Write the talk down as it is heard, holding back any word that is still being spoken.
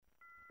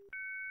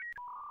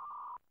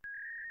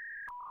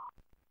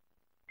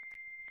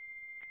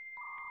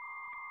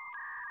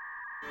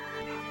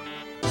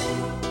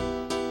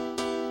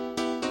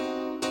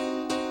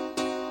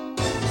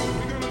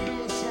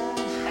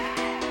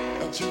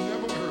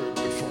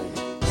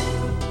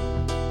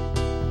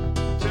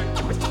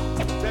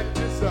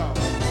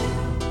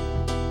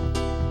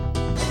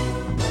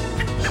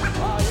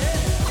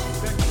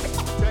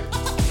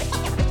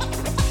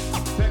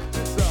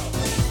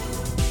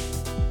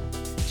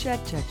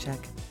Check, check, check.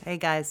 Hey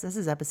guys, this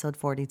is episode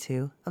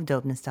 42 of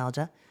Dope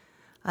Nostalgia.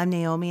 I'm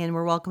Naomi, and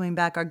we're welcoming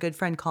back our good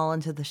friend Colin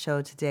to the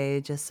show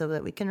today just so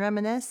that we can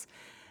reminisce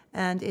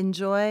and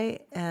enjoy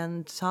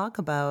and talk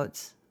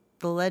about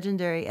the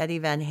legendary Eddie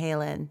Van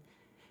Halen,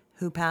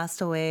 who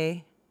passed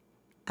away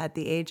at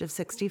the age of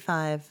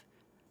 65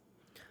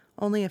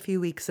 only a few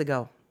weeks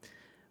ago.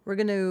 We're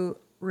going to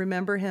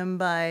remember him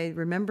by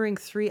remembering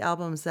 3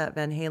 albums that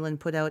Van Halen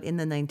put out in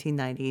the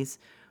 1990s.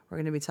 We're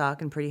going to be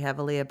talking pretty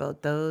heavily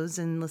about those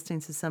and listening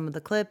to some of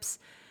the clips.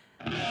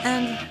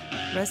 And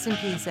rest in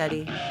peace,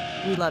 Eddie.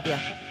 We love you.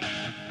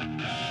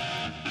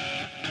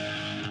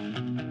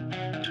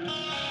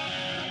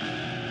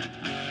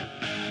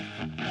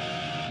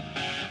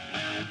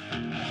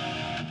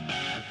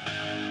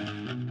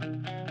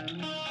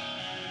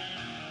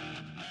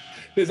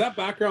 Is that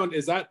background,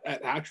 is that an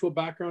actual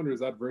background or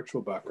is that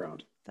virtual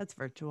background? That's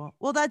virtual.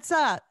 Well, that's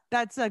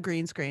a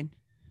green screen.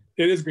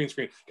 It is green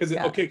screen because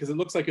Yeah. because it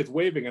looks like it's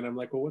waving, and I'm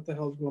like, well, what the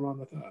hell is going on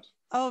with that?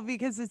 Oh,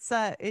 because it's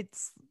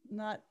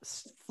not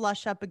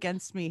flush up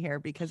against me here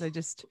because I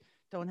just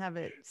don't have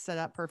it set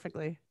up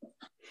perfectly.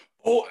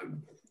 Oh,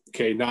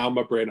 okay. Now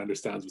my brain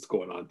understands what's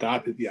going on.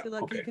 That yeah, So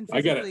look, okay. you can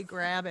I get physically it.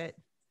 grab it.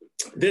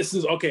 This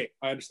is okay.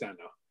 I understand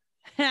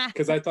now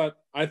because I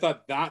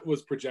thought that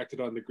was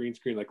projected on the green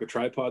screen, like the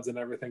tripods and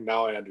everything.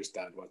 Now I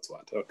understand what's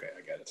what. Okay,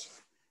 I get it.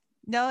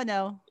 No.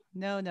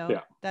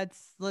 Yeah.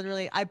 That's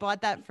literally, I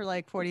bought that for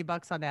like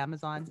 $40 on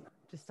Amazon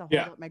just to hold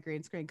up my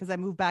green screen because I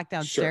moved back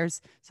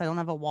downstairs, so I don't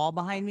have a wall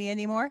behind me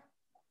anymore.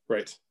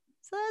 Right.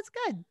 So that's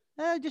good.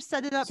 I just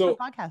set it up So,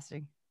 for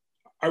podcasting.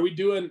 Are we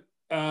doing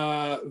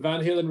Van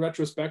Halen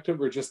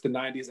retrospective or just the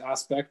 90s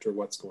aspect, or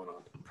what's going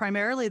on?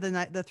 Primarily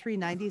the 3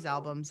 90s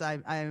albums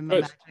I'm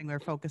imagining we're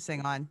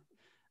focusing on.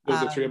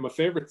 Those are 3 of my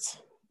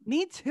favorites.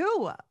 Me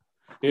too.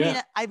 Yeah. I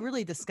mean, I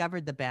really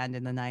discovered the band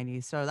in the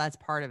 90s, so that's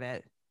part of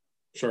it.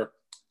 Sure.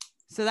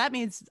 So that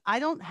means I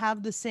don't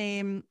have the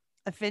same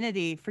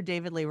affinity for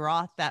David Lee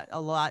Roth that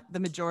the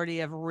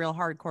majority of real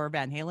hardcore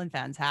Van Halen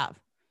fans have.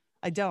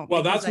 I don't.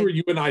 Well, that's where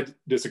you and I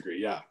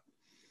disagree. Yeah.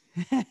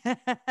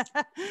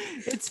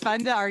 It's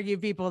fun to argue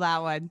people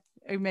that one.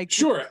 It makes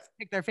people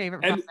pick their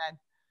favorite and frontman.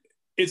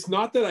 It's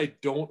not that I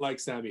don't like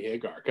Sammy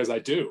Hagar, because I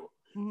do.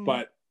 Mm-hmm.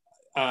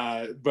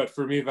 But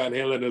for me, Van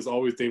Halen is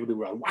always David Lee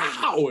Roth.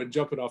 Wow, and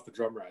jumping off the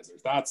drum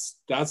risers. That's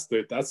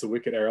the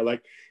wicked era.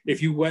 Like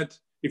if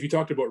you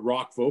talked about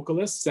rock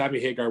vocalists, Sammy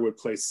Hagar would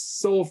place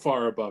so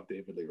far above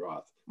David Lee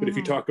Roth. But if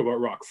you talk about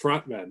rock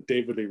frontmen,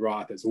 David Lee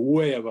Roth is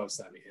way above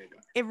Sammy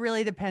Hagar. It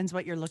really depends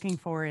what you're looking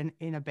for in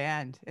a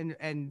band and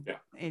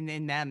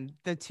in them.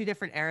 The 2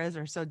 different eras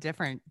are so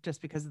different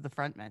just because of the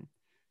frontmen.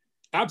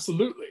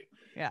 Absolutely.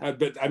 Yeah.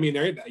 But I mean,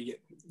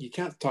 you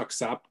can't talk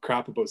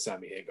crap about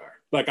Sammy Hagar.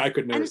 Like I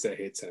could never say I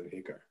hate Sammy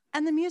Hagar.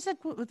 And the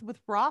music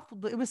with Roth,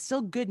 it was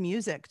still good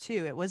music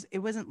too.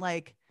 It wasn't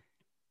like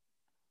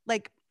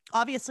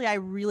obviously I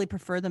really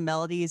prefer the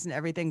melodies and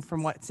everything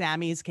from what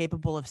Sammy's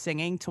capable of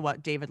singing to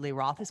what David Lee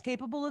Roth is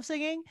capable of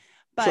singing.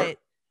 But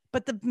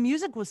the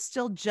music was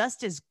still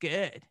just as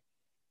good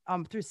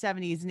through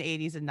 70s and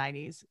 80s and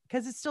 90s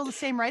because it's still the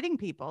same writing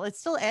people. It's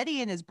still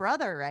Eddie and his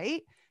brother,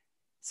 right?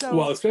 So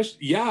well,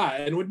 especially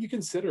and when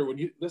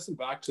you listen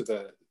back to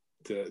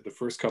the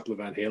first couple of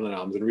Van Halen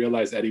albums and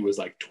realize Eddie was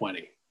like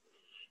 20,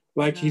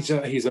 like he's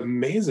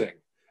amazing,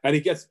 and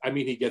he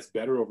gets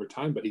better over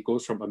time, but he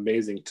goes from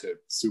amazing to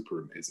super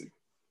amazing.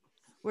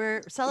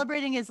 We're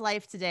celebrating his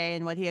life today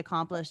and what he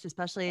accomplished,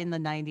 especially in the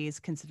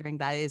 90s, considering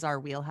that is our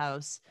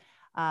wheelhouse.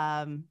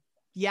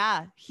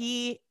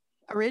 He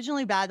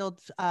originally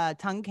battled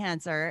tongue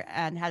cancer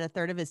and had a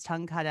third of his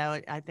tongue cut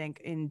out, I think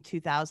in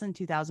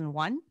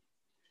 2001.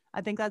 I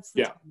think that's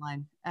the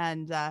timeline.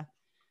 And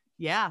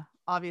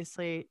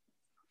obviously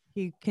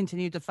he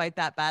continued to fight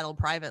that battle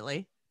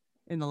privately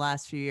in the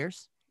last few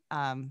years.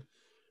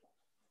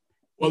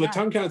 The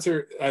tongue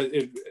cancer,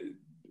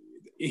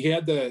 he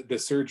had the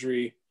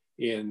surgery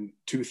in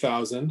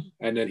 2000,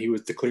 and then he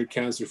was declared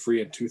cancer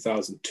free in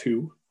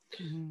 2002.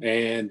 Mm-hmm.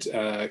 And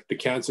the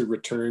cancer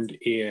returned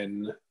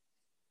in,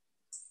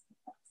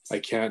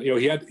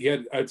 he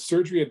had a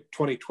surgery in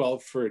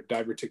 2012 for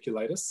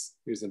diverticulitis.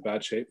 He was in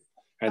bad shape.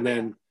 And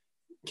then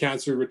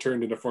cancer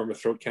returned in the form of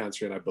throat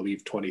cancer in, I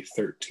believe,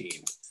 2013,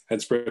 and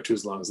spread to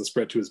his lungs and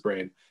spread to his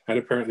brain. And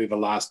apparently the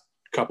last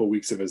couple of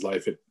weeks of his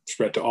life, it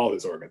spread to all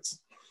his organs.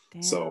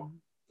 Damn. So,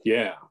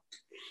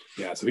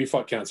 so he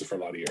fought cancer for a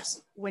lot of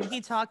years. When he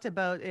talked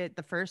about it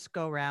the first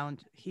go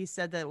round, he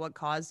said that what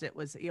caused it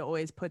was he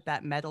always put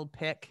that metal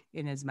pick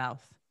in his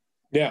mouth.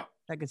 Yeah.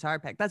 That guitar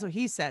pick. That's what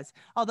he says.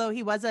 Although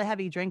he was a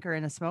heavy drinker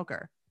and a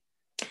smoker.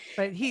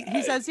 But he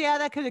says,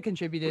 that could have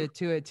contributed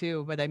to it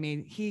too. But I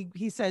mean,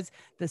 he says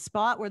the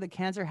spot where the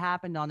cancer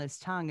happened on his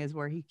tongue is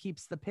where he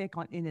keeps the pick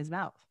in his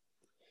mouth.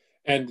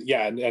 And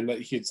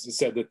he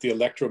said that the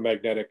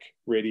electromagnetic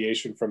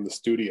radiation from the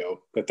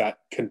studio that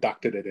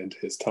conducted it into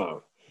his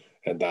tongue,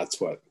 and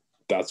that's what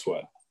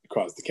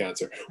caused the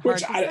cancer.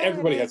 Which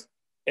everybody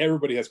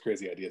has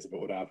crazy ideas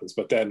about what happens.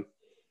 But then,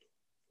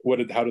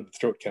 how did the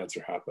throat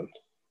cancer happen?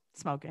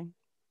 Smoking.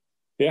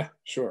 Yeah,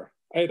 sure.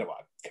 You know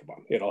what? come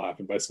on, it all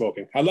happened by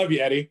smoking. I love you,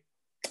 Eddie,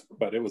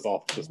 but it was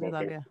all just We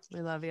love smoking. you.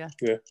 We love you.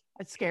 Yeah.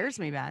 It scares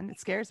me, man. It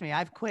scares me.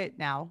 I've quit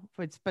now,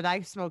 but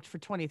I smoked for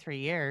 23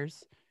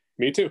 years.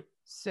 Me too.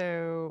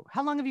 So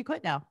how long have you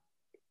quit now?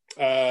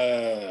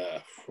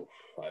 I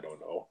don't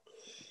know.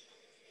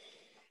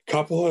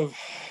 Couple of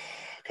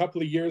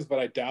years, but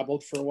I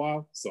dabbled for a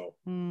while. So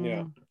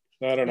yeah,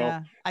 I don't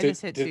know. I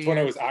just hit 2 years. When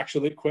I was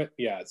actually quit.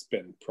 Yeah, it's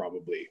been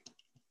probably,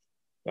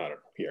 I don't know,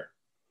 here.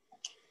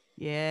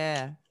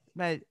 Yeah,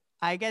 but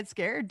I get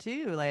scared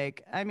too.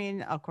 Like, I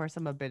mean, of course,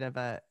 I'm a bit of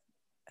a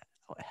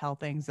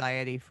health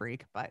anxiety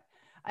freak, but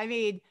I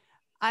mean,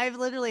 I've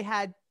literally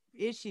had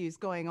issues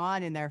going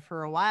on in there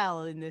for a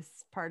while in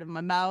this part of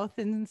my mouth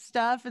and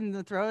stuff and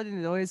the throat,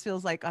 and it always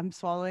feels like I'm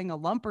swallowing a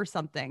lump or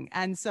something.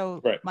 And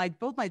so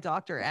both my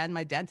doctor and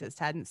my dentist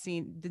didn't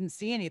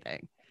see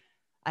anything.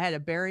 I had a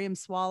barium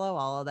swallow,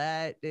 all of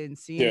that, didn't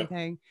see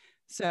anything.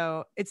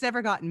 So it's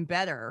never gotten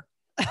better.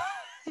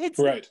 It's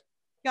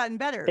gotten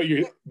better.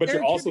 But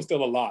you're also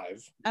still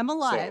alive. I'm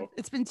alive. So,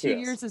 it's been 2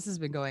 years this has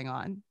been going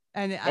on.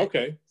 And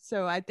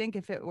so I think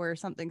if it were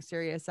something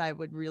serious, I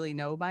would really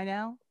know by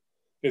now.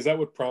 Is that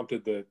what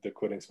prompted the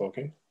quitting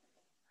smoking?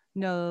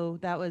 No,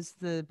 that was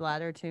the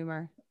bladder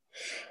tumor.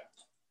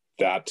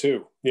 That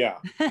too. Yeah.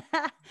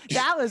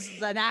 That was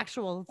an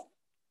actual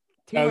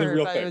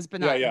tumor, but it was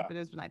benign. Yeah. But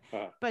it was benign.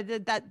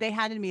 But that they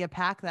handed me a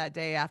pack that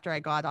day after I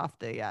got off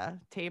the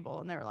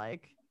table, and they were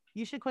like,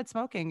 "You should quit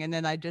smoking." And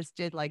then I just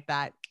did like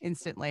that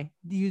instantly.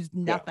 Used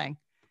nothing.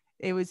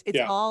 Yeah. It's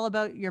all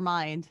about your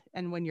mind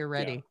and when you're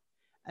ready.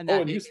 Yeah.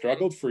 And you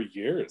struggled for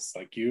years.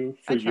 Like years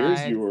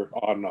you were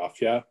on and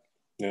off. Yeah.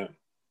 Yeah.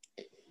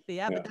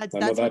 But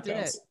that's what did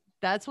it.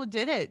 That's what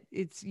did it.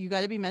 It's you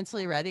got to be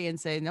mentally ready and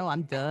say, no,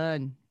 I'm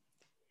done.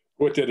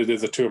 What did it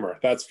is a tumor.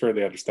 That's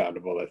fairly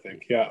understandable, I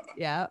think. Yeah.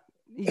 Yeah.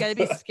 You got to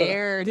be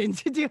scared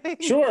into doing.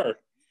 Sure.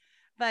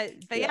 But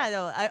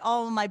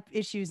all of my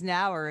issues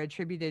now are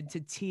attributed to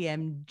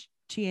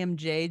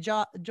TMJ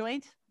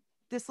joint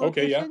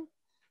dislocation. Okay, yeah.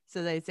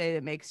 So they say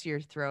it makes your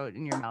throat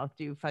and your mouth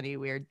do funny,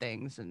 weird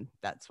things, and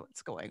that's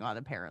what's going on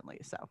apparently.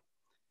 So.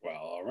 Well,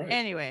 all right.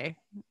 Anyway.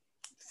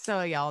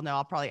 So y'all know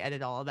I'll probably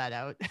edit all of that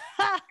out.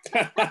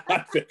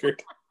 I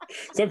figured.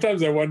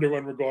 Sometimes I wonder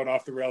when we're going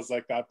off the rails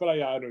like that, but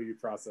I know you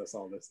process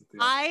all this.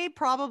 I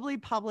probably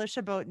publish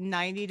about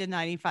 90 to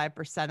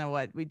 95% of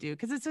what we do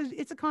because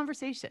it's a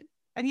conversation.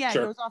 And it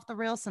goes off the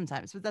rails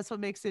sometimes, but that's what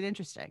makes it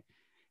interesting.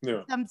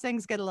 Yeah. Some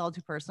things get a little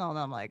too personal and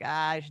I'm like,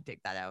 I should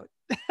take that out.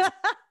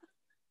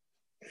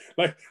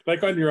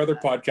 Like on your other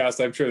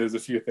podcast, I'm sure there's a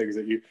few things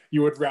that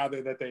you would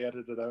rather that they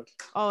edited out.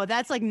 Oh,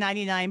 that's like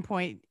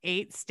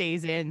 99.8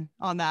 stays in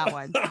on that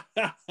one.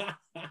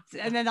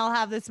 And then I'll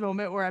have this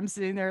moment where I'm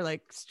sitting there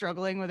like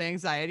struggling with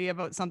anxiety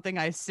about something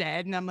I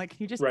said. And I'm like, can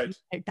you just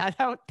take that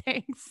out?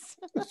 Thanks.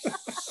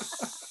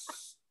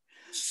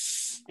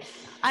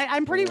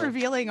 I'm pretty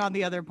revealing on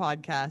the other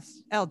podcast,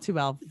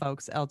 L2L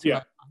folks,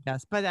 L2L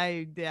podcast. But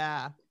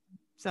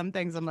some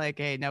things I'm like,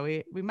 hey, no,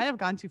 we might have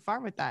gone too far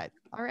with that.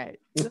 All right.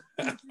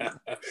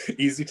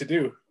 Easy to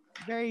do.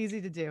 Very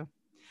easy to do.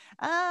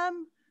 I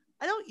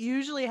don't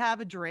usually have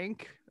a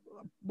drink,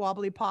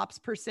 wobbly pops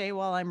per se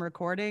while I'm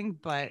recording,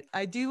 but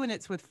I do when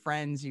it's with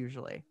friends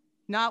usually.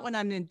 Not when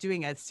I'm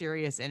doing a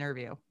serious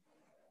interview.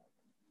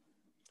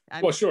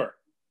 Well, sure.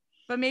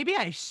 But maybe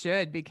I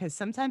should because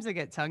sometimes I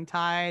get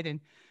tongue-tied and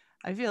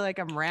I feel like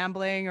I'm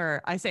rambling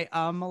or I say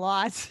a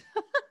lot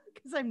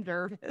because I'm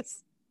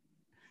nervous.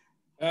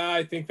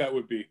 I think that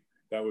would be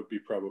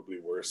probably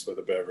worse with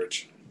a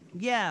beverage.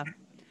 Yeah.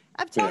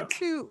 I've talked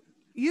to,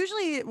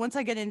 usually once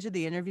I get into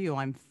the interview,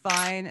 I'm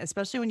fine,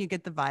 especially when you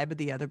get the vibe of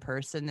the other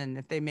person. And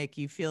if they make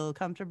you feel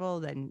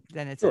comfortable, then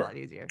it's a lot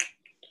easier.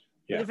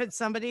 Yeah. But if it's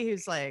somebody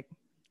who's like,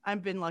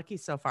 I've been lucky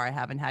so far, I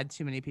haven't had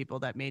too many people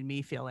that made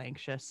me feel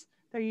anxious.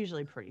 They're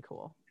usually pretty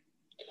cool.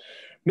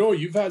 No,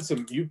 you've had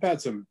some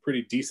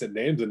pretty decent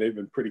names and they've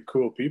been pretty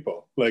cool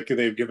people. Like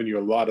they've given you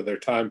a lot of their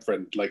time for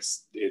like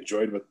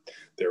enjoyed what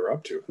they were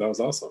up to. That was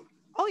awesome.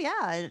 Oh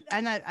yeah.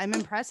 And I'm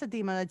impressed at the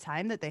amount of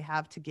time that they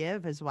have to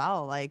give as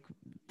well. Like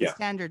the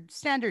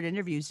standard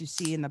interviews you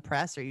see in the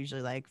press are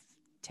usually like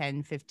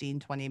 10, 15,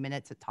 20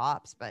 minutes at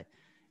tops. But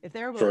if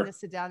they're willing to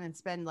sit down and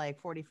spend like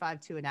 45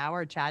 to an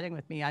hour chatting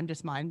with me, I'm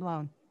just mind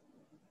blown.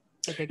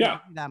 That they can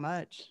do that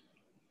much.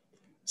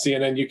 See,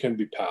 and then you can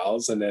be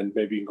pals and then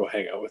maybe you can go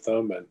hang out with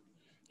them and,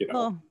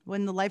 Well,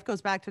 when the life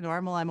goes back to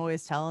normal, I'm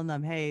always telling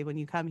them, hey, when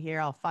you come here,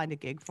 I'll find a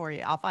gig for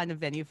you. I'll find a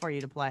venue for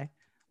you to play.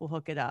 We'll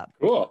hook it up.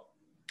 Cool.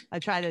 I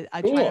try to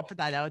put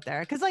that out there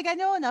because like I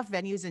know enough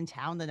venues in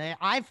town that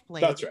I've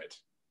played. That's right.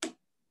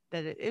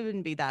 That it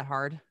wouldn't be that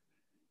hard.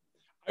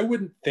 I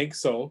wouldn't think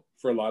so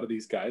for a lot of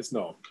these guys.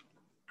 No,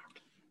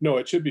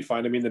 it should be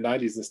fine. I mean, the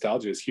 90s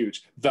nostalgia is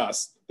huge.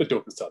 Thus, the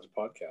Dope Nostalgia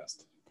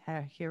podcast.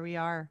 Here we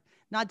are.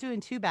 Not doing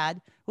too bad.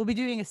 We'll be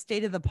doing a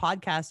state of the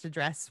podcast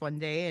address one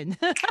day. And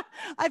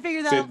I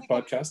figure that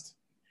podcast.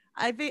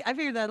 I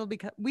figure that'll be,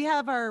 we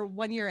have our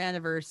 1 year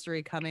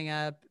anniversary coming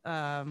up.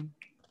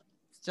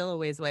 Still a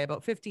ways away,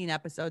 about 15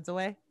 episodes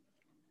away.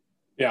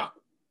 Yeah.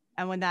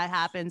 And when that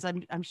happens,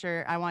 I'm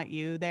sure I want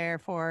you there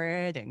for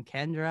it, and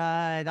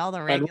Kendra and all the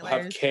And we'll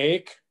have regulars.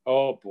 cake.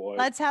 Oh boy.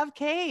 Let's have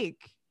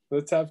cake.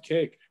 Let's have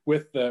cake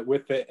with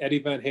the Eddie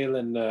Van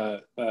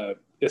Halen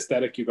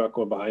aesthetic you got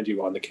going behind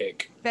you on the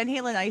cake. Van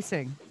Halen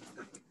icing.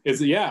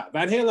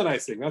 Van Halen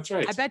icing. That's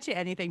right. I bet you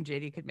anything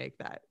JD could make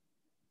that.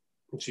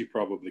 She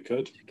probably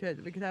could. She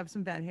could. We could have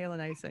some Van Halen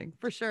icing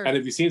for sure. And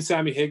have you seen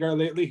Sammy Hagar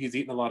lately? He's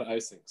eaten a lot of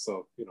icing,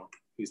 so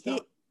he's down.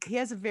 He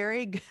has a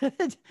very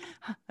good.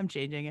 I'm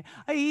changing it.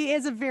 He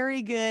has a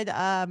very good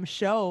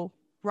show,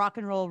 Rock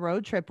and Roll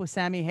Road Trip with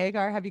Sammy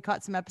Hagar. Have you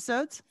caught some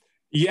episodes?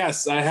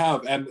 Yes, I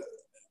have, and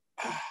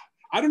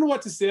I don't know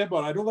what to say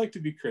about it. I don't like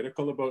to be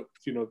critical about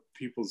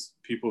people's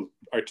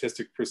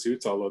artistic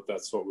pursuits, although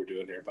that's what we're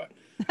doing here. But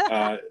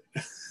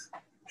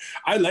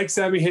I like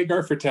Sammy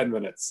Hagar for 10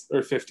 minutes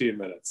or 15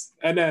 minutes,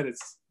 and that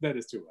is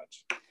too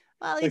much.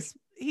 Well,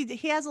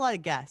 he has a lot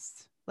of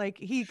guests. Like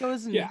he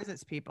goes and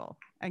visits people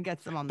and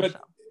gets them on the show.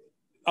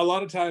 A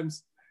lot of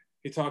times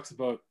he talks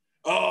about,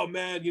 oh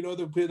man,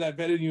 they played that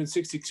venue in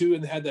 '62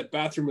 and they had that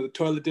bathroom where the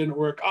toilet didn't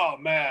work. Oh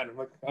man, I'm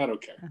like, I don't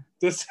care.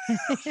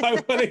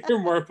 I want to hear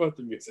more about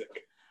the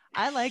music.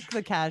 I like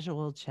the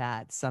casual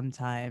chat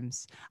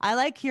sometimes. I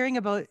like hearing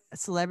about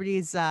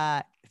celebrities'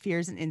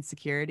 fears and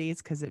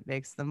insecurities because it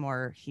makes them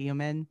more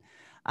human.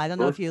 I don't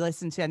know if you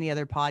listen to any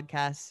other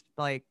podcasts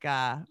like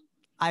I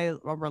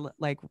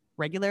like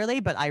regularly,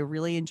 but I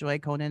really enjoy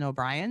Conan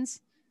O'Brien's.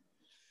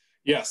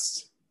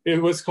 Yes. It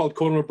was called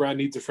Conan O'Brien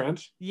Needs a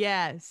Friend.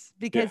 Yes,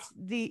 because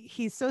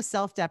he's so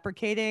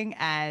self-deprecating,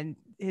 and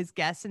his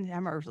guests and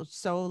him are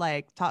so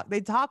they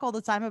talk all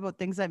the time about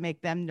things that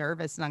make them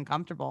nervous and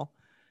uncomfortable.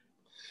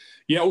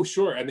 Yeah, oh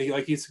sure. And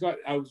I was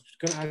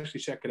gonna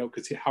actually check it out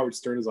because Howard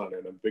Stern is on it,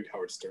 and I'm a big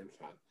Howard Stern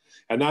fan.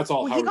 And that's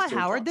all. He got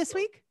Howard this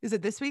week? Is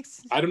it this week's?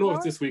 I don't know if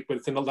it's this week, but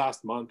it's in the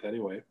last month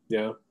anyway.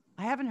 Yeah.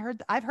 I haven't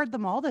heard. I've heard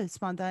them all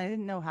this month. I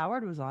didn't know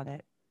Howard was on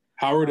it.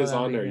 Howard is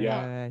on there,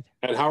 yeah.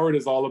 And Howard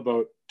is all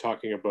about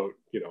talking about,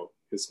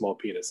 his small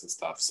penis and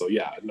stuff. So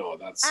yeah, no,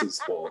 that's his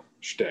whole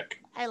shtick.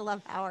 I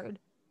love Howard.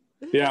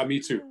 Yeah,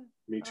 me too.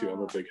 Me too. I'm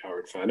a big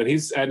Howard fan. And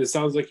it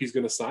sounds like he's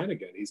going to sign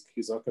again.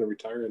 He's not going to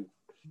retire in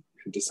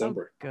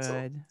December. Oh,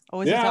 good.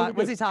 So,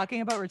 was he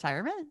talking about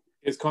retirement?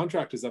 His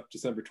contract is up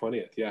December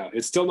 20th. Yeah.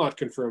 It's still not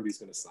confirmed he's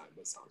going to sign.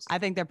 I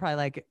think they're probably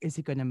like, is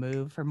he going to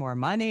move for more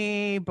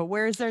money? But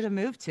where is there to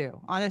move to?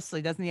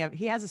 Honestly, doesn't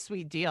he has a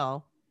sweet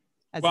deal.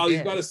 He's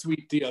got a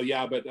sweet deal.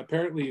 Yeah. But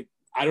apparently,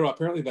 I don't know.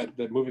 Apparently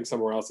that moving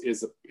somewhere else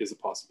is a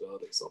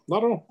possibility. So I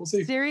don't know. We'll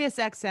see. Sirius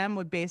XM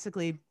would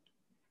basically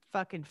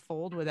fucking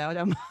fold without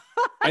him.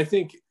 I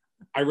think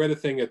I read a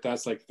thing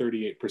that's like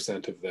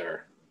 38% of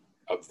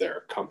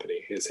their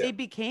company is him. They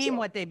became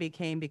what they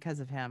became because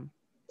of him.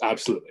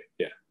 Absolutely.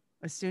 Yeah.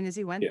 As soon as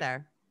he went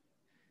there.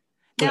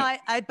 Now,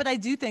 but I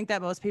do think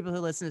that most people who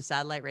listen to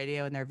satellite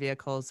radio in their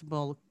vehicles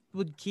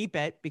would keep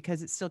it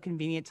because it's still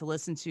convenient to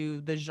listen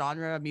to the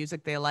genre of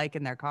music they like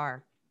in their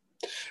car.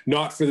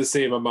 Not for the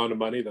same amount of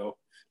money though.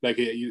 Like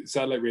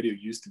satellite radio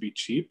used to be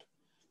cheap,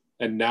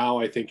 and now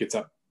I think it's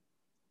up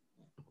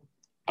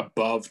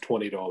above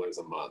 $20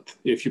 a month.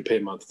 If you pay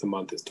month to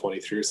month, it's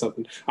 23 or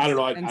something. I don't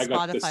know. I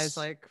got Spotify's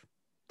like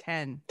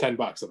 $10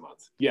 a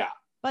month. Yeah.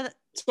 But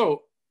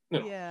so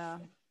yeah.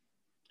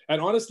 And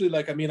honestly,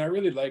 I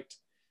really liked,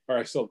 or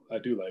I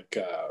do like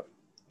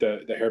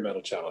the hair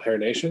metal channel, Hair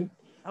Nation.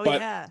 Oh, but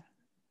yeah.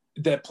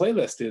 That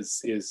playlist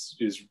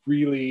is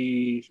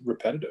really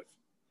repetitive.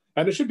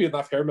 And there should be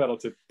enough hair metal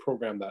to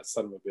program that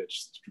son of a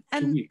bitch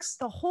 2 weeks.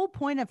 The whole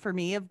point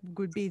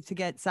would be to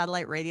get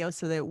satellite radio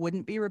so that it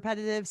wouldn't be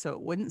repetitive, so it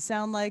wouldn't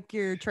sound like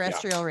your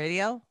terrestrial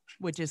radio,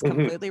 which is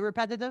completely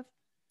repetitive.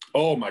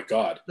 Oh my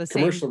God. The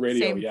commercial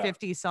radio, same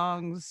 50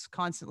 songs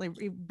constantly,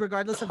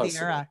 regardless of the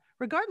era.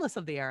 Regardless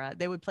of the era,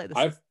 they would play the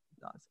same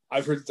songs.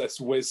 I've heard that's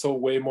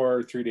way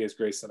more 3 Days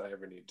Grace than I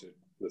ever need to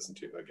listen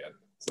to again.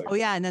 Oh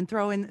yeah, and then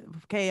throw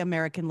in,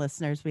 American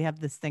listeners, we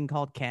have this thing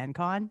called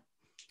CanCon.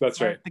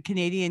 That's right. The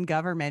Canadian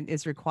government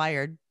is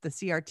required, the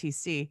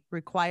CRTC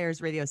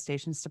requires radio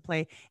stations to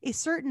play a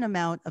certain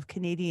amount of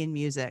Canadian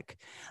music.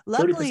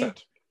 Luckily,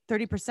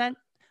 30%.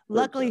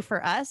 Luckily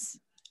for us,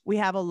 we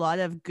have a lot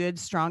of good,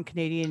 strong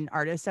Canadian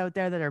artists out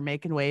there that are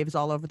making waves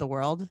all over the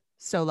world.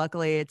 So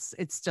luckily it's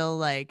still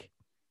like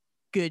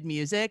good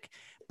music.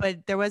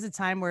 But there was a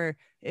time where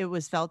it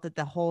was felt that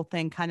the whole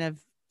thing kind of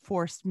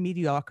forced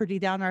mediocrity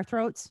down our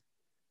throats.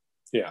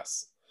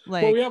 Yes.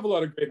 Well, we have a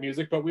lot of great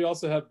music, but we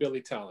also have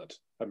Billy Talent,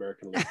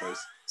 American listeners.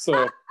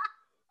 So,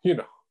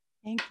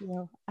 Thank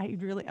you.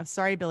 I'm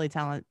sorry, Billy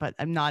Talent, but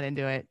I'm not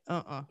into it.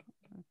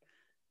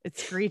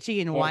 It's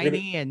screechy and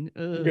whiny, and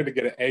you're gonna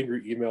get an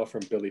angry email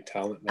from Billy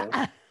Talent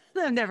now.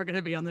 I'm never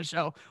gonna be on the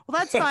show. Well,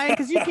 that's fine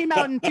because you came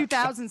out in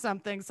 2000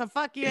 something. So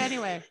fuck you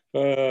anyway.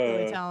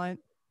 Billy Talent.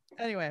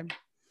 Anyway,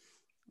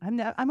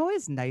 I'm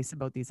always nice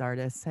about these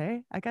artists.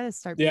 Hey, I gotta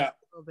start being a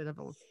little bit of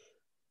a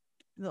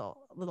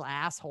little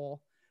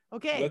asshole.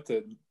 Okay. Let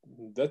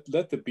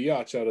the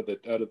biatch out of the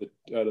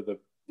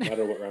I don't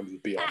know what rhymes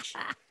with biatch.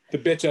 The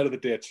bitch out of the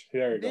ditch.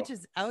 There you go. Bitch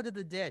is out of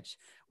the ditch.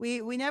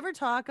 We never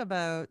talk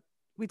about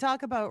we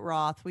talk about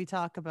Roth, we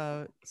talk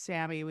about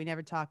Sammy, we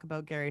never talk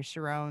about Gary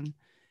Cherone.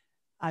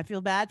 I feel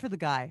bad for the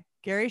guy.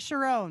 Gary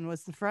Cherone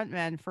was the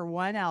frontman for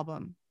one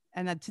album.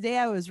 And today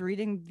I was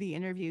reading the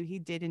interview he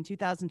did in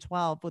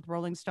 2012 with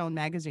Rolling Stone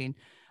magazine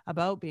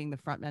about being the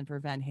frontman for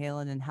Van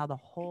Halen and how the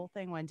whole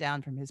thing went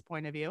down from his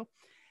point of view.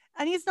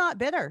 And he's not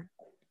bitter,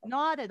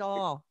 not at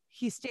all.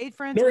 He stayed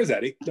friends. Nor is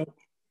Eddie. No.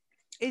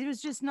 It was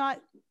just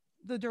not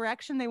the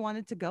direction they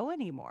wanted to go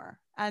anymore.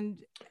 And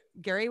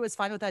Gary was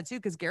fine with that too,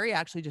 because Gary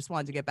actually just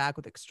wanted to get back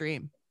with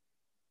Extreme.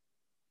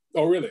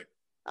 Oh, really?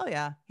 Oh,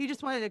 yeah. He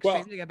just wanted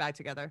Extreme to get back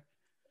together.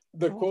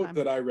 The quote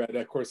that I read,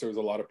 of course, there was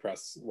a lot of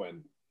press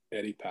when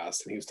Eddie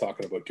passed, and he was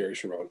talking about Gary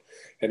Cherone.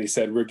 And he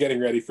said, we're getting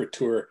ready for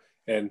tour.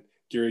 And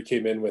Gary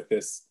came in with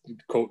this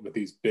coat with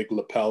these big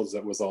lapels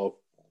that was all,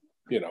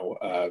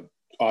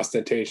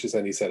 ostentatious.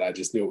 And he said, I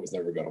just knew it was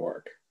never going to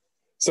work.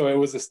 So it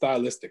was a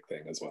stylistic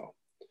thing as well.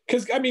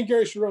 Because,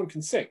 Gary Cherone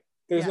can sing.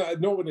 There's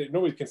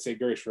nobody can say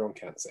Gary Cherone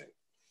can't sing.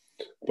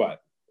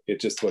 But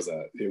it just was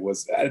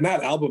and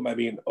that album,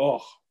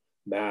 oh,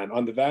 man,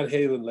 on the Van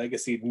Halen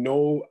Legacy,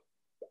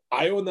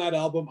 I own that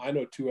album. I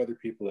know two other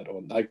people that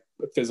own like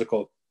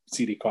physical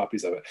CD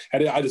copies of it.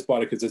 And I just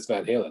bought it because it's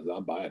Van Halen.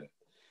 I'm buying it.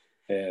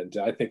 And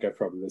I think I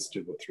probably listened to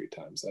it about 3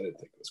 times. I didn't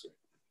think it was great.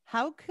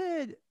 How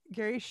could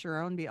Gary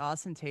Cherone be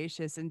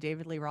ostentatious and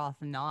David Lee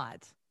Roth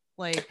not?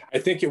 Like, I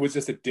think it was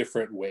just a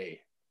different way.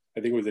 I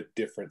think it was a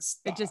different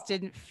style. It just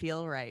didn't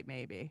feel right,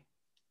 maybe.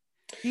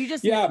 You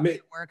just know when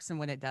it works and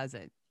when it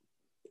doesn't.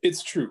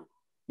 It's true.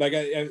 Like,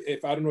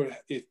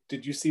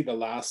 did you see the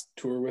last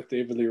tour with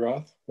David Lee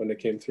Roth when it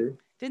came through?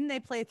 Didn't they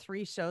play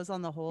 3 shows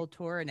on the whole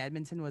tour and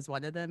Edmonton was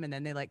one of them? And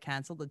then they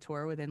canceled the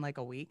tour within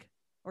a week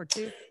or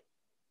 2?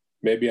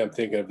 Maybe I'm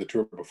thinking of the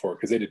tour before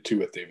because they did 2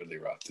 with David Lee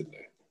Roth, didn't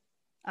they?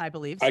 I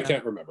believe so. I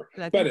can't remember.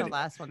 But I think the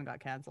last one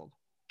got canceled.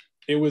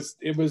 It was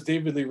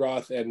David Lee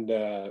Roth and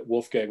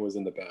Wolfgang was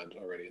in the band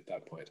already at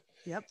that point.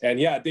 Yep. And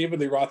yeah,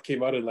 David Lee Roth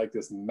came out in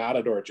this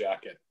Matador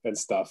jacket and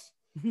stuff.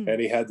 And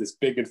he had this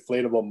big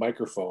inflatable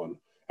microphone.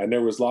 And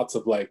there was lots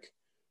of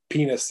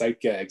penis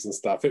sight gags and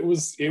stuff. It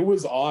was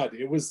odd.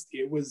 It was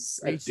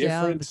a different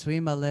down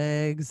between my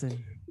legs and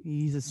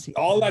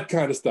all that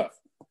kind of stuff.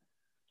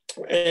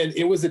 And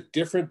it was a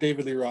different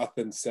David Lee Roth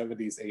than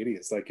 70s,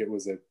 80s. It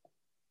was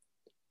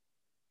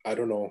I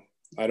don't know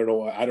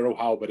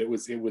how, but it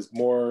was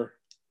more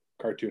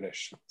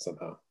cartoonish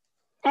somehow.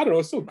 I don't know.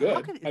 It's so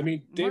good.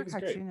 Dave's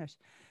great.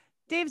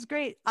 Dave's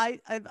great.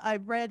 I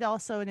read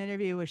also an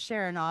interview with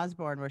Sharon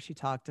Osbourne where she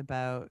talked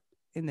about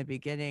in the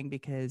beginning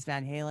because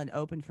Van Halen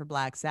opened for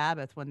Black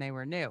Sabbath when they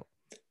were new.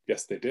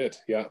 Yes, they did.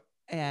 Yeah.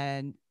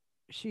 And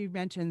she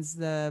mentions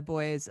the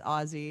boys,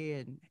 Ozzy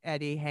and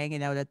Eddie,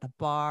 hanging out at the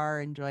bar,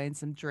 enjoying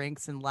some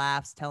drinks and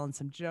laughs, telling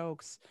some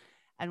jokes.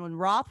 And when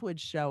Roth would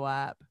show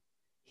up,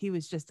 he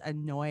was just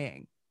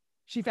annoying.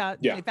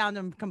 They found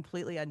him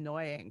completely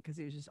annoying because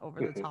he was just over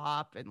the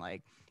top and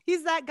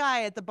he's that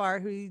guy at the bar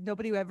who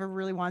nobody ever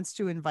really wants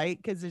to invite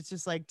because it's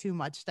just too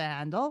much to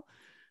handle.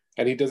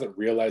 And he doesn't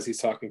realize he's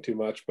talking too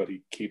much, but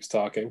he keeps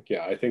talking.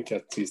 Yeah, I think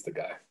he's the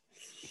guy.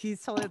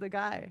 He's totally the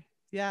guy.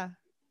 Yeah.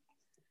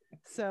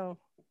 So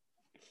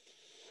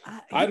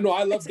I don't know.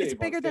 I love Dave. It's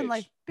bigger than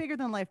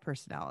life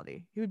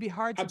personality. He would be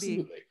hard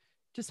to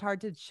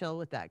hard to chill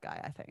with that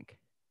guy, I think.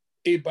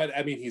 But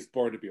he's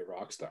born to be a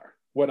rock star.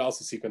 What else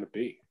is he going to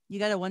be? You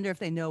got to wonder if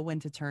they know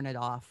when to turn it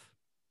off.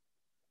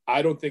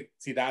 I don't think.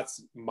 See,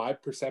 that's my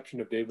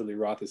perception of David Lee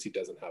Roth is he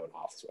doesn't have an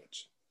off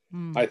switch.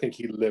 I think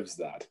he lives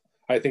that.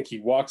 I think he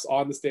walks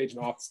on the stage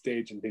and off the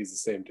stage, and he's the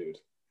same dude.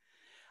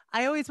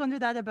 I always wonder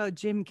that about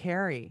Jim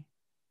Carrey.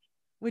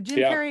 Would Jim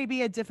Carrey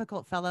be a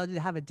difficult fellow to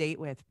have a date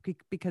with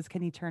because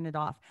can he turn it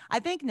off? I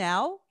think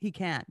now he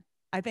can.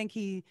 I think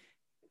he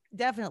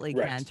definitely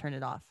can turn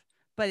it off.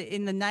 But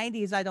in the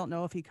 90s, I don't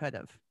know if he could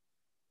have.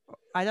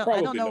 I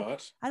don't know.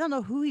 Not. I don't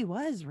know who he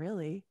was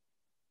really.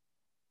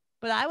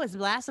 But I was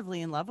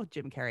massively in love with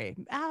Jim Carrey.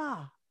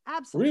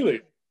 Absolutely.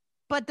 Really?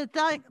 But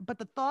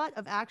the thought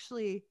of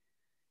actually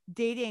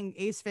dating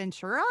Ace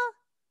Ventura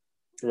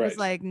was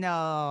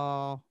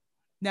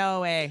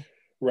no way.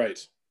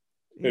 Right.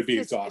 It'd be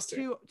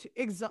exhausting.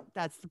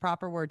 That's the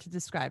proper word to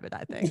describe it,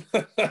 I think.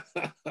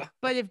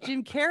 But if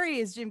Jim Carrey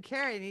is Jim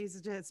Carrey and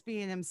he's just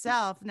being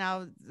himself,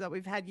 now that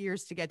we've had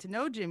years to get to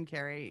know Jim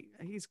Carrey,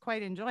 he's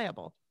quite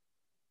enjoyable.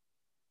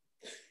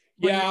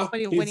 When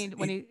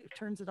he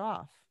turns it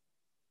off.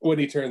 When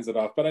he turns it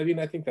off. But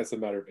I think that's a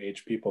matter of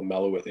age. People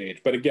mellow with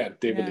age. But again,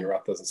 David Lee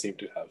Roth doesn't seem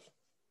to have.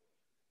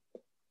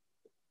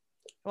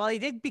 Well, he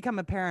did become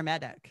a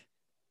paramedic.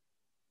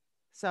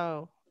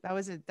 So that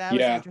was an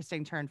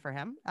interesting turn for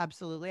him.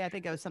 Absolutely. I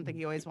think it was something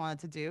he always wanted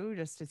to do,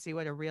 just to see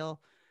what a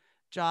real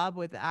job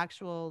with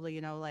actual,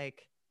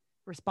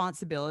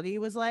 responsibility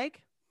was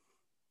like.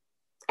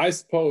 I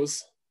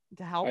suppose.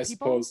 To help people.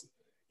 Suppose.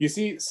 You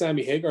see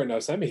Sammy Hagar now.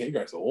 Sammy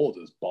Hagar's old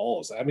as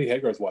balls. Sammy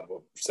Hagar's what,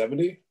 about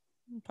 70?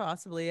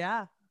 Possibly,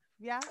 yeah.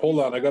 Yeah.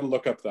 Hold on. I got to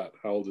look up that.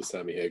 How old is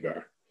Sammy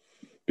Hagar?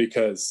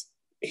 Because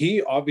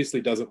he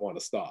obviously doesn't want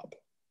to stop,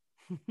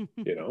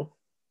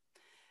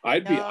 No,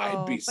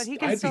 but he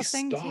can I'd be still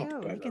sing stopped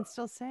too. by He can that.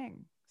 still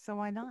sing. So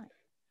why not?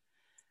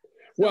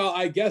 Well,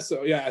 I guess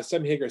so. Yeah,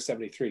 Sammy Hagar is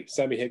 73.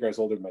 Sammy Hagar is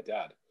older than my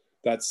dad.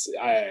 That's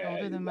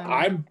Older than my mom.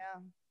 I'm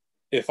Yeah.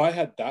 if I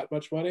had that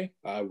much money,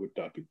 I would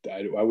not be.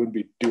 I wouldn't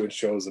be doing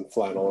shows and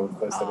flying all over the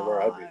place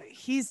anymore. I'd be.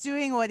 He's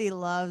doing what he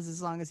loves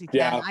as long as he can.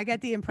 Yeah, I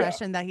get the yeah.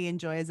 impression that he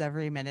enjoys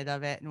every minute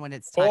of it, and when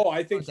it's time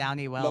I to go think down,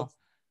 he will.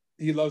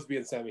 he loves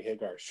being Sammy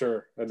Hagar.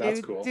 Sure, and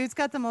that's cool. Dude's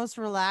got the most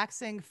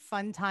relaxing,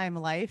 fun time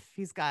life.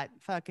 He's got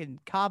fucking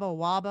Cabo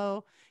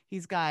Wabo.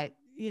 He's got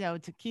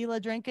tequila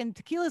drinking.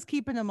 Tequila's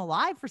keeping him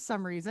alive for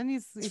some reason.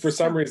 He's for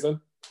some reason.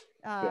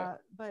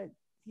 But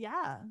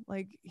yeah,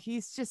 like he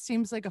just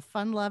seems like a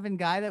fun loving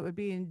guy that would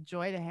be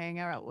enjoy to hang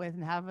out with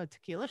and have a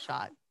tequila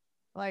shot.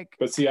 Like,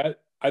 but see,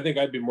 I think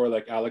I'd be more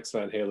like Alex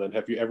Van Halen.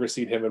 Have you ever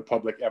seen him in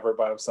public ever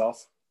by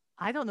himself?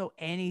 I don't know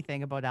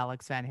anything about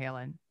Alex Van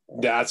Halen.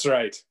 That's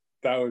right.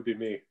 That would be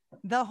me.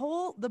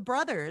 The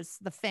brothers,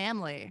 the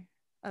family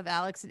of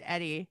Alex and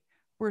Eddie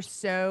were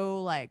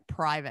so like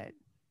private.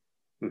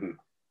 Mm-hmm.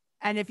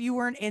 And if you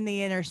weren't in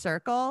the inner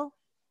circle,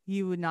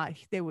 you wouldn't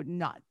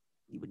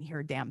hear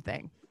a damn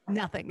thing.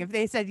 Nothing. If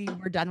they said you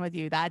were done with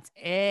you, that's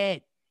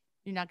it.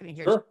 You're not going to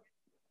hear. Sure.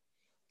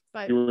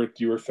 But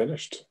you were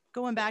finished.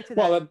 Going back to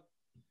that. Well,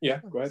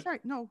 go ahead. Sorry.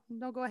 No,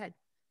 go ahead.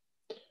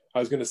 I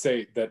was going to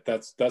say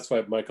that's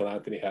why Michael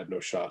Anthony had no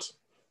shot.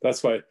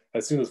 That's why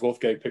as soon as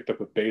Wolfgang picked up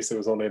a bass, it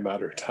was only a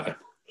matter of time.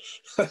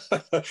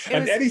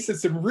 Eddie said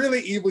some really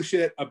evil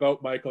shit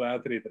about Michael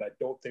Anthony that I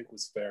don't think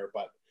was fair,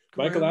 but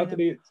Michael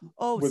Anthony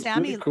was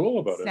really cool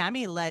about it.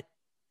 Sammy let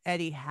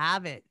Eddie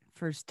have it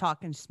for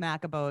talking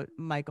smack about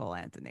Michael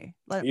Anthony.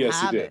 He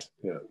did.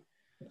 Yeah.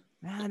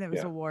 Man, it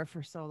was a war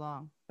for so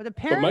long. But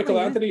apparently, Michael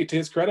Anthony, to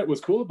his credit, was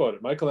cool about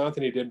it. Michael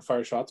Anthony didn't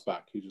fire shots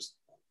back. He just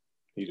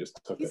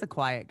took it. He's a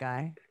quiet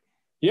guy.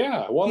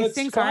 Yeah, well, he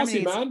sings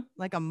classy, man.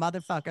 Like a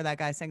motherfucker. That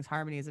guy sings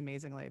harmonies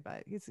amazingly,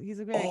 but he's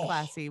a very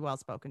classy,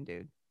 well-spoken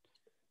dude.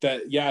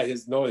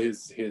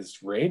 His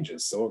range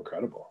is so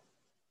incredible.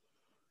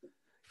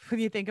 What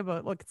do you think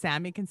about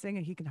Sammy can sing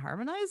and he can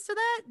harmonize to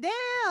that?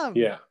 Damn.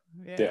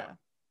 Yeah.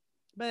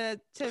 But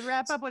to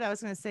wrap up what I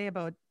was going to say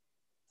about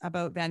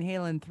Van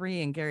Halen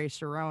 3 and Gary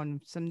Cherone,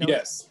 some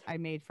notes I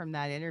made from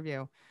that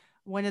interview.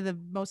 One of the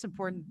most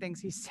important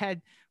things he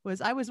said was,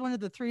 I was one of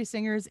the 3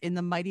 singers in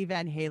the mighty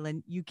Van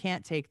Halen. You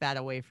can't take that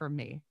away from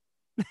me.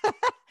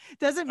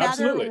 Doesn't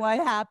matter what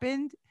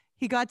happened.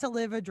 He got to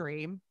live a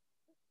dream,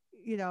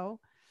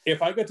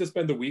 If I got to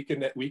spend the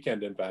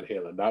weekend in Van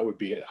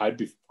Halen, I'd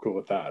be cool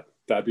with that.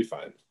 That'd be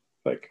fine.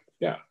 Like,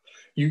 yeah.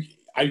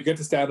 I get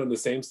to stand on the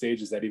same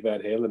stage as Eddie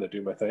Van Halen and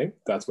do my thing.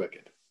 That's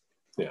wicked.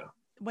 Yeah.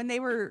 When they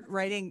were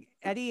writing,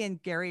 Eddie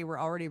and Gary were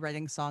already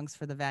writing songs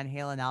for the Van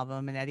Halen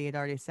album, and Eddie had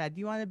already said, "Do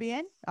you want to be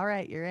in? All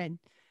right, you're in."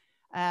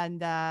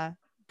 And that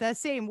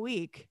same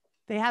week,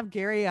 they have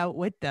Gary out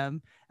with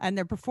them, and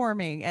they're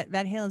performing at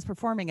Van Halen's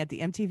performing at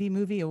the MTV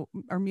Movie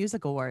or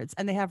Music Awards,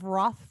 and they have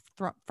Roth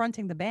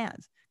fronting the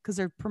band because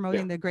they're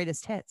promoting their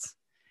greatest hits.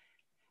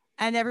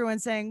 And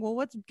everyone's saying, "Well,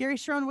 what's Gary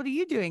Cherone? What are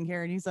you doing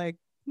here?" And he's like,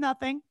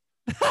 "Nothing."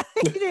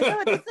 He didn't know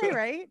what to say,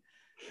 right?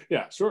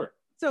 Yeah, sure.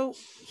 So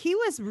he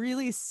was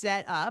really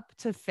set up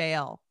to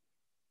fail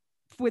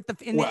with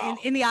in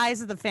the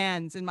eyes of the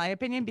fans, in my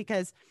opinion,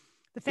 because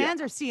the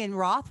fans are seeing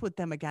Roth with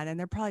them again, and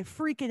they're probably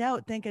freaking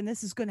out, thinking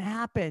this is going to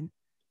happen.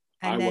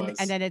 And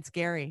then it's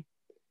Gary.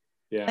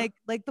 Yeah,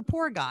 like the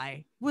poor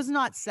guy was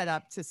not set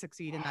up to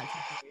succeed in that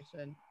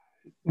situation.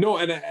 No,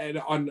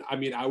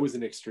 I was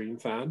an Extreme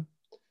fan,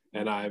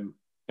 and I'm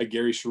a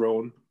Gary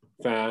Cherone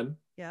fan.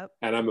 Yep.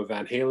 And I'm a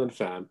Van Halen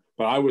fan,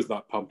 but I was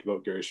not pumped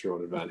about Gary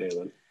Cherone and Van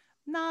Halen.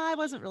 No, I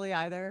wasn't really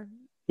either.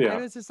 Yeah.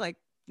 I was just like,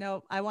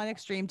 no, I want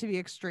Extreme to be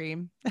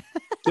extreme.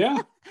 Yeah.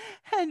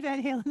 And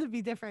Van Halen to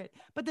be different.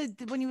 But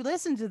when you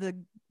listen to the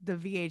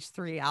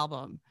VH3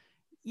 album,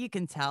 you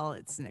can tell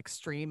it's an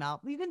Extreme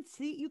album.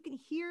 You can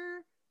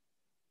hear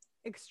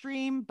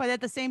Extreme, but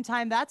at the same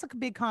time, that's a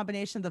big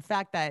combination of the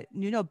fact that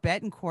Nuno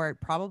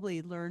Bettencourt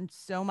probably learned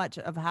so much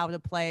of how to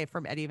play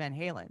from Eddie Van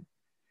Halen.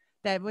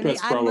 That when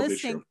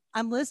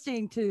I'm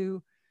listening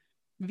to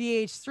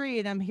VH3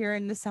 and I'm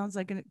hearing this sounds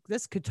like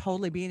this could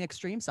totally be an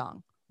Extreme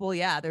song. Well,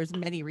 yeah, there's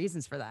many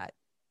reasons for that.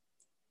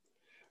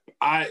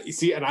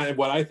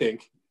 What I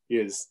think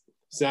is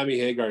Sammy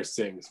Hagar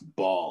sings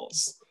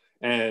balls,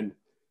 and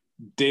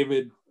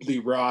David Lee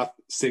Roth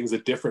sings a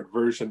different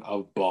version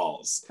of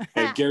balls,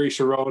 and Gary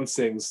Cherone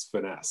sings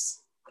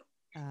finesse.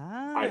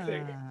 I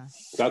think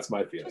that's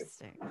my feeling.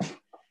 Interesting.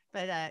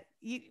 But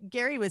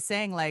Gary was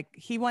saying like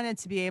he wanted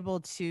to be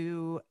able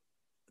to,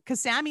 because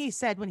Sammy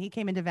said when he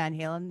came into Van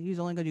Halen, he was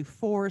only going to do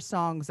 4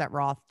 songs that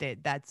Roth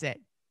did. That's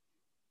it.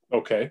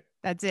 Okay.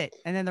 That's it.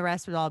 And then the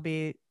rest would all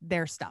be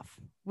their stuff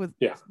with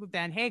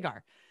Van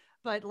Hagar.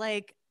 But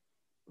like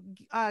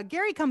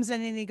Gary comes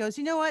in and he goes,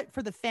 you know what?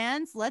 For the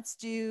fans,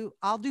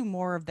 I'll do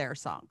more of their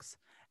songs.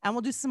 And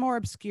we'll do some more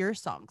obscure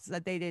songs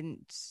that they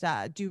didn't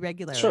do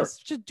regularly. Sure. Let's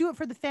just do it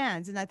for the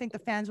fans. And I think the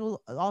fans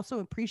will also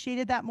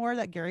appreciated that more,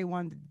 that Gary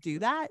wanted to do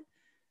that.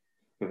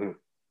 Mm-hmm.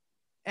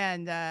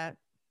 And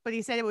but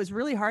he said it was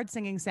really hard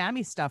singing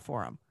Sammy's stuff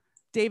for him.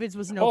 David's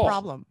was no Oh.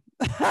 problem.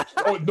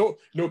 Oh,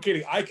 no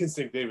kidding. I can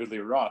sing David Lee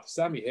Roth.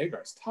 Sammy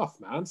Hagar's tough,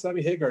 man.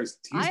 Sammy Hagar's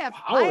he's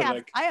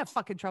I have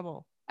fucking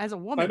trouble as a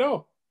woman. I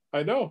know.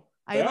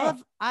 I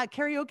love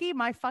karaoke.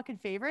 My fucking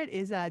favorite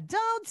is "Don't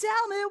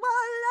Tell Me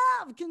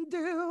What Love Can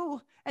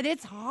Do," and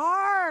it's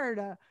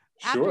hard.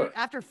 Sure.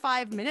 After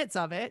 5 minutes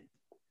of it.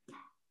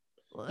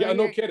 Yeah,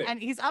 no kidding.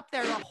 And he's up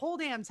there the whole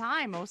damn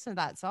time, most of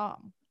that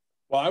song.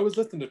 Well, I was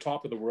listening to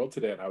Top of the World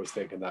today, and I was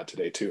thinking that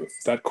today too.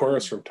 That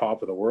chorus from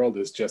Top of the World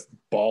is just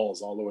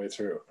balls all the way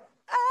through.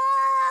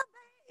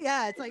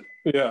 Yeah, it's like,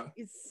 yeah,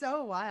 it's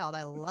so wild.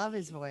 I love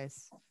his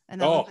voice,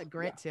 and I love the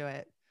grit to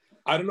it.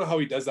 I don't know how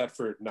he does that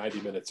for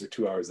 90 minutes or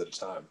 2 hours at a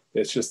time.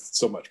 It's just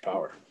so much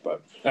power.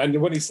 And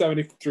when he's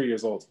 73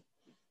 years old.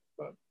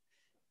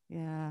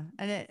 Yeah,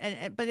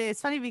 but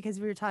it's funny because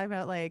we were talking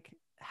about like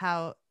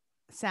how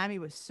Sammy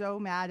was so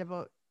mad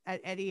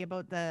at Eddie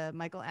about the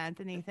Michael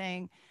Anthony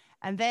thing,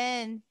 and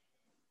then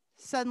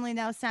suddenly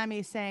now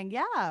Sammy's saying,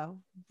 "Yeah,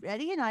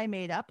 Eddie and I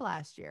made up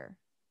last year.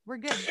 We're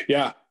good."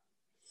 Yeah.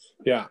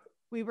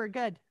 We were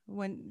good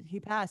when he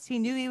passed. He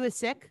knew he was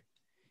sick.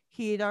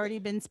 He had already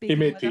been speaking. He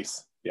made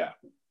peace. Yeah.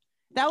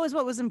 That was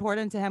what was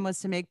important to him, was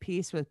to make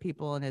peace with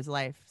people in his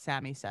life,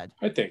 Sammy said.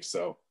 I think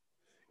so.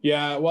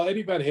 Yeah. Well,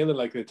 Eddie Van Halen,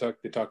 like they talk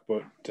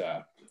about,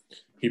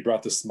 he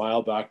brought the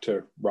smile back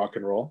to rock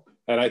and roll.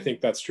 And I think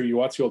that's true. You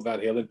watch the old Van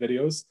Halen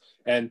videos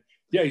and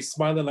yeah, he's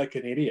smiling like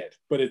an idiot,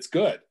 but it's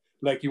good.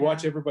 Like you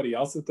watch everybody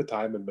else at the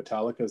time and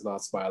Metallica is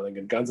not smiling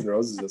and Guns N'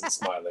 Roses isn't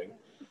smiling.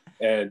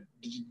 And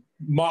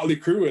Motley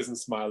Crue isn't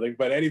smiling,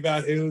 but Eddie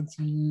Van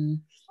Halen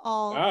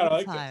all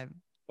the time.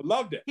 I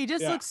loved it. He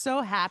just looks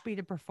so happy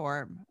to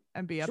perform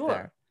and be up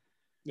there.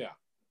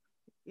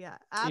 Yeah,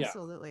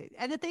 absolutely.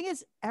 Yeah. And the thing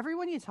is,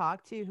 everyone you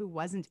talk to who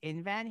wasn't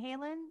in Van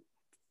Halen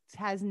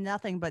has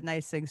nothing but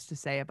nice things to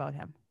say about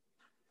him.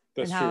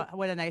 That's and true.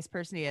 What a nice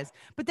person he is.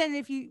 But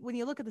then when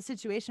you look at the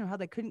situation of how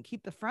they couldn't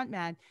keep the front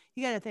man,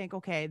 you got to think,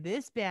 okay,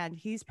 this band,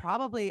 he's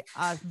probably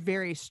a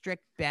very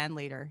strict band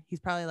leader. He's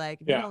probably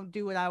like, if you don't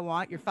do what I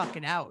want, you're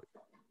fucking out.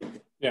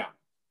 Yeah.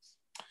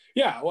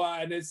 Yeah. Well,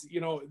 and it's,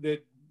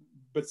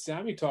 but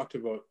Sammy talked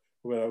about,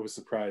 when I was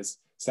surprised,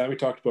 Sammy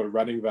talked about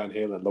running Van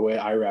Halen, the way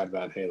I ran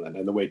Van Halen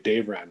and the way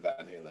Dave ran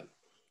Van Halen.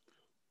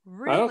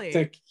 Really? I don't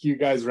think you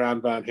guys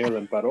ran Van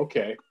Halen, but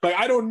okay. Like,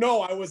 I don't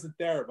know. I wasn't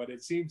there, but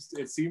it seems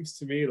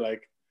to me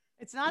like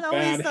it's not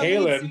always Van the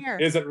lead singer.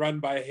 Halen isn't run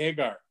by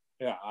Hagar.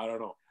 Yeah, I don't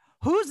know.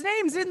 Whose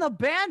name's in the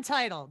band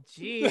title?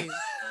 Jeez.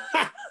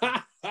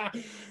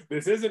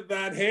 This isn't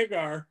Van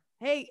Hagar.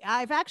 Hey,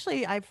 I've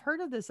heard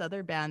of this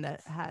other band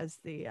that has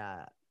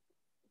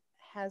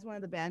has one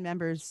of the band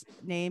members'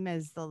 name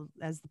as the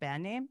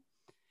band name,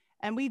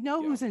 and we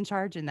know who's in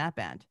charge in that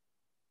band.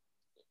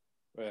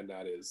 And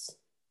that is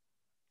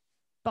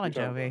Bon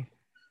Jovi.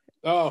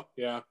 Oh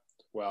yeah,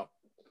 well,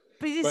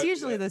 but it's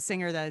usually the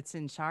singer that's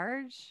in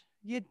charge.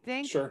 You'd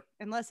think, sure,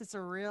 unless it's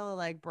a real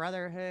like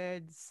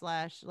brotherhood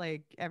 /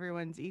 like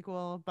everyone's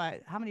equal.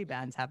 But how many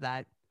bands have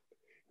that?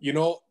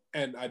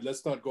 And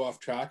let's not go off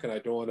track. And I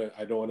don't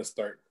want to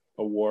start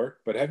a war.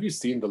 But have you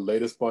seen the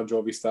latest Bon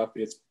Jovi stuff?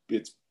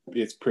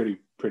 It's pretty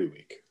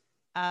weak.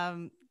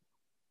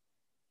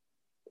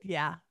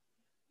 Yeah.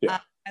 It's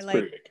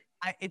pretty weak.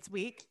 It's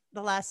weak.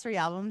 The last 3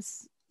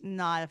 albums,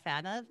 not a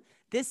fan of.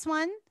 This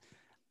one,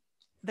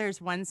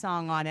 there's one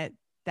song on it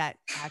that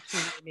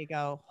actually made me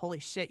go, holy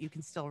shit, you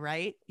can still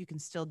write. You can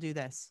still do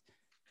this.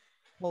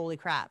 Holy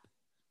crap.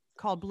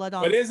 Called Blood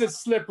on. But is it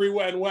Slippery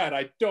When Wet?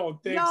 I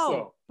don't think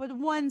so. But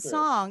one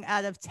song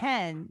out of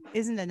 10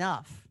 isn't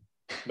enough.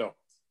 No.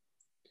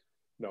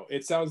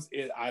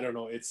 I don't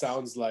know. It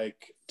sounds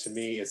like, to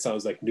me, it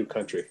sounds like new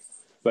country.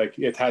 Like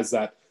it has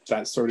that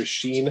sort of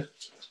sheen,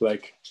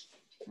 like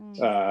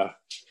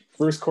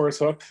first chorus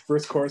hook,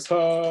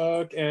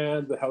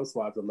 and the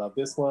Housewives. I love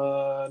this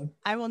one.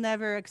 I will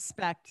never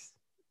expect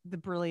the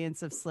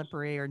brilliance of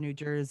Slippery or New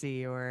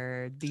Jersey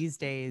or These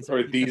Days.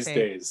 These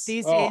Days.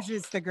 These Days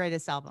is the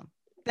greatest album.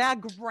 The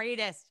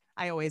greatest.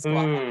 I always go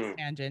off on this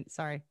tangent.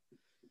 Sorry.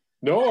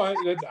 No,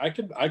 I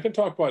can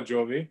talk Bon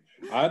Jovi.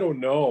 I don't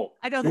know.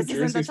 I know New this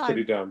Jersey's isn't the time.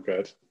 Pretty damn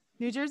good.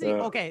 New Jersey?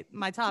 Okay,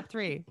 my top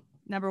 3.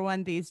 Number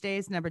 1, These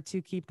Days. Number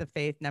 2, Keep the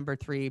Faith. Number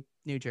 3,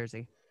 New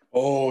Jersey.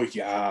 Oh,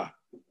 yeah.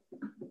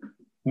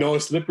 No,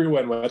 Slippery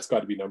When Wet's got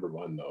to be number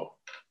 1, though.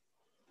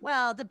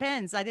 Well, it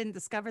depends. I didn't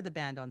discover the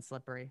band on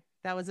Slippery.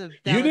 You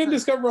didn't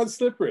discover on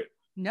Slippery?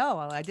 No,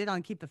 I did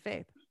on Keep the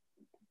Faith.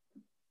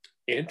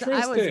 Interesting.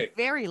 I was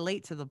very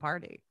late to the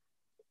party.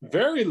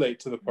 Very late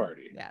to the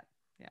party. Yeah.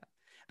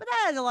 But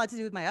that had a lot to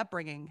do with my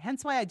upbringing.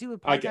 Hence why I do a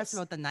podcast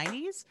about the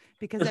 90s,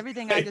 because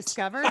everything I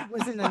discovered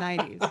was in the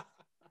 90s.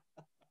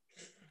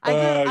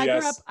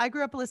 I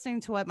grew up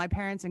listening to what my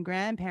parents and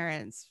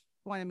grandparents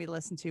wanted me to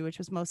listen to, which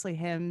was mostly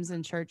hymns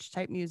and church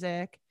type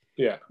music.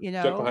 Yeah.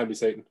 Get behind me,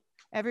 Satan.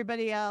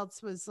 Everybody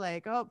else was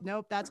like, oh,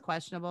 nope, that's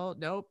questionable.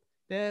 Nope.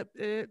 Can't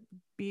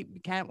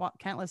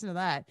listen to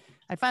that.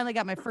 I finally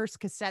got my first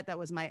cassette that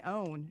was my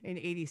own in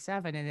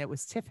 87, and it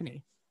was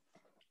Tiffany.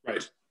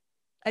 Right.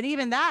 And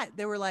even that,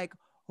 they were like,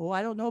 oh,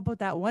 I don't know about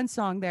that one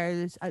song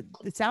there.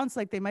 It sounds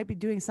like they might be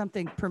doing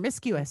something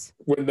promiscuous.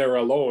 When they're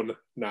alone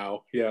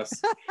now.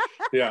 Yes.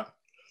 Yeah.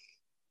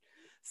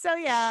 So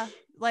yeah,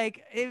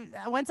 like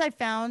once I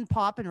found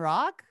pop and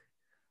rock,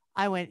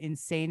 I went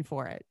insane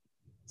for it.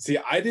 See,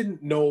 I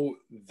didn't know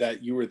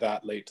that you were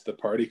that late to the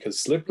party because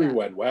Slippery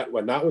When Wet,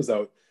 when that was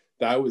out,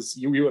 that was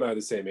you and I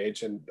the same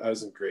age, and I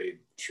was in grade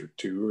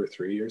 2 or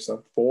 3 or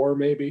something, 4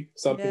 maybe,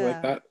 something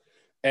like that.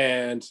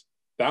 And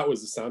that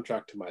was the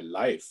soundtrack to my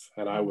life.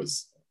 And I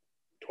was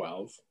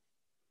 12.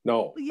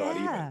 No, not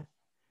even.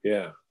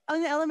 Yeah.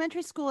 In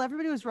elementary school,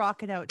 everybody was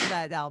rocking out to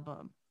that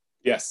album.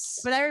 Yes.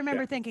 But I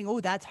remember thinking,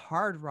 oh, that's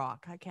hard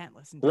rock. I can't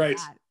listen to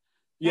that.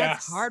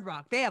 That's hard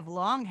rock. They have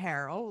long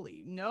hair.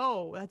 Holy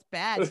no, that's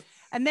bad.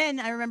 And then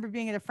I remember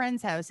being at a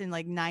friend's house in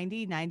like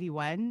 90,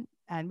 91,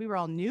 and we were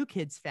all New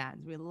Kids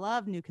fans. We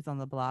loved New Kids on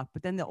the Block.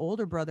 But then the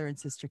older brother and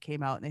sister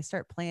came out and they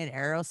start playing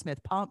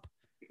Aerosmith Pump.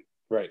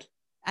 Right.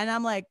 And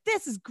I'm like,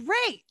 this is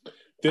great.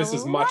 This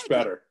is much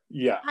better.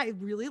 Yeah. I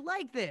really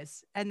like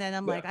this. And then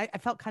I'm like, I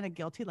felt kind of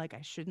guilty, like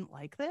I shouldn't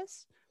like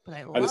this. But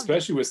I loved and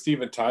especially with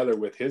Steven Tyler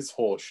with his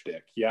whole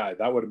shtick. Yeah,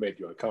 that would have made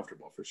you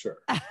uncomfortable for sure.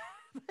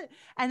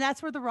 And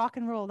that's where the rock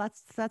and roll,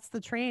 that's the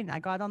train. I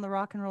got on the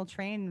rock and roll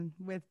train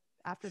with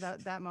after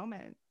that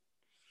moment.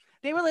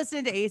 They were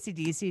listening to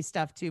AC/DC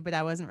stuff too, but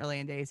I wasn't really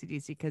into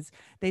AC/DC because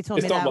they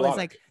told me that was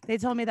like, they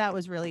told me that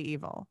was really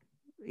evil.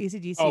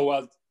 AC/DC. Oh,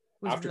 well,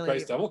 after really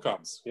Christ Devil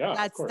Comes.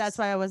 Yeah. That's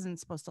why I wasn't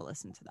supposed to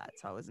listen to that.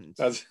 So I wasn't.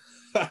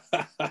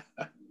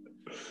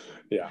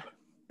 Yeah.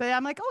 But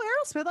I'm like,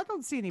 oh, Aerosmith, I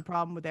don't see any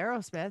problem with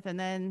Aerosmith. And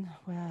then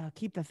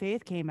Keep the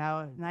Faith came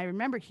out. And I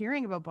remember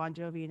hearing about Bon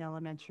Jovi in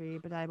elementary,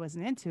 but I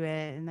wasn't into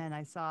it. And then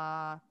I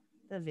saw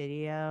the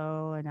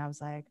video and I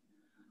was like,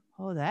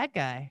 oh, that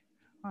guy.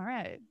 All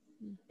right.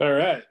 All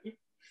right.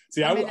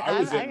 See, I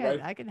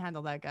can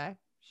handle that guy.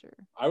 Sure.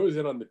 I was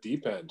in on the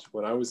deep end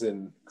when I was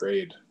in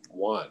grade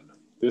 1.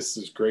 This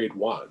is grade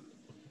 1.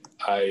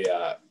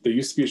 There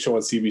used to be a show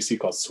on CBC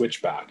called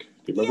Switchback.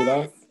 Do you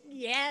remember that?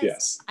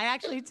 Yes. I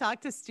actually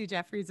talked to Stu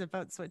Jeffries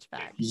about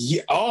Switchback.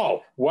 Yeah.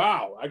 Oh,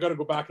 wow. I got to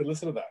go back and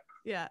listen to that.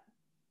 Yeah.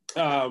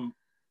 On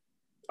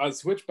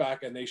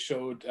Switchback, and they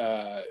showed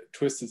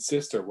Twisted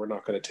Sister, We're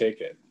Not Gonna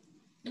Take It.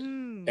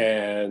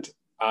 And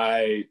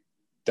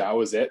that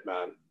was it,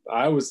 man.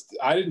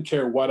 I didn't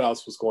care what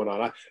else was going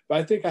on.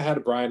 I think I had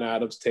a Bryan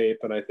Adams tape,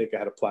 and I think I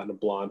had a Platinum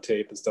Blonde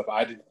tape and stuff.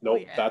 I didn't know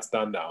that's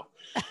done now.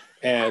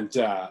 And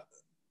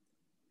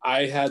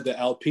I had the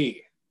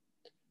LP.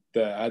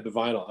 I had the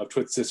vinyl of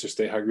Twisted Sister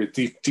Stay Hungry.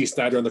 D.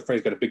 Snyder on the front,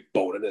 he's got a big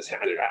bone in his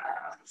hand.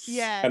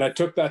 Yeah. And I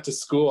took that to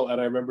school, and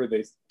I remember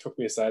they took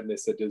me aside and they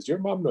said, does your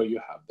mom know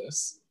you have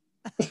this?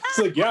 It's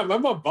like, yeah, my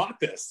mom bought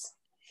this.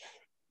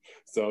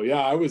 So yeah,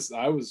 I was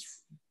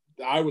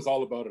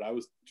all about it. I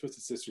was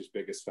Twisted Sister's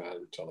biggest fan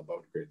until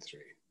about grade 3.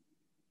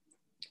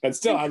 And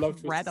still, I love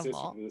Twisted Sister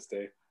to this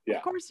day. Yeah.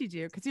 Of course you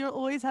do, because you'll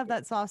always have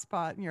that soft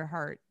spot in your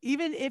heart.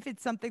 Even if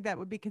it's something that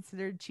would be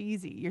considered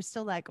cheesy, you're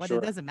still like, well,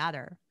 it doesn't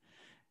matter.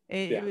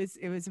 It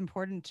was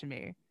important to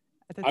me.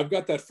 I've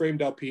got that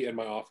framed LP in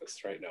my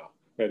office right now,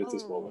 right at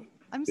this moment.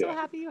 I'm so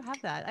happy you have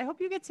that. I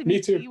hope you get to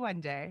meet Dee one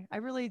day. I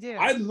really do.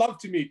 I'd love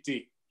to meet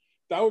Dee.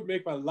 That would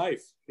make my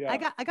life. Yeah.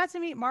 I got to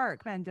meet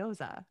Mark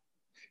Mendoza.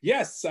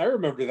 Yes, I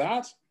remember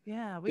that.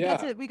 Yeah, we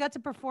got to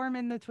perform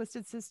in the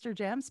Twisted Sister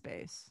Jam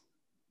Space.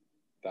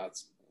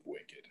 That's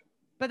wicked.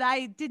 But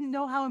I didn't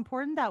know how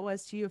important that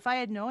was to you. If I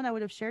had known, I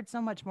would have shared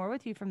so much more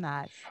with you from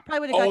that. Probably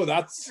would have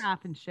got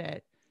autograph and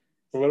shit.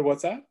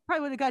 What's that?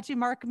 Probably would have got you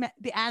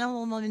the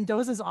Animal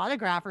Mendoza's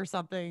autograph or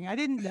something. I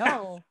didn't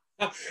know.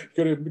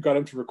 Could have got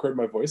him to record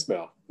my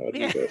voicemail. That would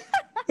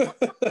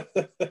be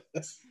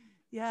good.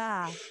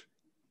 Yeah.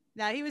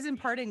 Now he was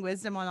imparting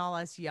wisdom on all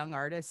us young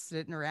artists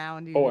sitting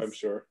around. I'm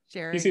sure.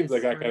 He seems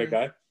like that kind of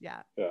guy.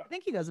 Yeah. I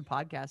think he does a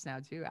podcast now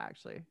too,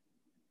 actually.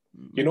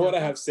 You know what I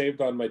have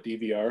saved on my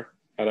DVR,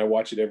 and I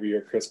watch it every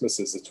year at Christmas,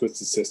 is the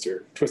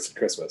Twisted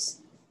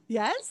Christmas.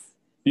 Yes?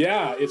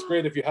 Yeah, it's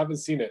great. If you haven't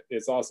seen it,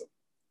 it's awesome.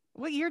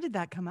 What year did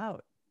that come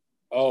out?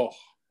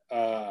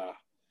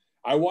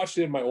 I watched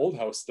it in my old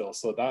house still,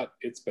 so that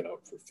it's been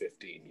out for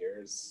 15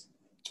 years.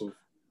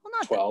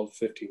 12,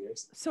 15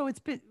 years. So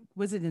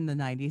was it in the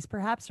 90s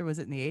perhaps, or was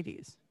it in the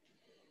 80s?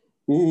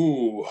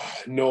 Ooh,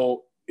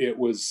 no, it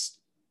was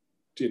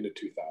in the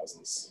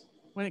 2000s.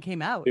 When it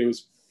came out? It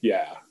was,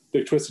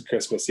 the Twisted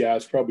Christmas. Yeah,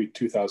 it's probably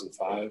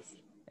 2005.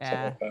 Yeah.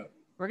 Something like that.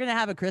 We're going to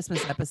have a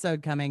Christmas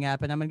episode coming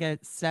up, and I'm going to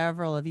get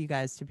several of you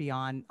guys to be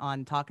on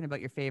talking about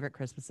your favorite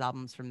Christmas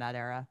albums from that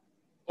era.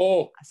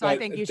 Oh, so I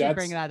think you should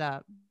bring that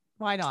up.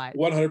 Why not?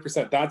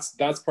 100%.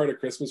 That's part of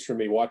Christmas for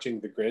me,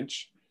 watching The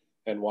Grinch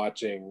and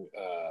watching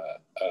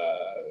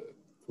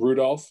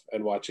Rudolph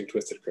and watching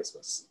Twisted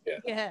Christmas.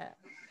 Yeah.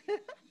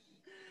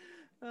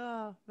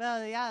 Oh,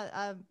 well,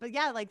 yeah. But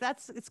yeah, like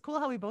it's cool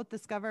how we both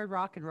discovered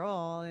rock and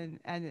roll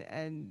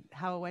and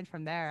how it went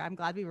from there. I'm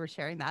glad we were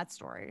sharing that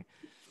story.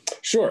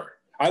 Sure.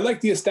 I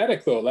like the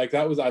aesthetic though.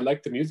 I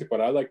like the music,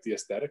 but I like the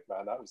aesthetic,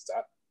 man. That was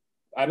that.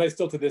 And I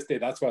still to this day,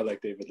 that's why I like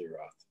David Lee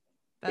Roth.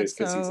 That's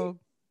so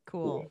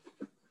cool.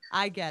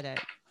 I get it.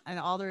 And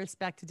all the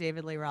respect to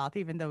David Lee Roth,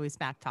 even though we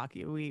smack talk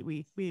you,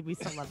 we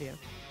still love you.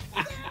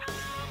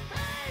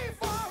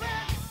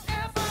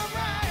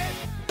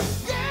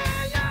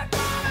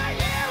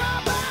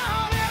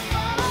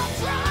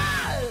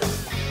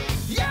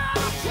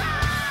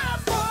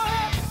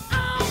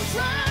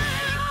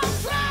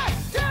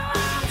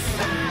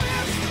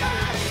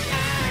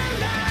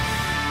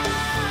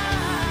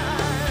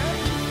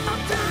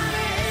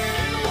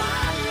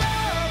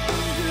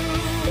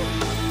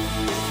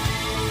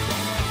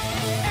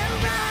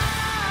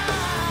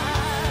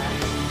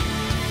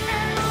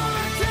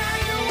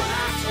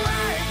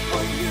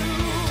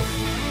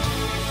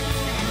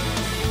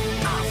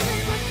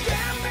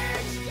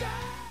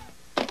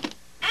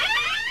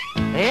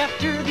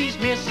 After these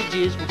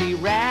messages, we'll be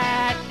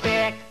right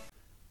back.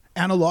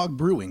 Analog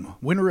Brewing,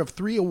 winner of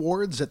 3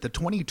 awards at the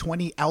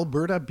 2020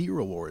 Alberta Beer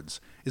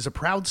Awards, is a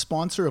proud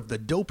sponsor of the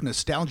Dope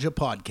Nostalgia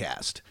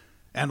podcast.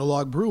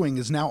 Analog Brewing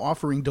is now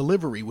offering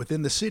delivery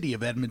within the city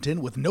of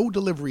Edmonton with no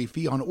delivery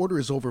fee on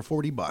orders over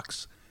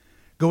 $40.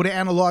 Go to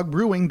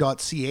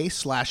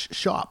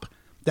analogbrewing.ca/shop.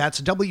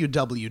 That's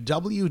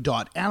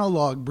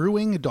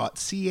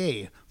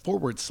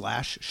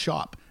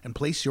www.analogbrewing.ca/shop and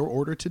place your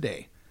order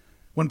today.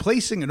 When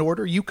placing an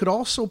order, you could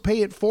also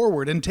pay it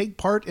forward and take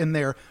part in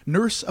their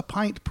Nurse a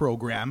Pint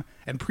program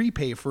and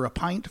prepay for a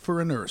pint for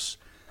a nurse.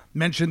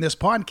 Mention this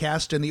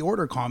podcast in the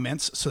order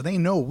comments so they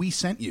know we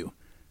sent you.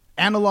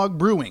 Analog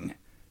Brewing,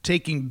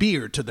 taking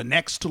beer to the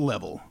next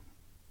level.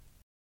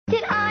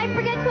 Did I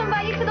forget to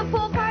invite you to the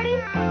pool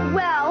party?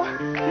 Well,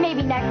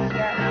 maybe next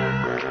year.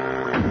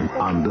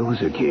 On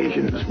those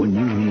occasions when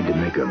you need to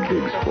make a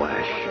big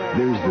splash,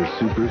 there's the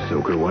Super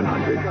Soaker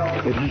 100.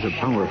 It has a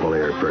powerful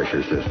air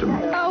pressure system,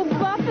 Oh,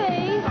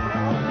 Buffy!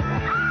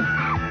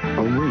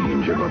 a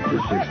range of up to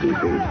 60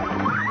 feet,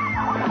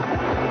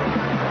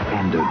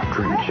 and a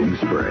drenching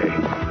spray.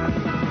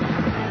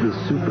 The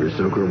Super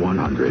Soaker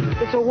 100.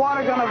 It's a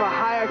water gun of a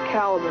higher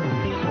caliber.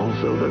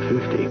 Also the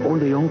 50, or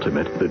the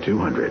ultimate, the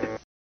 200.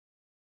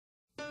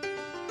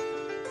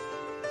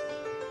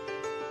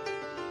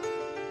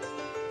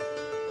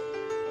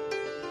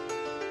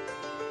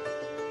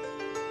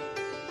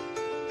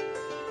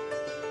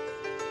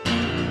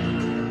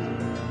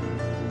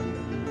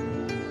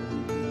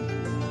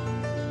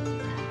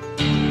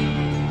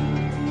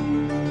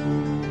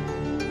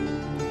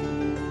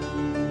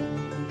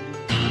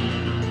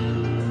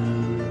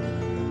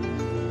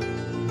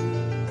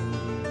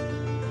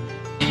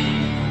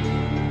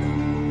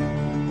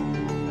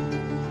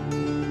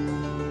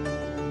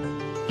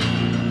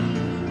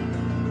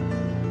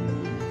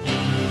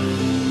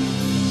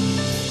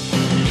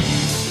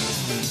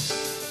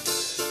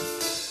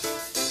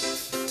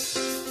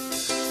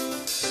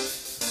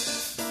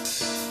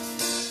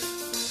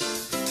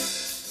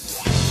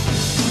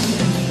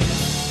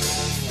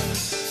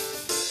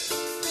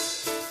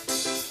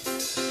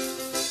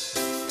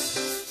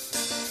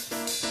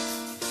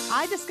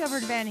 I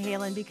discovered Van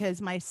Halen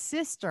because my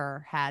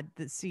sister had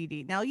the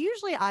CD. Now,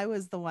 usually I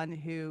was the one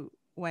who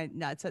went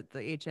nuts at the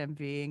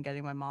HMV and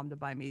getting my mom to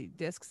buy me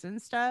discs and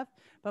stuff.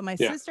 But my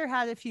sister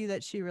had a few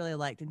that she really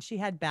liked, and she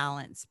had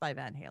Balance by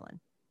Van Halen.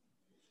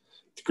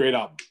 It's a great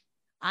album.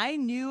 I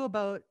knew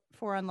about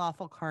For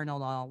Unlawful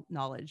Carnal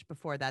Knowledge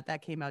before that.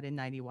 That came out in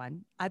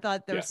 91. I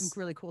thought there were some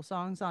really cool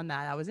songs on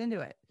that. I was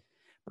into it.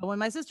 But when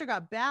my sister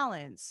got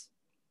Balance,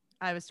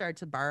 I would start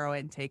to borrow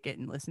it and take it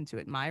and listen to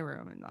it in my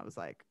room. And I was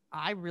like,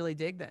 I really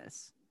dig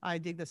this. I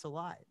dig this a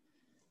lot.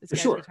 This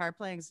guy's guitar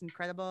playing is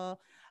incredible.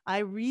 I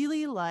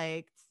really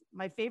liked,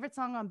 my favorite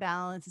song on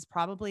Balance is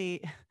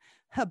probably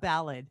a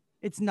ballad.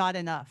 It's Not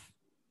Enough.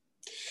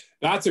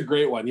 That's a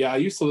great one. Yeah, I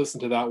used to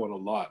listen to that one a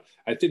lot.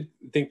 I did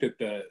think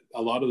that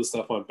a lot of the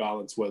stuff on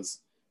Balance was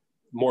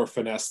more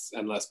finesse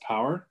and less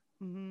power,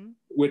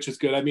 which is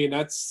good. I mean,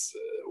 that's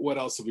what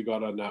else have we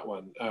got on that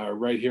one?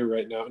 Right Here,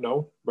 Right Now.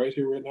 No, Right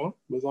Here, Right Now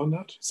was on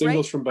that.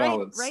 Singles from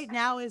Balance. Right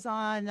Now is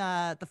on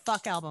the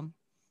Fuck album.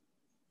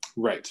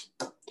 Right.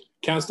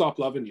 Can't Stop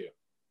Loving You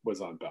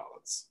was on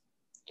Balance.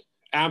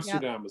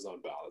 Amsterdam was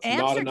on Balance.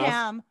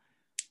 Amsterdam.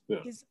 Not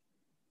enough.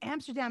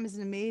 Amsterdam is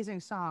an amazing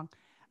song.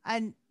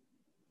 And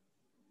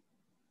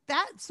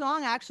that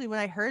song, actually, when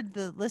I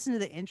listened to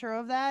the intro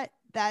of that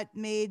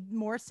made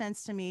more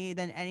sense to me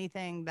than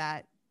anything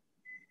that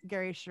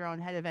Gary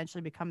Cherone had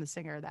eventually become the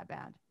singer of that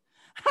band.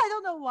 I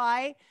don't know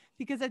why,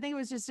 because I think it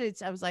was just,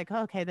 I was like,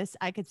 oh, okay,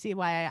 I could see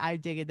why I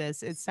digged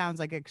this. It sounds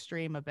like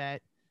Extreme a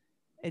bit.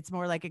 It's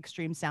more like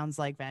Extreme sounds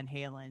like Van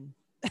Halen.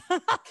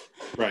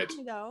 Right.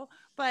 You know,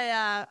 but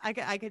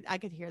I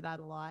could hear that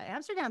a lot.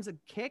 Amsterdam's a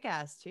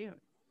kick-ass tune.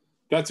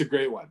 That's a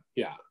great one.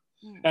 Yeah.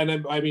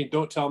 And I mean,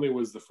 Don't Tell Me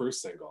was the first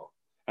single.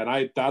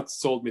 And that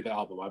sold me the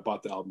album. I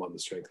bought the album on the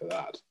strength of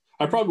that.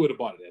 I probably would have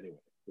bought it anyway,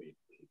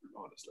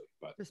 honestly.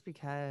 But just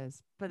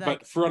because.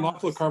 But For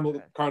Unlawful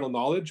Carnal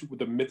Knowledge,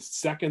 the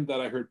second that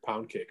I heard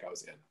Pound Cake, I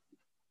was in.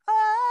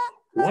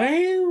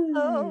 Wow,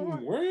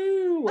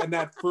 wow. And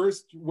that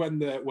first, when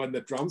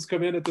the drums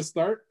come in at the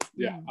start,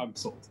 yeah, I'm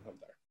sold. I'm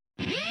there.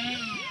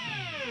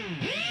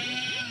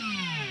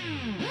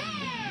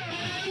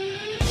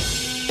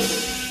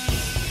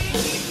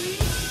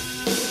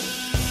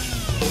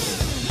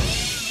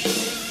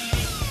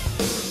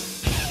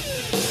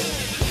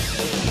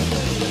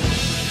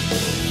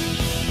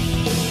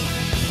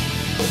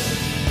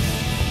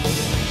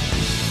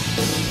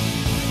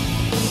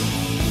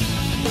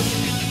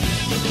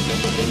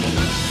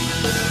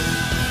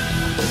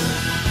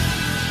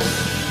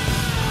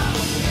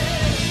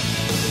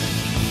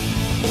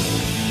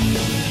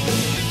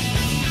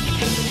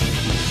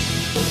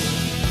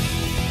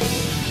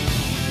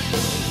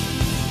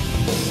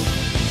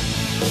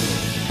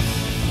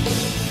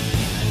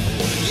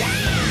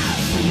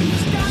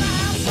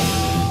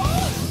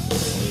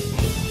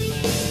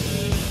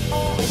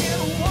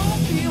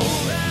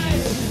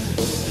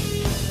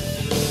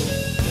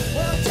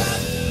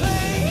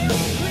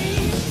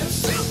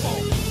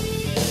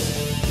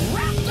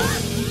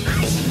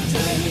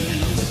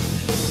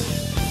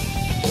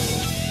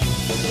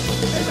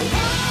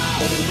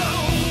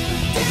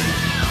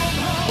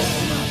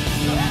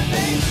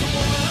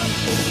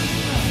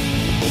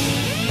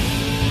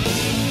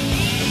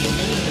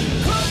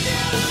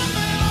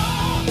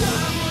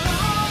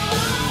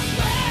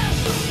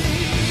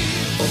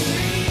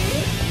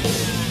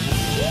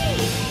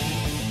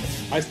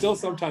 I still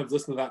sometimes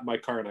listen to that in my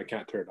car and I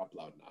can't turn it up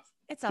loud enough.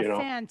 It's a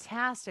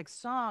fantastic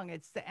song.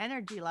 It's the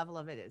energy level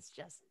of it is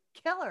just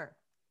killer.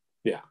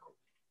 Yeah.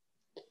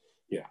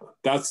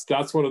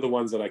 That's one of the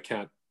ones that I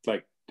can't,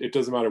 like, it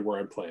doesn't matter where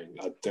I'm playing.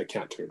 I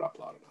can't turn it up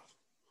loud enough.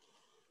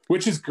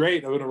 Which is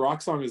great. When a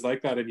rock song is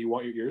like that and you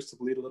want your ears to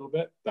bleed a little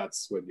bit,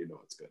 that's when you know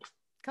it's good.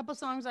 A couple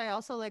songs I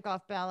also like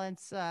off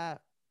balance.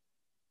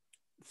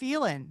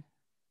 Feelin'.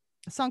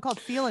 A song called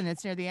Feelin'.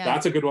 It's near the end.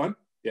 That's a good one.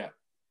 Yeah.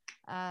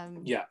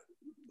 Yeah.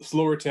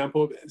 Slower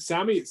tempo.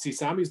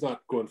 Sammy's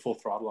not going full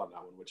throttle on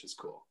that one, which is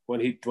cool. When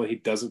he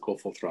doesn't go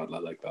full throttle, I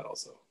like that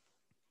also.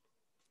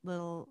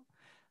 Little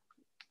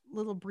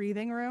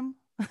breathing room.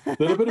 A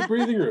little bit of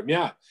breathing room,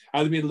 yeah.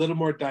 I mean, a little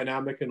more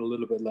dynamic and a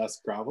little bit less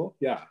gravel.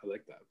 Yeah, I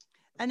like that.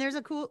 And there's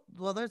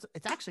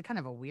it's actually kind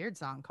of a weird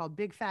song called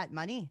Big Fat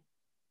Money.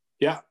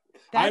 Yeah.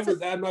 I'm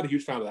not a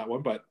huge fan of that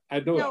one, but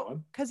I know that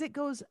one. Because it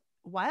goes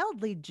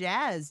wildly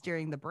jazz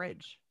during the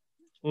bridge.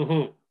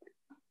 Mm-hmm.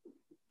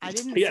 I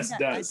didn't yes, see it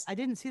that. does. I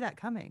didn't see that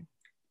coming.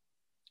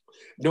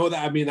 No,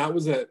 that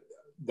was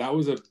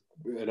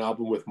an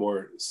album with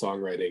more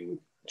songwriting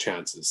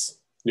chances.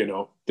 You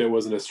know, there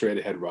wasn't a straight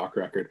ahead rock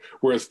record,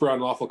 whereas for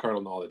Unlawful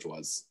Carnal Knowledge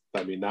was.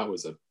 I mean, that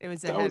was a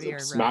heavier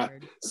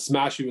record.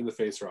 Smash you in the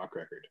face rock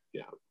record.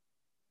 Yeah.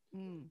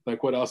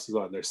 Like what else was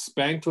on there?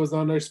 Spanked was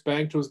on there.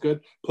 Spanked was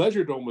good.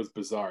 Pleasure Dome was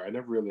bizarre. I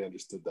never really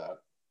understood that.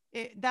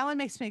 That one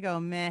makes me go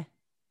meh.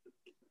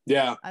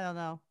 Yeah. I don't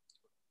know.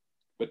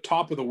 But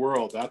Top of the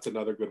World, that's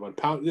another good one.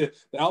 The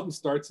album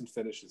starts and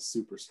finishes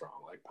super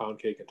strong. Like Pound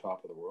Cake and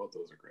Top of the World,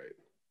 those are great.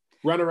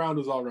 Run Around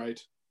was all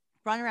right.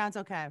 Run Around's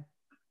okay.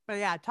 But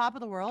yeah, Top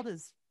of the World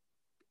is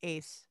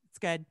ace. It's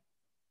good.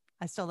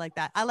 I still like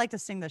that. I like to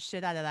sing the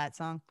shit out of that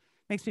song.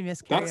 Makes me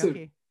miss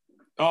karaoke.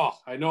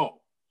 I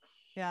know.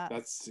 Yeah.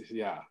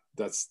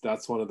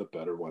 That's one of the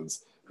better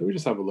ones. Let me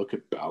just have a look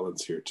at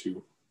Balance here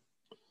too.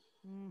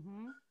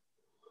 Mm-hmm.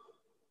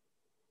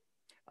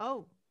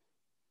 Oh.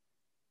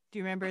 Do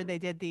you remember they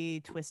did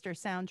the Twister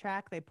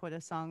soundtrack? They put a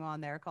song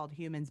on there called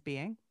Humans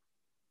Being.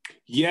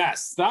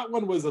 Yes, that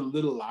one was a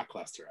little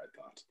lackluster, I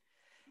thought.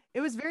 It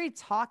was very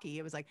talky.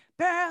 It was like,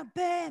 that's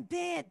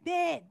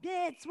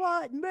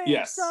what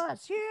makes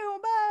us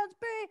humans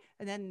be.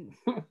 And then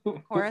the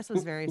chorus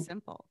was very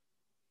simple.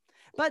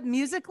 But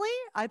musically,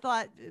 I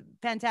thought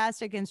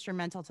fantastic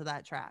instrumental to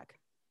that track.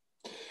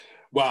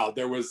 Wow,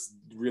 there was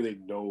really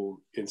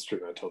no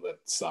instrumental that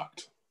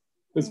sucked.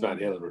 This is Van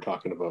Halen we're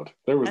talking about.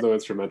 There was no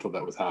instrumental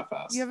that was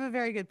half-assed. You have a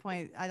very good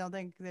point. I don't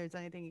think there's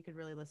anything you could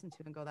really listen to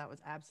and go, that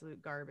was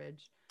absolute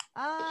garbage.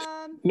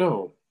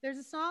 No. There's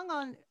a song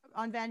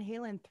on Van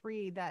Halen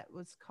 3 that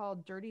was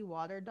called Dirty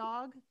Water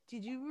Dog.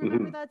 Did you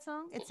remember that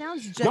song? It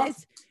sounds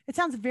it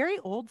sounds very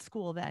old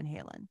school Van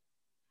Halen.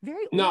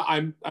 Very old. No,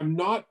 I'm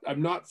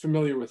not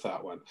familiar with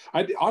that one.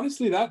 I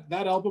honestly that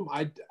album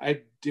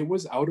it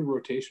was out of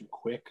rotation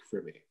quick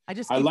for me. I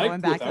just keep going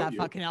back to that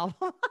fucking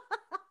album.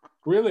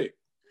 Really?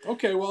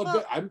 Okay,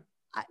 well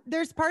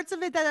there's parts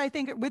of it that I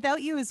think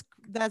Without You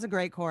that's a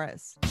great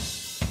chorus.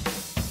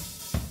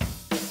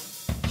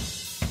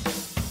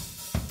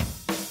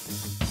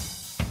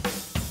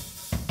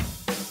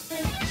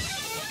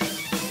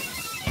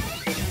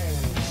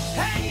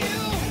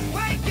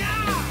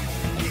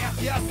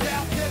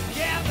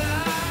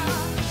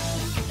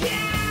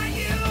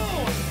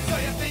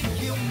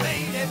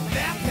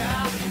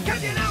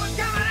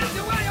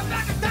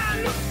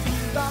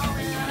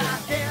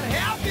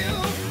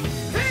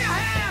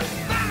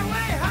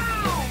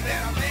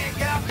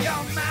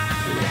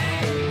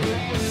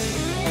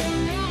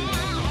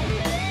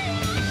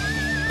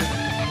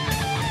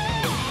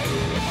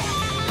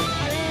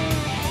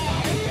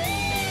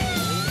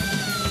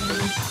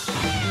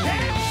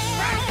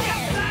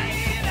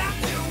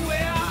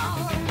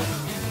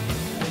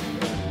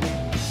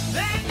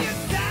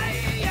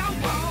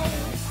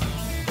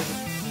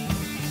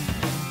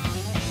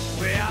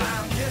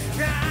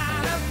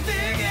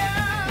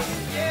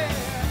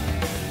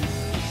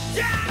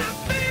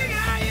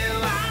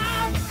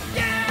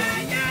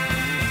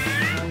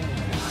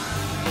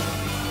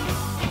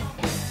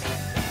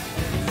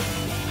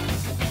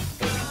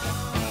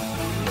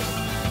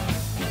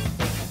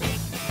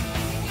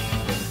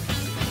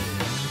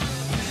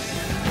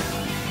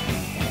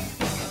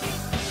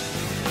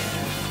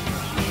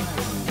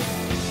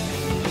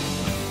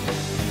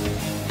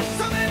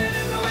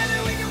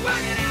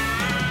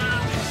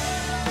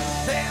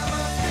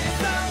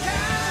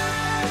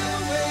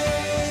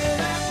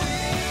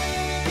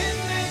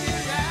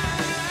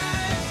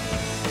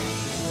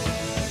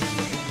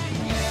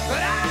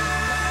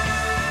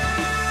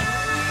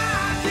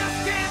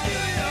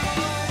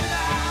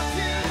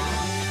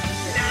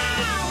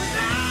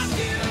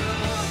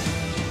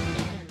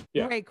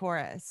 Great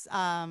chorus.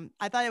 I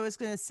thought it was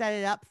going to set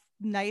it up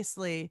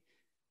nicely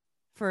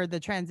for the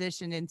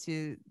transition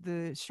into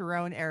the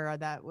Sharon era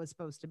that was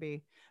supposed to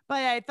be.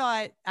 But I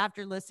thought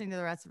after listening to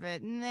the rest of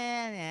it,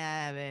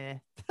 nah.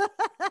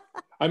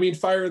 I mean,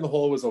 Fire in the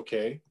Hole was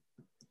okay.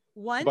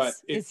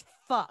 Once is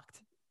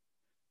fucked.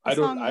 It's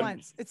a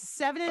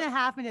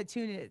 7.5 minute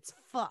tune and it's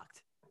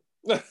fucked.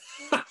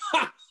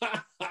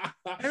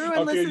 Everyone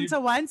Okay, listen you- to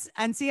once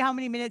and see how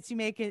many minutes you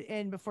make it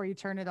in before you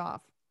turn it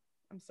off.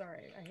 I'm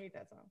sorry. I hate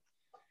that song.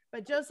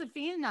 But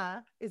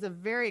Josephina is a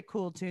very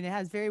cool tune. It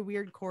has very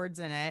weird chords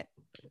in it.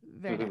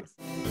 Very nice.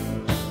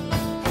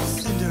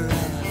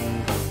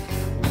 Cinderella,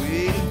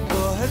 waiting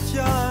for her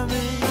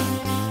charming.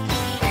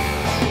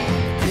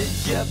 Did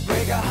you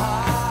break a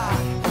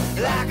heart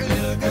like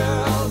little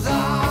girls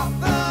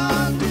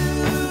often do?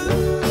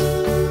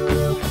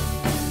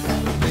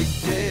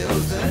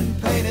 Pigtails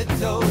and painted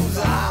toes,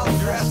 all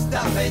dressed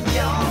up in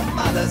your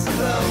mother's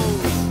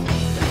clothes.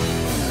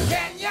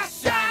 Can you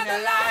shine a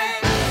light?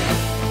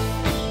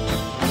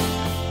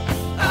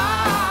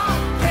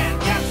 Oh, can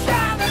you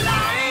shine a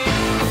light?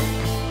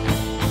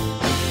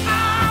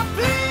 Oh,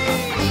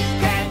 please,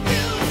 can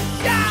you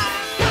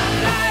shine a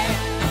light?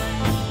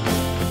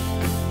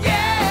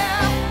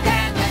 Yeah,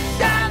 can you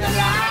shine a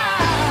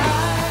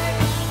light?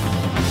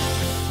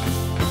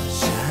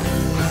 Shine a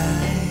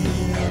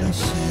light on a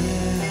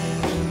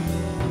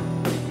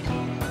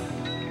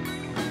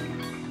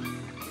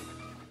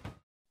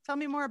Tell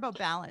me more about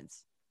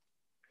Balance.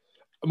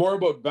 More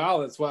about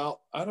balance.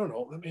 Well, I don't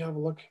know. Let me have a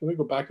look. Let me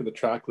go back to the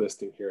track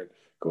listing here and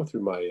go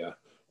through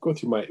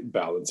my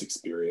balance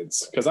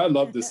experience, because I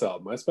love this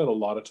album. I spent a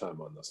lot of time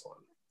on this one.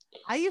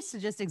 I used to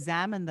just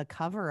examine the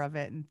cover of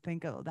it and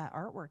think, oh, that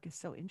artwork is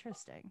so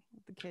interesting.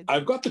 The kids.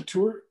 I've got the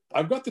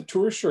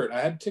tour shirt. I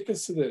had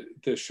tickets to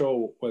the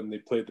show when they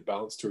played the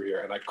Balance tour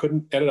here, and I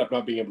ended up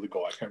not being able to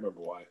go. I can't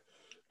remember why.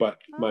 But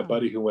my Oh.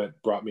 buddy who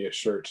went brought me a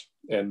shirt,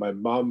 and my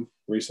mom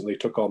recently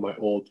took all my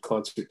old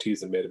concert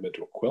tees and made them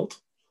into a quilt.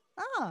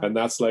 Oh, And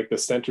that's like the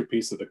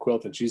centerpiece of the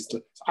quilt. And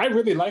I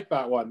really like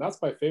that one.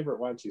 That's my favorite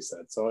one, she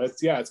said. So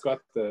it's got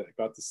the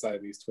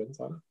Siamese twins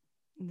on it.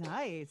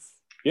 nice.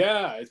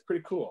 Yeah, it's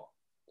pretty cool.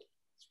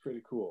 It's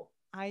pretty cool.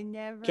 I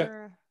never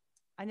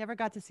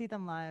got to see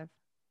them live.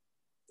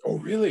 Oh,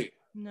 really?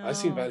 No. I've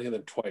seen Van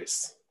Halen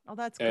twice. Oh,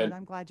 that's good. and-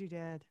 I'm glad you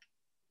did.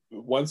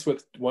 Once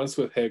with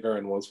Hagar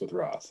and once with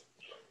Roth.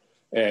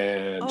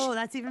 And Oh,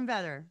 that's even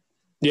better.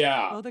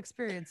 yeah, Both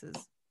experiences.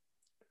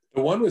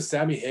 the one with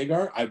Sammy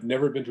Hagar, I've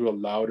never been to a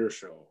louder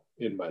show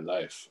in my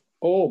life.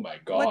 Oh my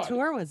God. What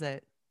tour was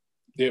it?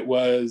 It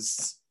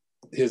was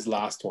his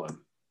last one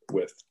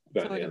with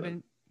Van So it would've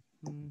Halen.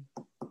 been-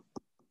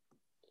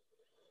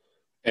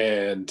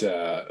 And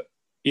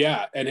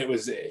and it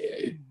was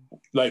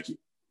like,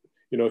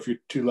 if you're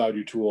too loud,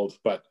 you're too old.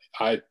 But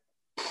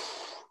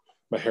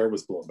my hair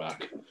was blown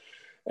back.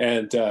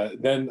 And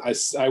then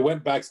I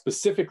went back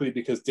specifically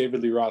because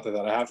David Lee Roth. I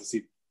thought I have to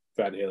see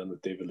Van Halen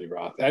with David Lee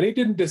Roth, and he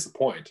didn't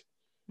disappoint.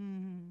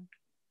 Mhm.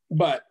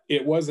 But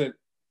it wasn't,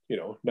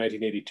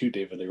 1982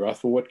 David Lee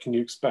Roth. Well, what can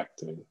you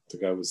expect? I mean, the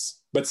guy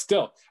was, but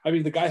still,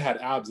 the guy had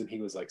abs and he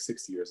was like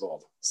 60 years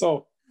old.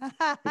 So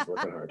he's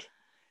working hard.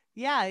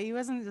 Yeah, he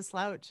wasn't a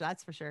slouch,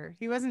 that's for sure.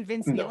 He wasn't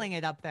Vince No. Nealing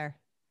it up there.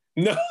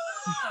 No.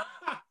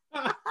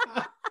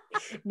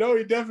 No,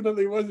 he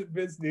definitely wasn't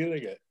Vince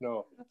Nealing it.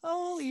 No.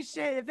 Holy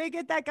shit. If they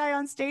get that guy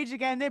on stage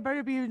again, they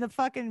better be in the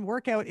fucking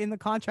workout in the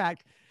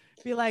contract.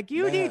 Be like,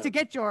 you need to Man.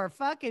 get your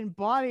fucking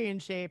body in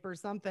shape or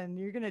something.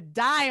 You're going to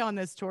die on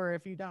this tour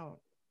if you don't.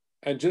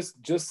 And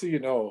just so you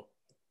know,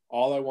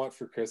 all I want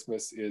for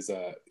Christmas is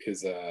a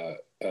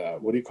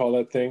what do you call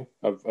that thing?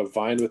 A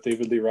Vine with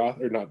David Lee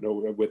Roth, or not? No,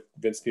 with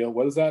Vince Neil.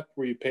 What is that?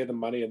 Where you pay them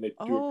money and they do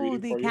a Oh,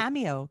 greeting the for you?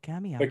 cameo.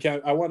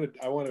 I wanted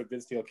a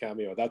Vince Neil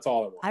cameo. That's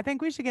all I want. I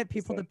think we should get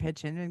people to that.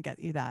 pitch in and get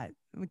you that.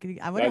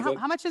 I wonder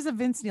how much is a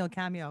Vince Neil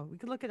cameo? We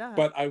could look it up.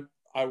 But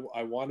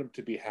I want him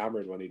to be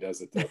hammered when he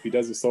does it. Though. If he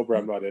does it sober,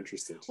 I'm not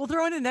interested. We'll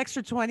throw in an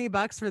extra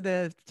 $20 for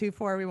the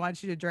 2-4 we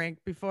want you to drink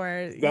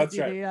before. That's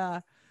you right.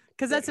 do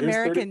because that's Here's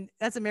 30 American.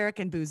 That's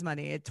American booze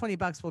money. At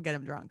 $20 will get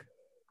him drunk.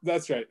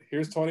 That's right.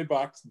 Here's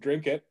 $20.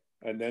 Drink it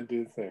and then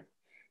do the thing.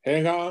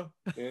 Hang on,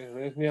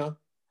 Neil.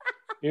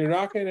 You're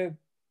rocking it.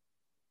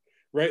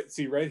 Right.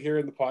 See, right here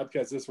in the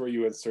podcast, this is where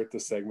you insert the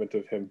segment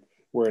of him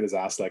wearing his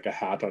ass like a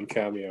hat on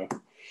Cameo.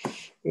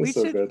 It's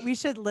so good. We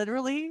should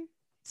literally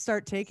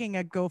start taking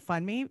a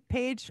GoFundMe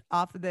page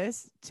off of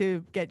this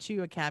to get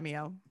you a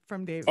cameo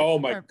from David. Oh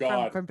my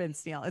God. From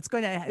Vince Neil. It's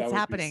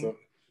happening.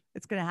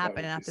 It's going to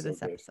happen after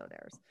this episode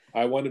airs.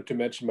 I want him to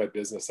mention my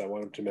business. I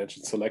want him to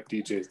mention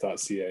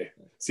selectdjs.ca.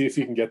 See if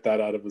you can get that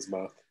out of his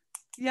mouth.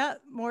 Yeah,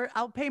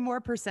 I'll pay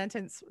more per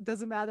sentence.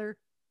 Doesn't matter.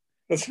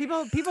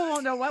 People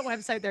won't know what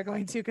website they're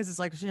going to because it's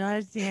like,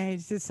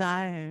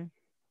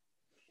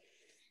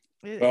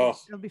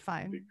 it'll be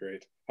fine. That'd be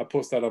great. I'll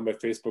post that on my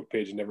Facebook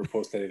page and never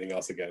post anything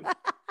else again.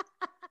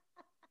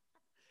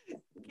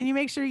 Can you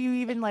make sure you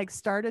even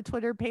start a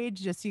Twitter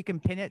page just so you can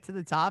pin it to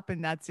the top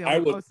and that's the I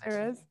only will. post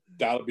there is?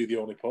 That'll be the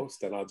only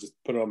post, and I'll just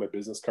put it on my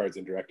business cards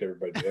and direct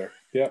everybody there.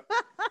 Yeah.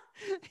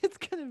 It's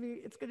gonna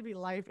be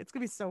life. It's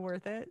gonna be so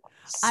worth it.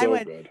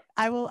 Good.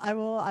 I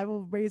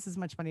will raise as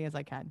much money as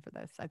I can for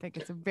this. I think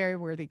it's a very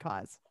worthy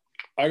cause.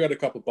 I got a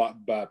couple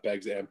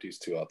bags of empties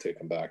too. I'll take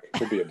them back.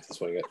 We'll be able to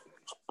swing it.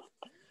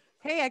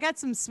 Hey, I got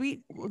some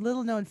sweet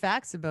little known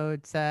facts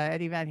about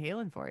Eddie Van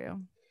Halen for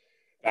you.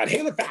 Van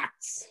Halen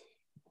facts.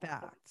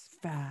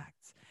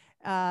 Facts.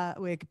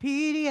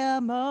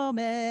 Wikipedia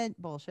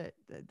moment. Bullshit.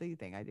 The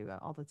thing I do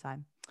all the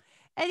time.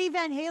 Eddie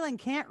Van Halen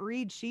can't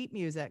read sheet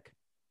music.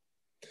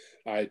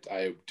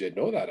 I did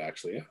know that,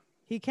 actually. Yeah.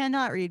 He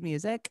cannot read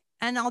music.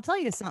 And I'll tell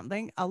you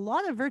something. A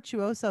lot of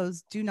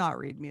virtuosos do not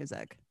read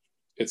music.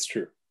 It's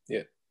true.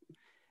 Yeah.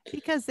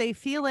 Because they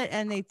feel it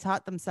and they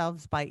taught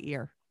themselves by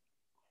ear.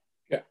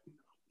 Yeah.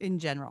 In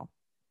general.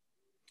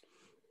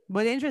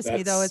 What interests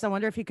me, though, is I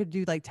wonder if he could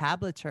do like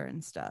tablature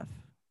and stuff.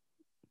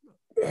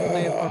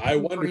 I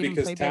wonder,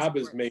 because tab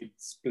is made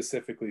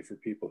specifically for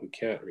people who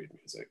can't read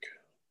music.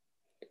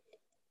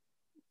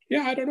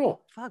 Yeah, I don't know.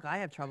 Fuck, I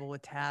have trouble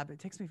with tab. It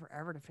takes me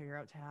forever to figure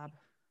out tab.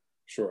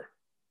 Sure.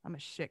 I'm a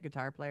shit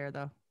guitar player,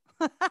 though.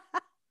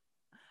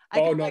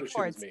 Not as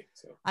shit as me.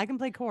 So. I can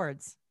play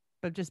chords,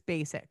 but just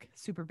basic,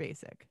 super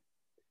basic.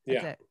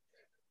 That's it.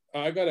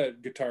 I got a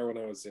guitar when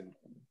I was in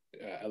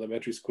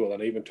elementary school,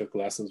 and I even took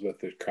lessons with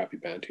the crappy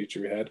band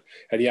teacher we had.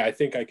 And yeah, I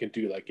think I can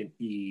do like an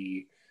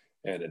E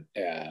and an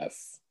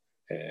F,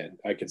 and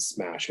I can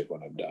smash it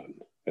when I'm done,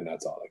 and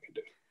that's all I can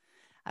do.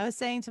 I was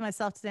saying to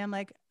myself today, I'm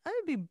like, I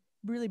would be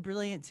really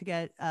brilliant to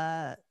get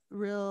a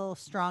real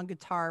strong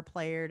guitar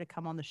player to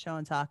come on the show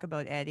and talk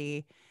about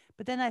Eddie.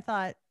 But then I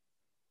thought,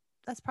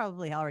 that's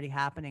probably already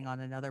happening on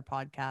another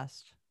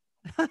podcast.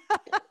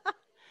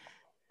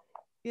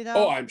 You know?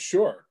 Oh, I'm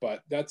sure,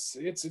 but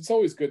it's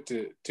always good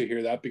to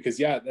hear that, because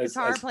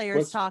guitar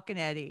players talking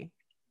Eddie.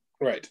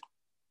 Right.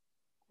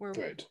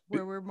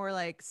 We're more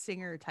like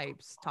singer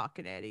types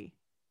talking Eddie.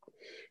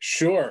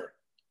 Sure.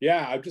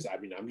 Yeah, I'm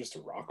just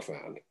a rock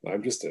fan.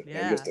 I'm just a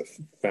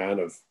fan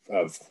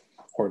of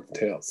Horns and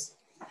Tails.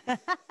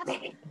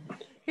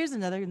 Here's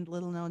another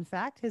little known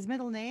fact. His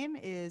middle name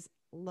is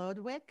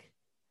Lodewijk.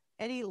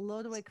 Eddie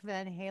Lodewijk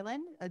Van Halen,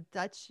 a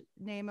Dutch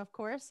name, of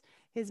course.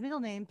 His middle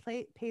name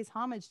pays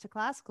homage to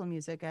classical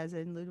music, as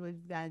in Ludwig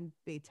van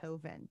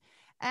Beethoven.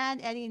 And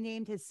Eddie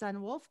named his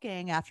son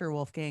Wolfgang after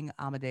Wolfgang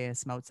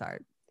Amadeus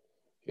Mozart.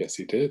 Yes,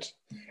 he did.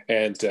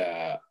 And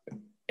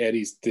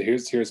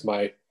here's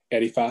my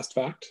Eddie fast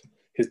fact.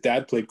 His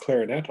dad played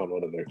clarinet on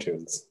one of their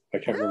tunes. I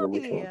can't remember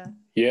which one.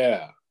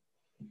 Yeah,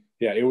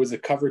 it was a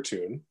cover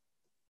tune.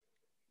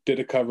 Did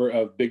a cover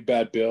of Big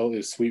Bad Bill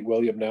is Sweet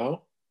William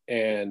Now.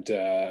 And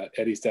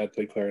Eddie's dad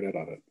played clarinet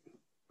on it.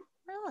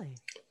 Really?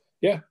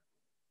 Yeah.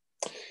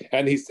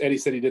 And Eddie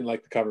said he didn't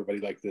like the cover, but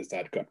he liked his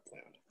dad got to play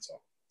on it.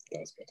 So that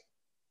was good.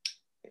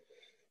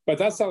 But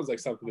that sounds like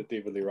something that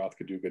David Lee Roth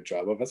could do a good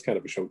job of. That's kind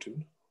of a show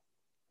tune.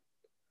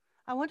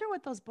 I wonder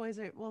what those boys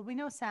are. Well, we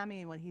know Sammy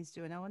and what he's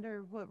doing. I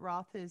wonder what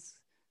Roth is.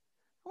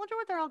 I wonder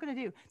what they're all going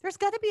to do. There's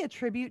got to be a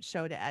tribute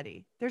show to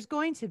Eddie. There's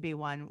going to be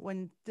one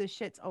when the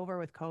shit's over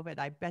with COVID.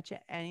 I bet you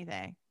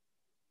anything.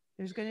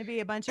 There's going to be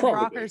a bunch of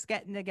rockers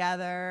getting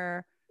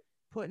together,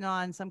 putting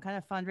on some kind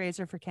of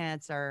fundraiser for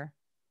cancer.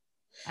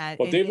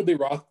 David Lee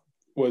Roth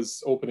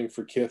was opening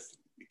for Kith.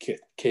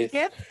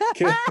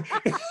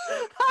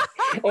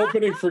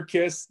 Opening for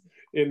Kiss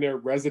in their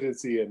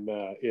residency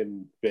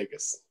in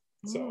Vegas.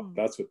 So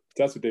that's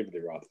what David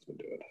Lee Roth has been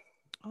doing.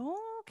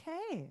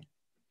 Okay.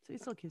 So he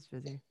still keeps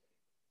busy.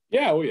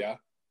 Yeah, oh yeah.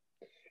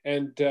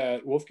 And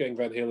Wolfgang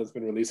Van Halen's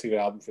been releasing an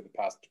album for the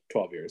past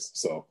 12 years.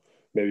 So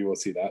maybe we'll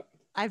see that.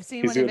 I've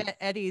seen one of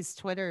Eddie's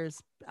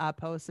Twitter's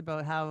posts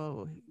about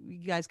how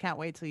you guys can't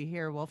wait till you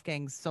hear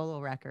Wolfgang's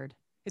solo record.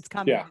 It's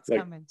coming. Yeah, it's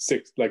coming.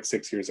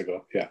 6 years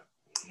ago. Yeah.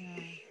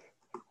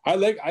 I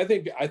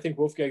think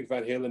Wolfgang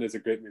Van Halen is a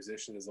great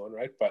musician in his own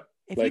right, but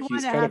if you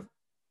want to have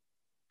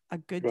a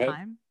good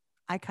time,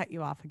 I cut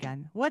you off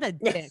again. What a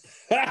dick!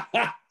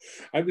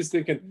 I'm just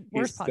thinking.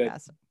 Worst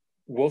podcast.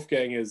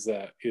 Wolfgang is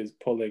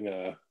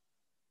pulling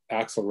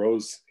Axl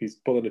Rose. He's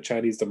pulling a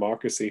Chinese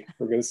Democracy.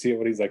 We're going to see him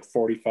when he's like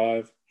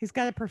 45. He's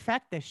got to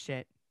perfect this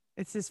shit.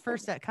 It's his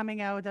first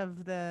coming out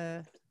of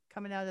the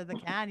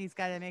can. He's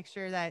got to make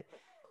sure that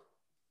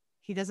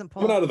he doesn't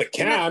pull coming out of the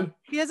can.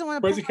 He doesn't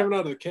want to. Where's he coming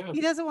out of the can?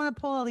 He doesn't want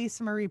to pull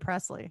Lisa Marie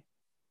Presley.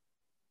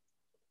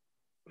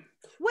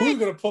 Who's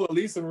going to pull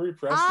Lisa Marie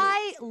Presley?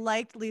 I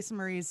liked Lisa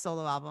Marie's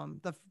solo album,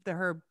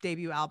 her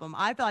debut album.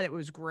 I thought it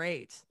was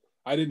great.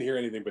 I didn't hear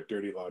anything but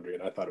Dirty Laundry,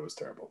 and I thought it was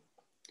terrible.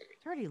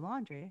 Dirty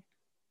Laundry?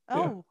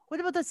 Oh, What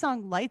about the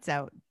song Lights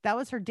Out? That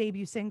was her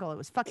debut single. It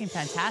was fucking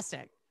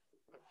fantastic.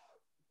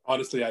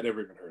 Honestly, I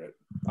never even heard it.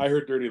 I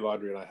heard Dirty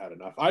Laundry and I had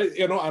enough.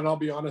 And I'll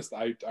be honest,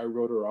 I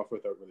wrote her off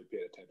without really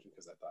paying attention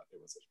because I thought it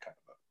was kind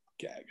of a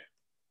gag.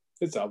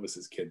 It's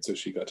Elvis's kid, so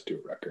she got to do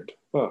a record.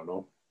 I don't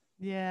know.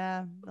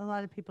 Yeah, a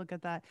lot of people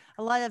get that.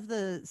 A lot of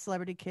the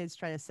celebrity kids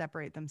try to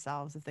separate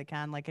themselves if they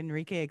can. Like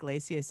Enrique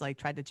Iglesias,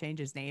 tried to change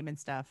his name and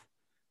stuff.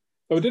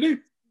 Oh, did he? He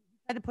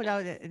had to put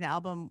out an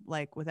album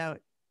without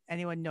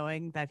anyone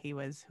knowing that he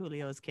was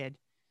Julio's kid.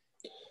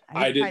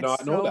 I did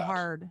not know that.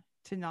 Hard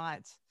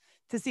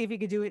to see if he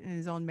could do it in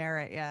his own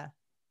merit. Yeah.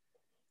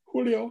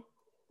 Julio.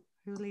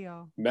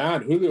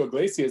 Man, Julio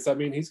Iglesias. I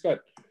mean, he's got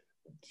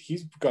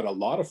a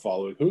lot of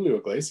following. Julio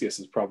Iglesias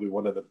is probably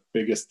one of the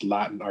biggest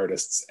Latin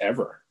artists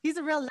ever. He's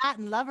a real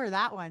Latin lover,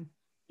 that one.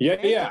 Yeah,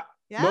 right? Yeah.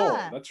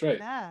 No, that's right.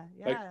 Yeah.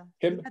 Like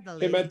him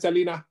and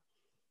Selena.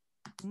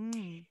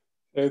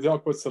 They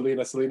talk about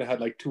Selena. Selena had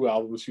like 2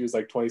 albums. She was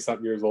like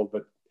 20-something years old,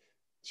 but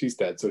she's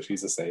dead, so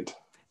she's a saint.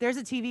 There's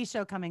a TV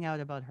show coming out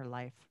about her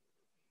life.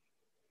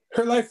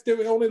 Her life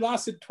only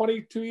lasted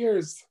 22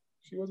 years.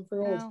 She wasn't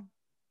very old.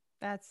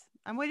 No,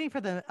 I'm waiting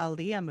for the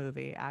Aaliyah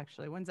movie,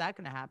 actually. When's that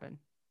going to happen?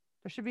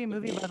 There should be a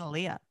movie about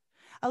Aaliyah.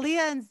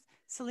 Aaliyah and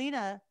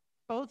Selena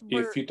both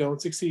were If you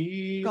don't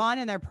succeed. gone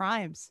in their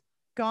primes.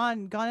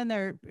 Gone in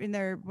their when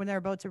they're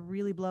about to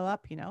really blow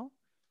up, you know?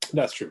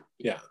 That's true.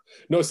 Yeah.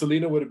 No,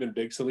 Selena would have been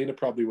big. Selena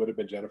probably would have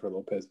been Jennifer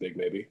Lopez big,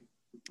 maybe.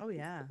 Oh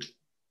yeah.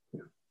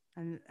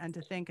 And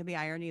to think of the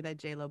irony that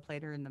J-Lo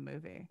played her in the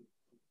movie.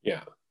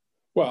 Yeah.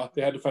 Well,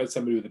 they had to find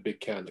somebody with a big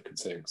can that could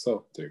sing.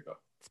 So there you go.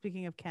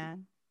 Speaking of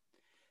can,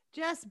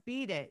 just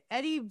Beat It.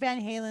 Eddie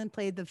Van Halen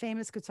played the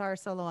famous guitar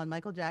solo on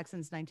Michael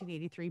Jackson's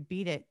 1983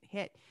 Beat It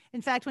hit.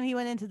 In fact, when he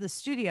went into the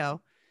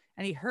studio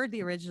and he heard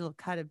the original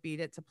cut of Beat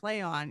It to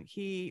play on,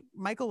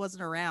 Michael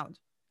wasn't around.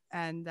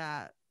 And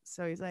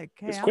so he's like,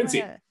 hey, I'm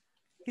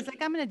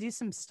going to do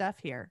some stuff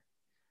here.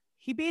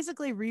 He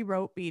basically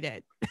rewrote Beat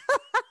It.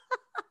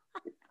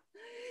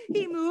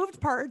 He moved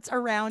parts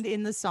around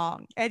in the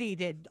song. Eddie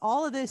did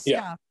all of this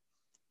stuff.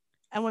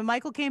 And when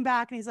Michael came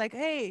back and he's like,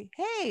 hey,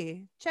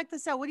 check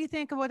this out. What do you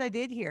think of what I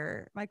did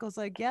here? Michael's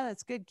like, yeah,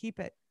 that's good. Keep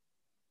it.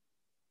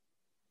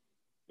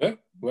 Yeah,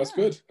 well, that's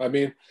good. I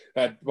mean,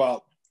 I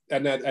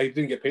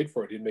didn't get paid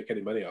for it. He didn't make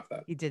any money off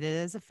that. He did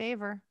it as a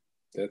favor.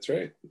 That's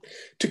right.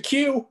 To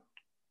Q.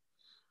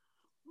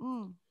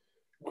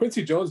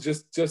 Quincy Jones,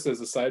 just as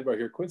a sidebar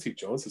here, Quincy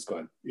Jones has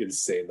gone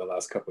insane the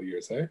last couple of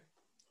years, eh?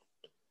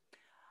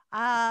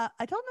 I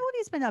don't know what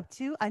he's been up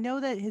to. I know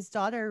that his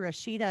daughter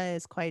Rashida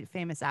is quite a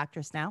famous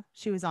actress now.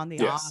 She was on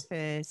The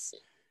Office.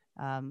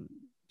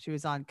 She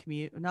was on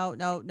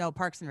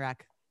Parks and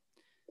Rec.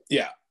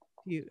 Yeah.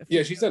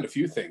 She's done a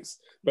few things,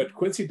 but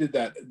Quincy did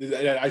that.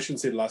 I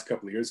shouldn't say the last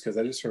couple of years because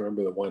I just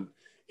remember the one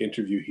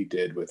interview he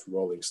did with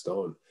Rolling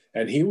Stone,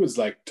 and he was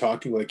like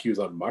talking like he was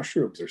on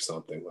mushrooms or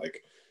something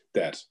like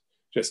that.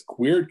 Just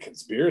weird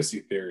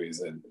conspiracy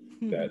theories, and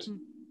that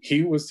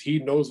he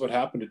knows what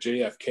happened to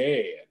JFK.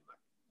 And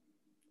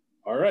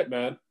all right,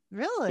 man.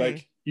 Really?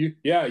 Like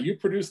you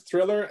produced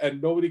Thriller,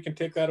 and nobody can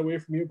take that away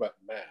from you. But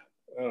man,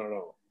 I don't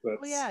know.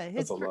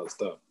 That's a lot of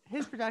stuff.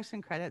 His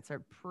production credits are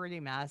pretty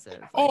massive.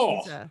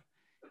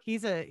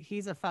 He's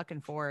a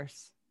fucking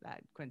force.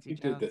 That Quincy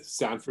Jones. Did the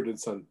Sanford and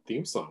Son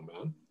theme song,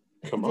 man.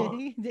 Come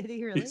on. Did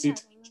he really?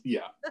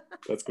 Yeah,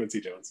 that's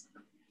Quincy Jones.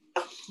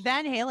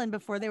 Van Halen,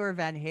 before they were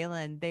Van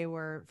Halen, they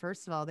were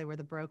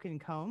the Broken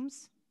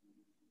Combs.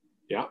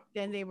 Yeah.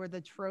 Then they were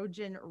the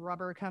Trojan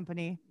Rubber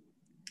Company.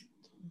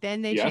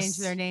 Then they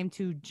changed their name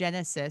to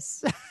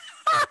Genesis.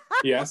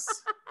 Yes.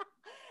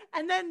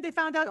 And then they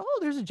found out,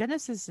 there's a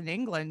Genesis in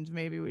England.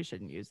 Maybe we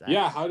shouldn't use that.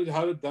 Yeah. How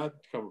did that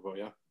come about?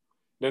 Yeah.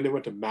 Then they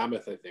went to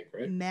Mammoth, I think,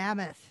 right?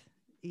 Mammoth.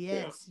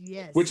 Yes.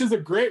 Which is a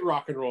great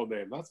rock and roll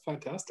name. That's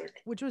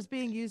fantastic. Which was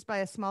being used by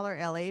a smaller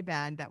LA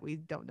band that we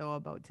don't know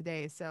about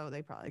today. So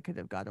they probably could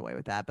have got away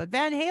with that. But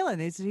Van Halen,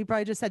 he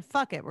probably just said,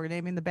 fuck it. We're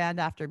naming the band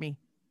after me.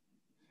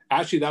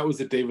 Actually, that was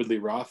a David Lee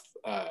Roth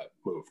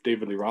move.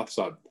 David Lee Roth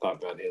thought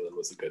Van Halen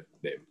was a good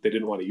name. They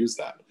didn't want to use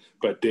that.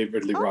 But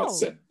David Lee Roth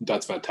said,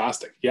 that's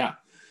fantastic. Yeah.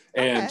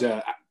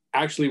 And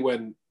actually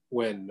when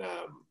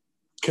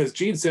because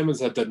Gene Simmons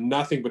had done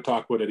nothing but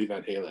talk about Eddie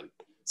Van Halen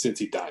since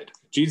he died.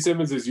 Gene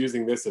Simmons is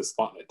using this as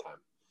spotlight time.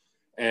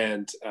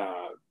 And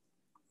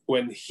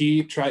when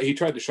he tried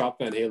to shop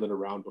Van Halen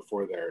around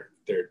before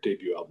their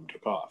debut album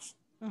took off,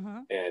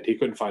 and he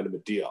couldn't find him a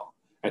deal.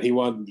 And he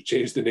wanted to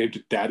change the name to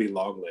Daddy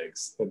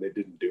Longlegs, and they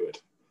didn't do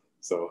it.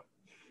 So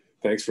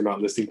thanks for not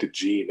listening to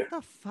Gene. What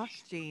the fuck,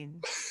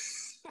 Gene?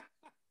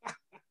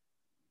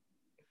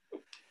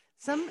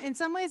 In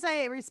some ways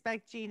I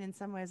respect Gene. In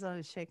some ways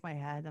I'll shake my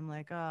head. I'm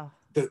like, oh.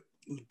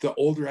 The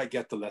older I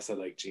get, the less I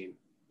like Gene.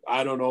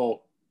 I don't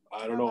know.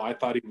 I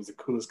thought he was the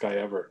coolest guy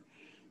ever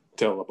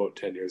until about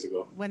 10 years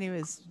ago. When he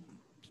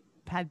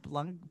had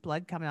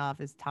blood coming off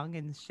his tongue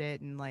and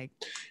shit, and like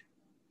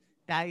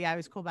that. Yeah, it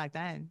was cool back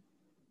then.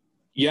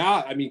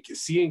 Yeah, I mean,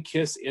 seeing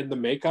Kiss in the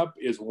makeup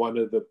is one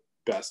of the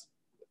best.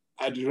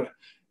 I don't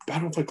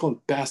know if I call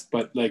it best,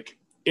 but like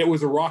it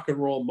was a rock and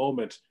roll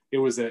moment. It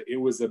was a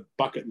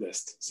bucket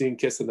list. Seeing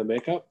Kiss in the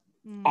makeup,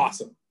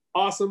 awesome.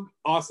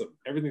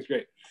 Everything's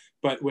great.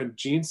 But when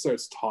Gene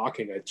starts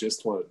talking, I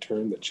just want to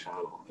turn the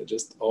channel. Man,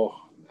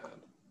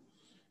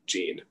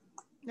 Gene.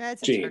 Yeah,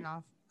 it's a turn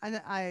off.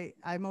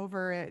 I'm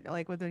over it.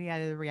 Like when he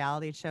had a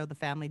reality show, The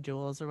Family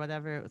Jewels or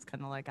whatever, it was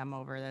kind of like I'm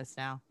over this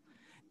now.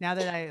 Now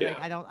that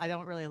I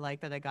don't really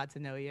like that I got to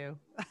know you.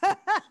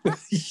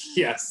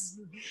 Yes.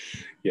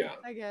 Yeah.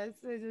 I guess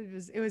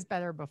it was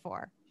better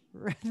before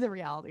the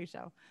reality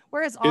show.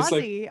 Whereas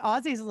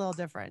Ozzy's a little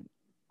different.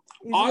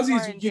 He's Ozzy's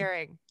more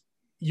endearing.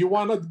 You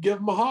want to give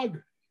him a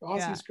hug.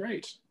 Ozzy's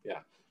great. Yeah.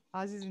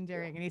 Ozzy's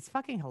endearing, and he's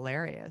fucking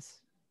hilarious.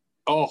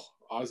 Oh,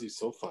 Ozzy's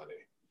so funny.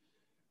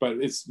 But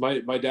it's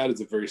my dad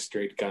is a very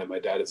straight guy. My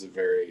dad is a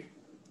very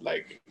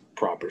like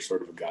proper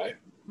sort of a guy.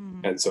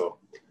 And so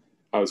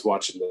I was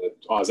watching the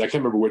Oz. I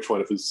can't remember which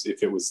one,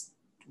 if it was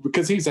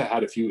because he's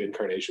had a few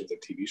incarnations of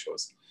TV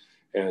shows,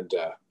 and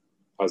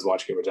I was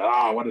watching him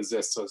and what is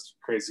this? So it's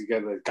crazy.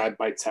 Again, the guy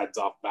bites heads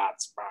off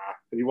bats,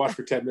 and you watch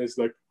for 10 minutes,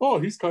 like, oh,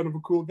 he's kind of a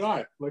cool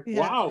guy. Like,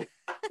 wow,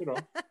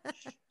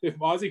 if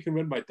Ozzy can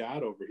win my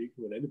dad over, he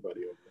can win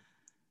anybody over.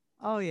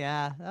 Oh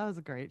yeah, that was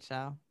a great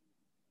show.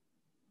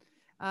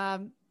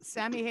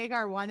 Sammy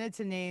Hagar wanted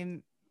to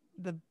name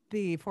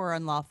the For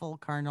Unlawful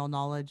Carnal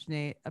Knowledge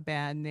a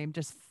band name,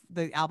 just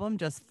the album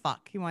just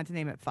Fuck. He wanted to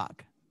name it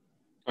Fuck.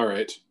 All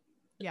right.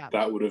 Yeah.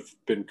 That would have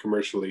been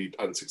commercially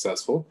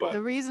unsuccessful, but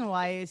the reason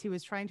why is he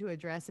was trying to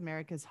address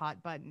America's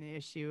hot button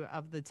issue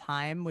of the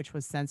time, which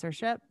was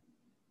censorship.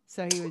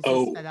 So he was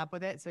just fed up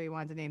with it. So he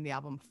wanted to name the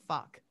album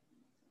Fuck.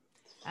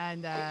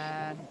 And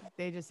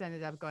they just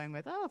ended up going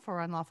with, For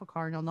Unlawful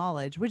Carnal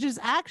Knowledge, which is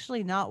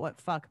actually not what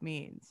fuck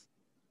means.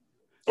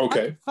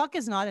 Okay. Fuck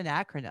is not an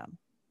acronym.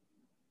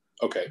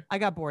 Okay. I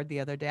got bored the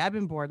other day. I've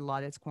been bored a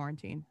lot. It's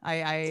quarantine.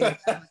 I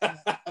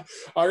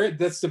All right,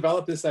 let's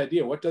develop this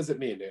idea. What does it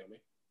mean,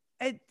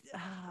 Naomi?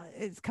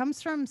 It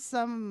comes from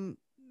some.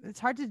 It's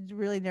hard to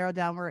really narrow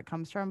down where it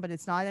comes from, but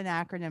it's not an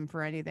acronym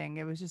for anything.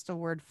 It was just a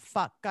word.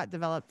 Fuck got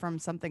developed from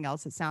something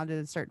else that sounded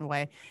a certain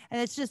way,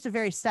 and it's just a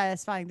very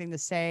satisfying thing to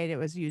say. And it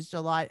was used a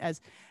lot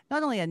as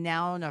not only a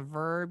noun, a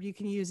verb. You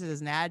can use it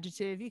as an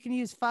adjective. You can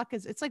use fuck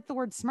as it's like the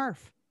word Smurf,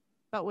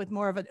 but with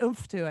more of an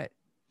oomph to it.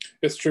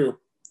 It's true.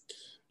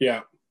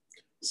 Yeah,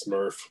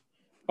 Smurf.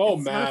 Oh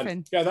It's man,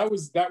 Smurfing. yeah, that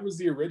was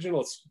the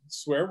original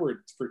swear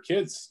word for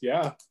kids.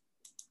 Yeah,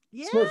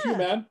 Yeah. Smurf you,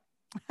 man.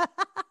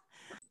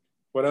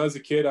 When I was a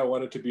kid, I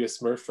wanted to be a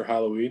Smurf for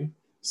Halloween,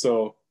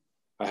 so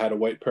I had a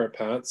white pair of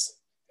pants,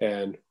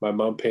 and my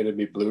mom painted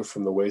me blue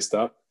from the waist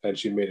up, and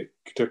she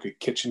took a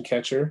kitchen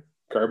catcher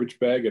garbage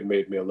bag and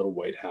made me a little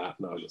white hat,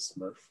 and I was a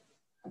Smurf.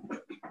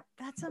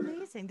 That's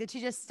amazing. Did you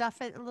just stuff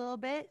it a little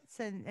bit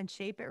and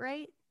shape it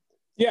right?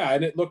 Yeah,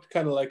 and it looked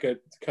kind of like a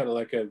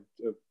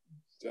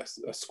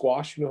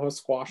squash. You know how a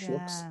squash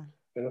looks?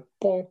 And a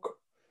bonk.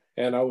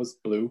 And I was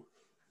blue.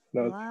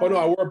 No, Wow. Oh no,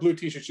 I wore a blue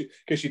t-shirt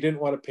because she didn't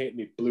want to paint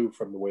me blue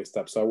from the waist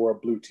up. So I wore a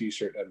blue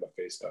t-shirt and my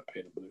face got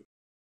painted blue.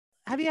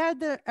 Have you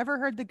ever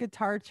heard the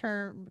guitar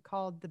term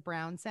called the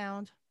Brown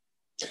sound?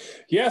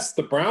 Yes,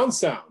 the Brown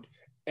sound.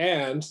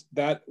 And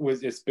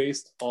it's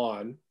based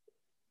on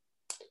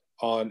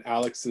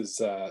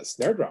Alex's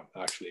snare drum,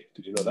 actually.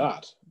 Did you know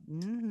that?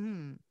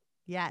 Mm-hmm.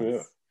 Yes.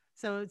 Yeah.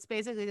 So it's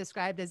basically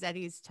described as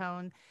Eddie's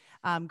tone,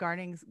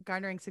 garnering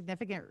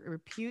significant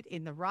repute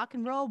in the rock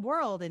and roll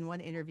world. In one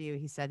interview,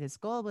 he said his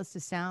goal was to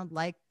sound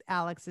like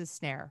Alex's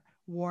snare,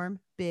 warm,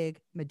 big,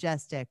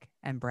 majestic,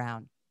 and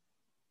brown.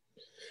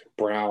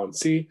 Brown.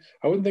 See,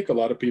 I wouldn't think a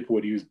lot of people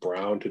would use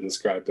brown to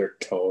describe their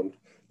tone.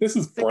 This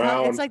is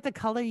brown. It's like the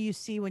color you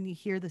see when you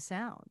hear the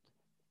sound.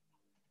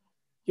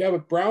 Yeah,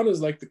 but brown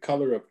is like the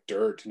color of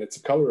dirt, and it's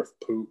the color of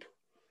poop.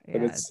 Yeah,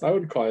 And I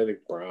wouldn't call anything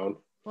brown.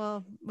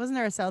 Well, wasn't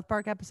there a South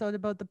Park episode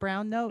about the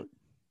brown note?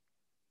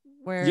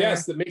 Where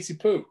Yes, that makes you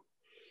poo.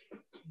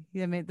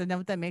 the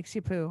note that makes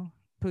you poo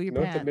your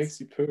Note pants. that makes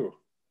you poo.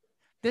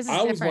 This is I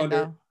always different wonder-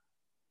 though.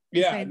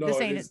 Yeah, This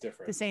it ain't is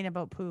different. This ain't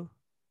about poo.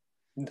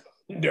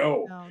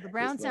 No. No, the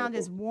brown It's not sound about-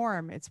 is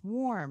warm. It's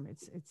warm.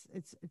 It's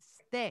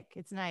thick.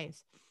 It's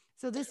nice.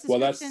 So this Well,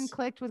 description that's-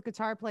 clicked with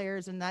guitar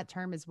players, and that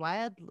term is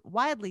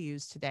widely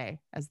used today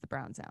as the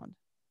brown sound.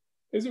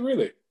 Is it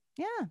really?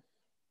 Yeah.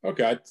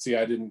 Okay, I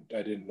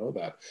didn't know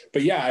that.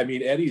 But yeah, I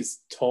mean, Eddie's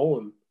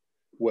tone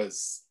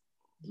was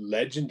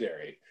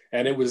legendary,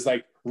 and it was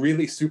like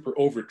really super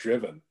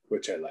overdriven,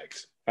 which I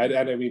liked. And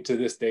I mean, to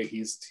this day,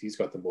 he's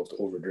got the most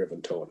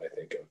overdriven tone, I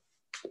think,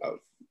 of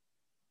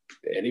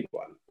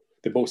anyone.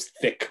 The most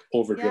thick,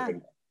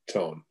 overdriven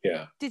tone.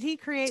 Yeah. Did he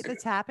create the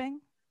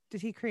tapping?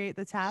 Did he create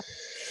the tap?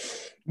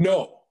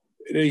 No.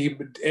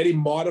 Eddie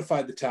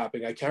modified the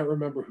tapping. I can't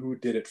remember who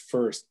did it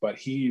first, but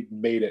he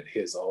made it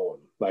his own.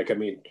 Like, I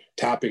mean,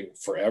 tapping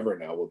forever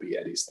now will be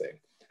Eddie's thing.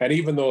 And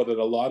even though that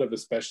a lot of,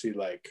 especially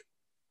like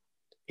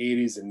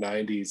 80s and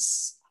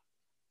 90s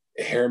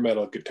hair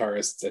metal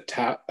guitarists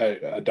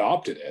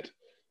adopted it,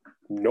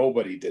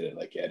 nobody did it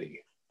like Eddie.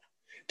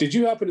 Did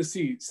you happen to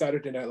see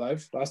Saturday Night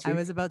Live last week? I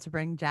was about to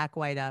bring Jack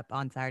White up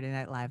on Saturday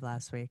Night Live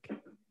last week.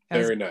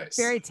 Very nice.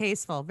 Very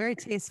tasteful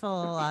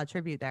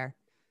tribute there.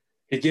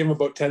 He gave him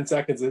about 10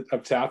 seconds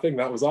of tapping.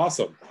 That was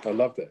awesome. I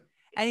loved it.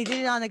 And he did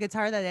it on a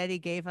guitar that Eddie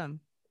gave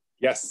him.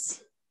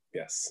 Yes.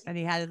 And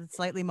he had it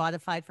slightly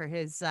modified for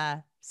his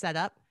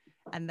setup.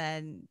 And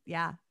then,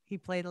 he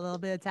played a little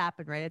bit of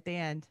tapping right at the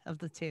end of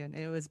the tune.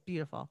 It was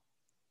beautiful.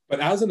 But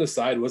as an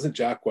aside, wasn't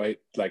Jack White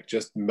like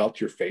just melt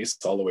your face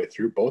all the way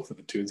through? Both of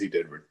the tunes he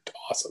did were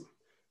awesome.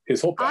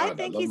 His whole band. I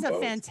think he's a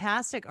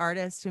fantastic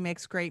artist who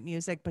makes great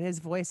music, but his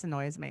voice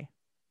annoys me.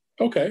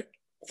 Okay,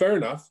 fair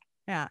enough.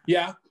 Yeah.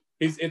 Yeah.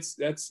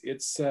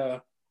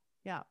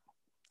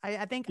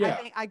 I think Yeah.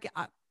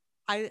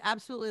 I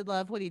absolutely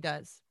love what he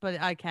does, but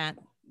I can't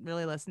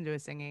really listen to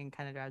his singing. It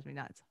kind of drives me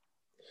nuts.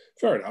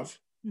 Fair enough.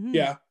 Mhm.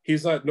 Yeah,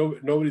 he's not.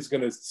 Nobody's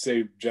gonna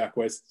say Jack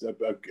White's an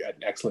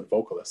excellent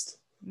vocalist.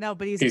 No,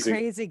 but he's a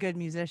crazy good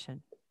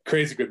musician.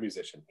 Crazy good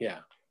musician. Yeah.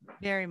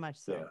 Very much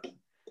so. Yeah.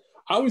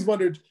 I always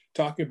wondered,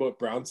 talking about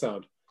Brown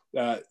Sound,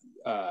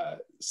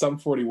 Sum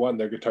 41,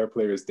 their guitar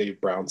player is Dave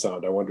Brown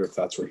Sound. I wonder if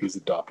that's where he's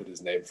adopted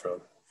his name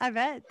from. I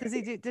bet.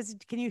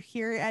 Can you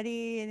hear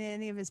Eddie in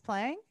any of his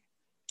playing?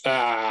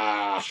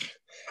 I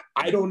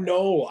don't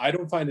know. I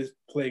don't find his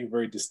playing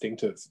very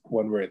distinctive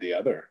one way or the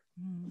other.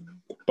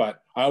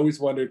 But I always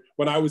wondered,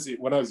 when I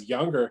was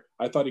younger,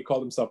 I thought he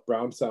called himself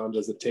Brown Sound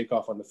as a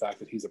takeoff on the fact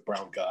that he's a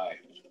brown guy.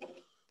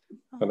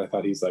 And I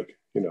thought he's like,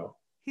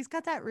 he's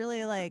got that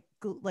really like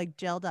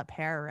gelled up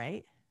hair,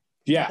 right?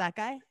 Yeah. That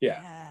guy?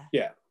 Yeah.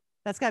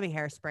 That's gotta be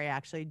hairspray,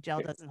 actually.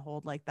 Gel doesn't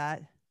hold like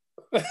that.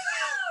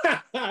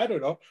 I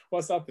don't know.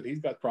 Well, something. He's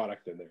got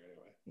product in there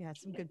anyway. Yeah,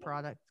 some good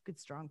product, good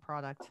strong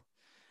product.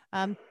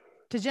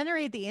 To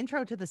generate the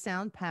intro to the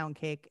sound pound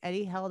cake,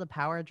 Eddie held a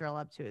power drill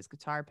up to his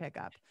guitar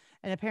pickup.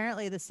 And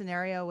apparently the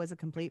scenario was a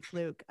complete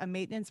fluke. A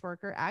maintenance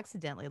worker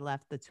accidentally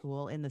left the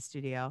tool in the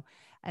studio.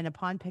 And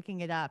upon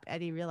picking it up,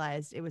 Eddie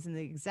realized it was in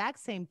the exact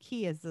same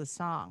key as the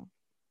song.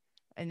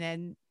 And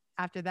then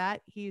after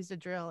that, he used a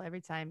drill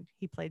every time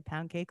he played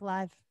Pound Cake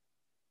live.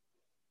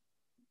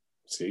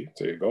 See,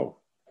 there you go.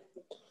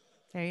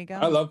 There you go.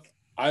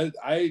 I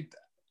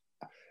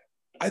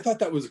thought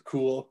that was a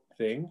cool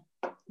thing,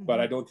 but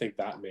I don't think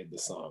that made the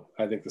song.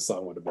 I think the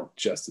song would have been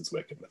just as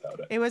wicked without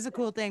it. It was a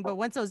cool thing, but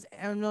once those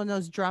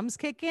drums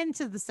kick in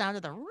to the sound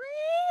of the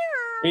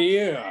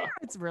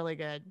it's really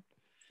good.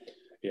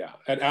 Yeah,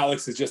 and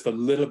Alex is just a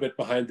little bit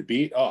behind the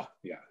beat. Oh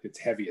yeah, it's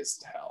heavy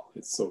as hell.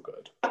 It's so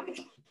good,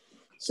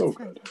 so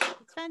good.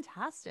 It's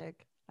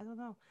fantastic. I don't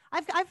know.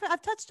 I've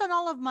touched on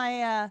all of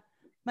my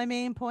my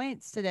main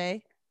points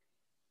today.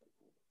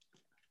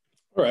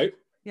 All right.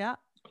 Yeah.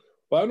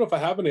 Well, I don't know if I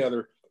have any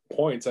other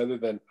points other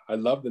than I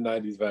love the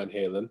 90s Van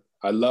Halen.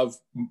 I love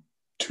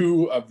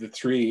 2 of the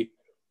 3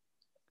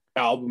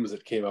 albums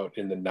that came out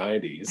in the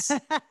 90s.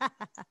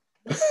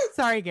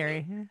 Sorry,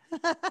 Gary.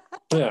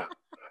 Yeah.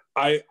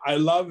 I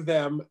love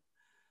them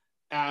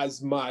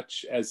as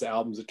much as the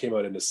albums that came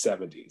out in the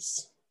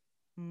 70s.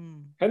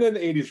 And then the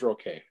 80s were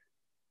okay.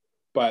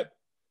 But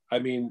I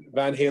mean,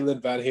 Van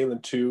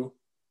Halen 2,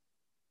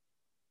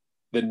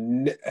 the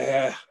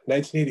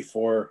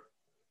 1984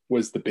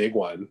 was the big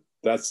one.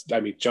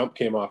 Jump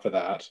came off of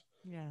that.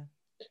 Yeah.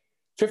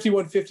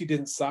 5150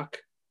 didn't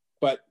suck,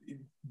 but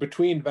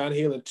between Van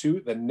Halen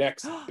 2, the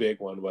next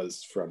big one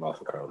was From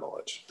Awful Carnal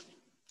Knowledge.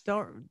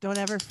 Don't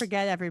ever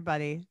forget,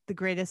 everybody, the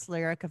greatest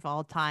lyric of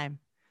all time.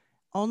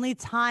 Only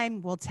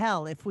time will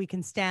tell if we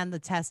can stand the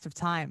test of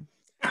time.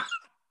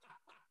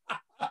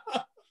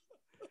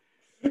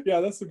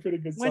 Yeah, that's a pretty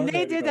good song. When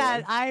they did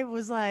that, I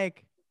was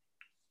like,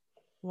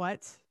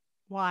 what?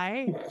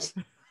 Why?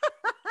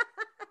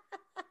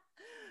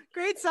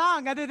 Great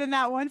song, other than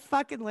that one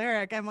fucking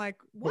lyric. I'm like,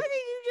 what did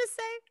you just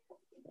say?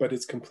 But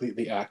it's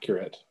completely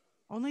accurate.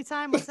 Only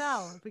time will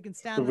tell if we can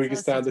stand. If we can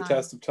stand the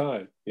test of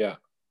time. Yeah.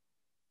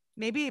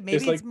 Maybe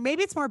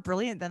it's more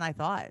brilliant than I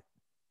thought.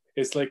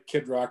 It's like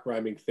Kid Rock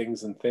rhyming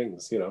things and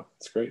things.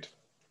 It's great.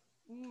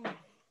 Oh,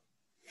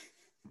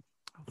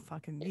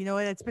 fucking! You know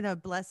what? It's been a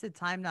blessed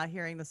time not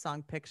hearing the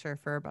song "Picture"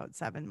 for about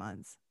 7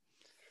 months.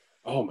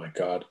 Oh my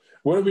God!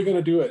 When are we going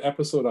to do an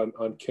episode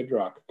on Kid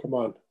Rock? Come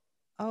on.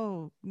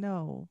 Oh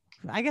no!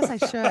 I guess I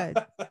should.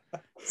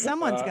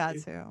 Someone's got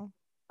to.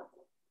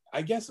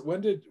 I guess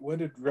when did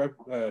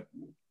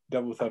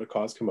Devil Without a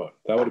Cause come out?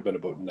 That would have been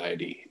about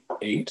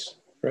 98,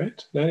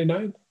 right?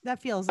 99.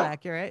 That feels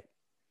accurate.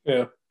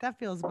 Yeah. That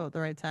feels about the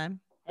right time.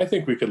 I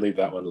think we could leave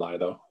that one lie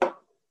though.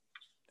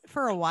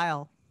 For a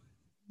while.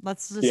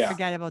 Let's just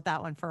forget about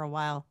that one for a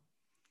while.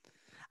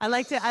 I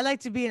like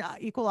to be an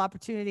equal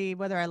opportunity,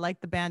 whether I like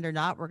the band or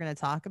not. We're going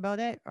to talk about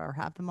it or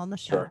have them on the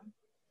show. Sure.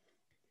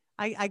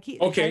 I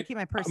try to keep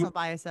my personal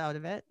bias out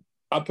of it.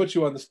 I'll put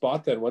you on the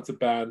spot then. What's a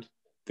band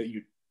that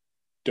you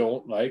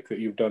don't like that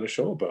you've done a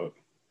show about?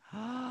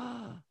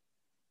 I'll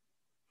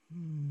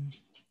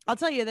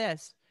tell you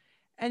this.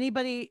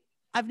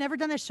 I've never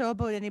done a show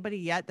about anybody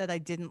yet that I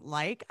didn't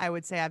like. I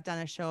would say I've done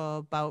a show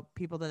about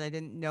people that I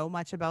didn't know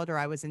much about or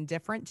I was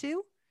indifferent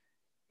to.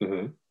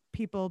 Mm-hmm.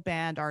 People,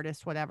 band,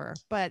 artist, whatever.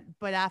 But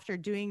after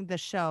doing the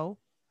show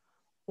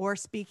or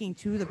speaking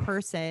to the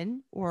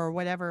person or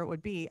whatever it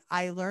would be,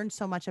 I learned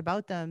so much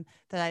about them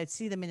that I'd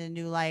see them in a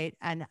new light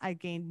and I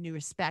gained new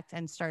respect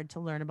and started to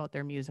learn about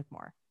their music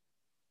more.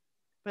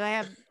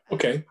 But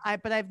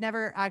I've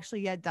never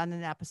actually yet done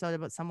an episode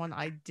about someone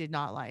I did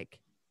not like.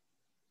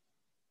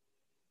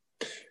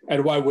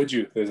 And why would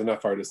you? There's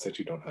enough artists that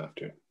you don't have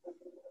to.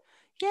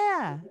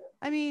 Yeah,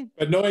 I mean.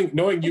 But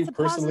knowing you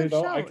personally,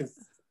 though, show.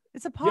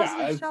 It's a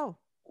positive show.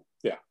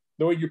 Yeah,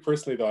 knowing you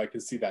personally, though, I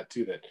can see that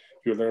too. That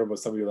if you learn about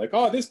somebody, you're like,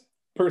 oh, this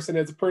person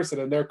is a person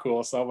and they're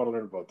cool, so I want to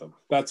learn about them.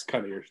 That's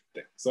kind of your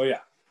thing. So yeah,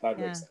 that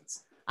makes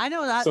sense. I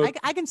know that. So,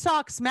 I can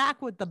talk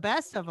smack with the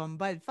best of them,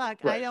 but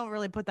fuck, right. I don't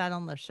really put that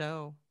on the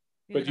show.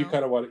 You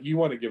kind of want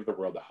to give the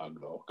world a hug,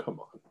 though. Come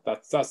on,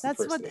 that's the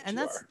first what, thing and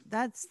you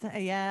that's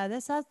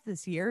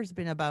this year's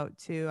been about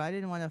too. I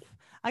didn't want to.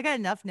 I got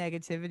enough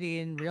negativity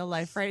in real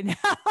life right now.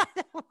 I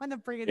don't want to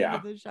bring it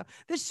into the show.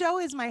 The show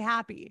is my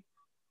happy.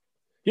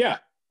 Yeah,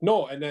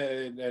 no,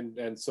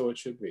 and so it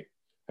should be.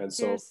 And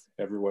so Cheers.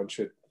 everyone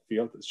should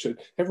feel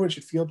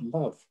the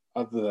love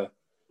of the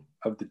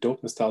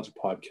Dope Nostalgia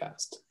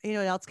podcast. You know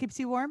what else keeps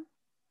you warm?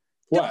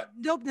 What?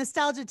 Dope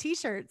Nostalgia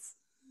t-shirts.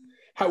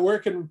 Where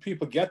can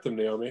people get them,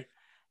 Naomi?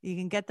 You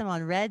can get them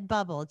on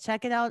Redbubble.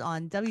 Check it out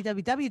on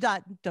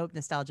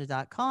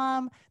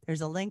www.dopenostalgia.com.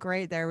 There's a link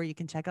right there where you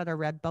can check out our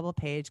Redbubble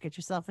page, get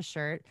yourself a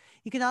shirt.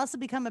 You can also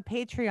become a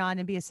Patreon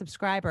and be a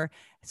subscriber.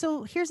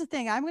 So here's the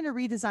thing. I'm going to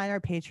redesign our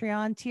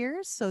Patreon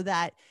tiers so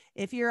that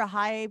if you're at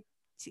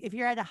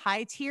a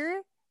high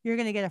tier, you're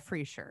going to get a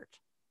free shirt.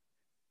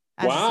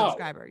 As a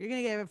subscriber, you're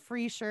going to get a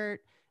free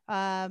shirt.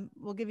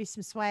 We'll give you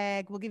some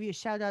swag. We'll give you a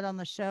shout out on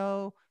the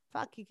show.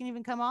 Fuck, you can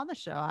even come on the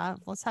show.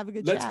 Let's have a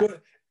good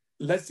chat.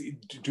 Let's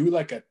do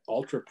like an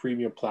ultra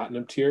premium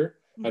platinum tier,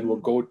 and we'll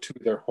go to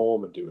their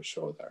home and do a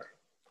show there.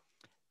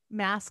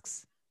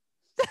 Masks.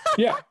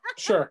 Yeah,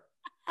 sure.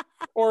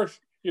 Or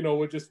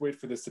we'll just wait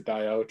for this to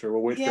die out, or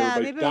we'll wait for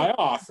everybody to die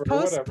off, or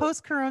whatever.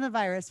 Post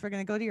coronavirus, we're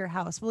gonna go to your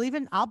house.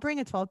 I'll bring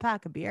a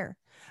 12-pack of beer.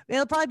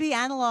 It'll probably be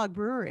Analog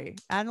Brewery,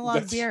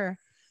 Beer,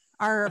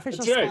 our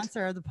official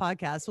sponsor of the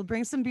podcast. We'll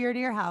bring some beer to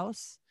your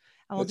house,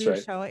 and we'll do a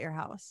show at your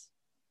house.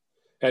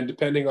 And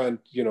depending on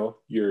your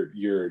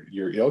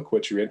ilk,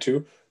 what you're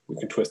into, we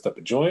can twist up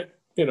a joint.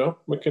 We know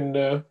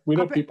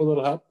people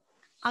that'll help.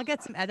 I'll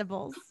get some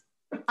edibles.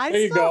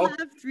 I still have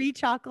 3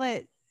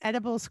 chocolate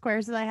edible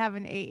squares that I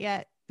haven't ate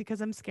yet because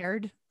I'm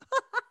scared.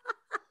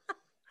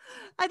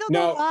 I don't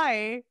know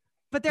why,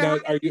 but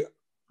are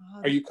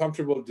you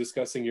comfortable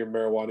discussing your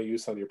marijuana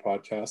use on your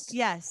podcast?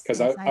 Yes,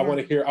 because I want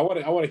to hear. I want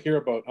to hear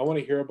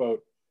about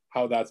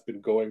how that's been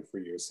going for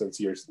you since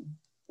you're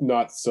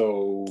not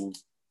so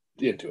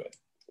into it.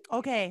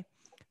 Okay,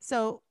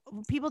 so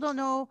people don't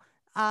know.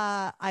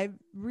 I've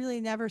really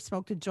never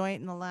smoked a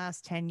joint in the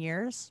last 10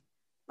 years.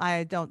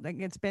 I don't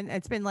think it's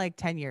been like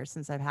 10 years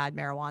since I've had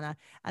marijuana.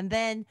 And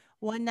then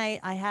one night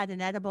I had an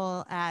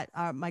edible at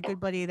my good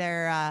buddy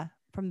there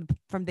from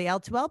the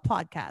L2L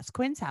podcast,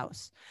 Quinn's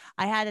house.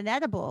 I had an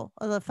edible,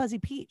 a fuzzy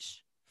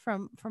peach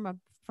from a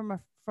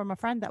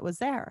friend that was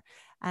there,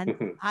 and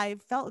I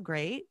felt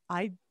great.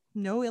 I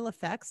no ill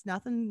effects,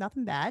 nothing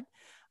bad.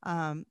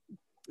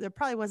 There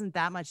probably wasn't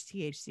that much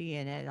THC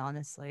in it,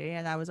 honestly.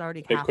 And I was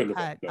already half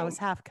cut. I was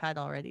half cut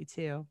already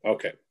too.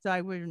 Okay. So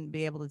I wouldn't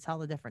be able to tell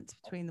the difference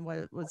between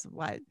what was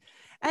what.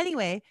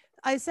 Anyway,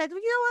 I said,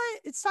 well, you know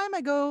what? It's time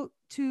I go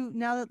to,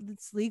 now that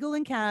it's legal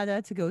in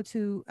Canada, to go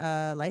to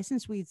a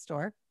licensed weed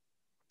store.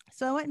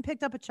 So I went and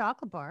picked up a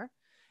chocolate bar.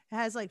 It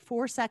has like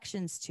 4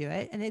 sections to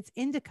it, and it's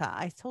indica.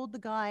 I told the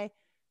guy,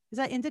 is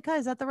that indica?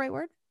 Is that the right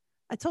word?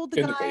 I told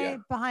the guy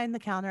behind the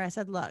counter, I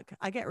said, look,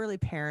 I get really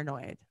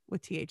paranoid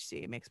with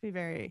THC. It makes me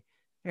very,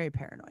 very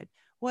paranoid.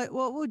 What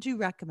would you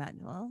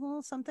recommend?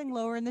 Well, something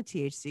lower in the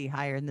THC,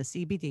 higher in the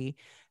CBD.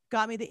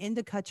 Got me the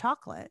indica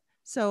chocolate.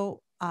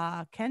 So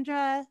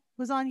Kendra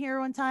was on here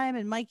one time,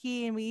 and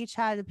Mikey, and we each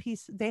had a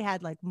piece. They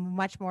had like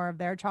much more of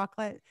their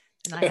chocolate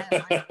than I had.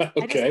 Okay.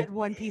 I just had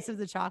 1 piece of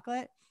the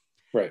chocolate.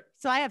 Right.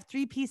 So I have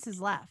 3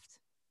 pieces left.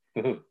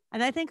 And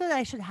I think that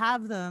I should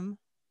have them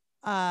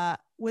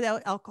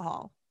without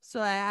alcohol. So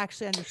I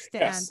actually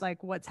understand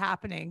like what's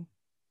happening.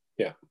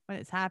 Yeah. When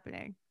it's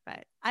happening.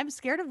 But I'm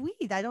scared of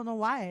weed. I don't know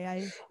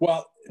why.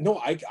 Well, no,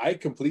 I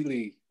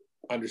completely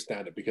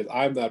understand it because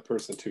I'm that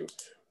person too.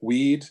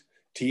 Weed,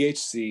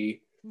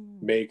 THC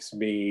makes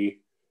me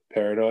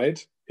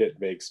paranoid. It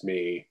makes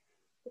me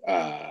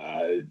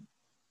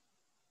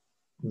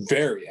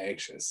very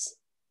anxious.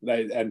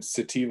 And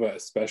sativa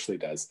especially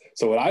does.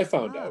 So what I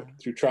found out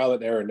through trial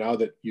and error, now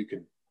that you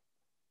can,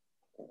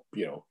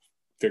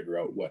 figure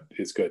out what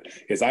is good,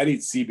 is I need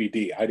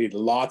CBD. I need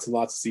lots and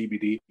lots of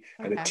CBD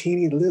and a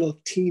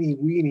teeny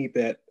weeny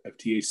bit of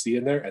THC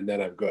in there, and then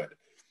I'm good.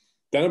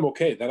 Then I'm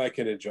okay. Then I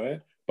can enjoy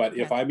it. But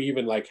if I'm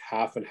even like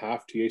half and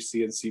half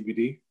THC and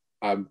CBD,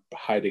 I'm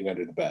hiding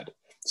under the bed.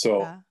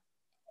 So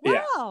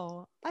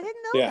wow, I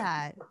didn't know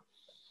that.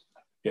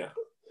 Yeah.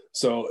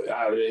 So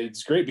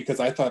it's great because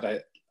I thought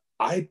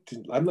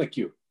I'm like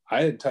you.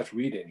 I hadn't touched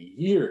weed in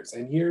years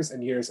and years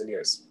and years and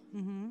years.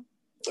 And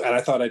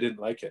I thought I didn't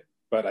like it,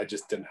 but I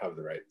just didn't have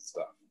the right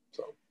stuff.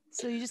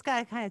 So you just got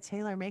to kind of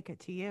tailor make it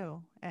to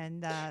you.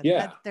 And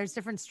there's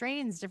different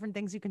strains, different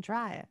things you can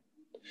try.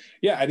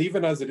 Yeah. And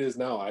even as it is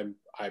now, I'm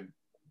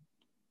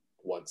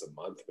once a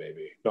month,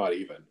 maybe not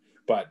even,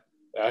 but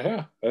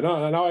now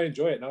I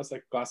enjoy it. Now it's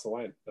like a glass of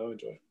wine. Now I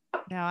enjoy it.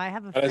 No, I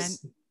have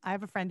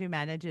a friend who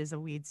manages a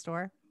weed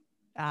store.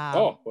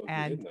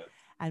 And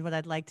what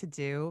I'd like to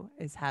do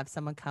is have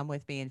someone come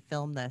with me and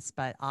film this.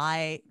 But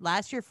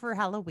last year for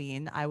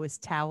Halloween, I was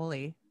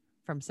Towley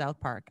from South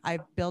Park. I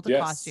built a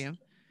costume.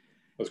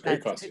 That's a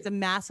great costume. It's a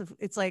massive,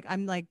 it's like,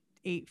 I'm like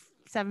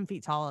 7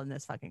 feet tall in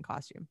this fucking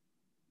costume.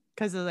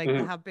 Because of like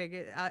how big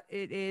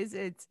it is.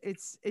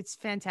 It's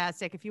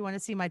fantastic. If you want to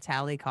see my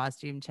Towley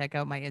costume, check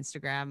out my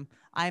Instagram.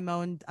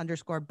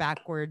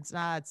 _backwards.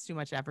 It's too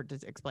much effort to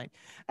explain.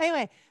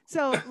 Anyway,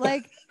 so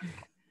like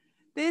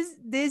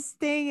this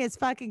thing is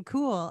fucking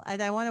cool,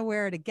 and I want to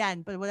wear it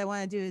again. But what I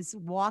want to do is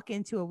walk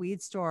into a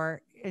weed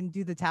store and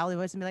do the Towley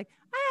voice and be like,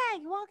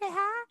 "Hey, you want to get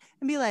high?"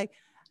 And be like,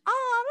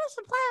 oh, I'm just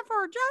applying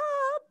for a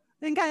job.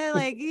 And kind of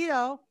like,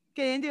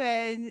 get into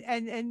it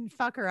and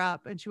fuck her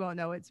up, and she won't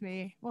know it's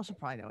me. Well, she'll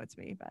probably know it's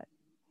me, but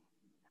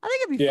I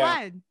think it'd be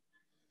fun.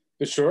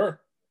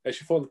 Sure. I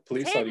should phone the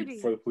police on you Integrity.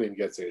 before the police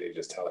gets there. You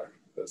just tell her.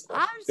 That's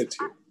not,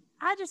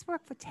 I just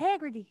work for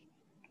Tegrity.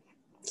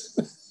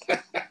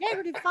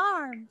 Tegrity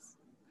Farms.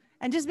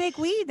 And just make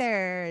weed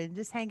there and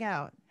just hang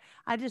out.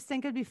 I just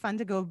think it'd be fun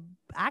to go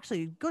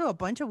to a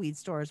bunch of weed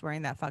stores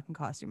wearing that fucking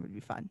costume. Would be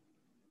fun.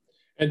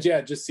 And yeah,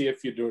 just see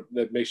if you do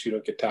that. Make sure you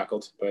don't get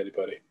tackled by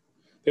anybody.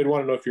 They'd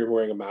want to know if you're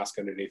wearing a mask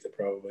underneath it,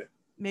 probably.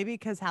 Maybe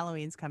because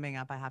Halloween's coming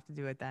up, I have to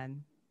do it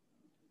then.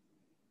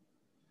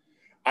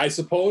 I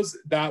suppose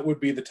that would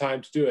be the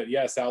time to do it.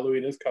 Yes,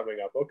 Halloween is coming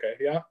up. Okay,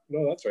 yeah,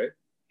 no, that's right.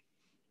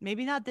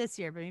 Maybe not this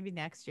year, but maybe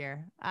next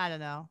year. I don't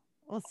know.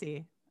 We'll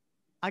see.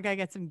 I gotta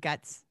get some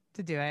guts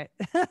to do it.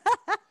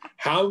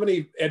 How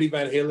many Eddie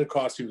Van Halen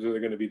costumes are there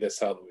going to be this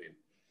Halloween?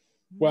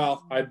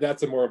 Well,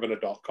 that's a more of an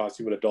adult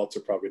costume, and adults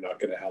are probably not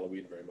going to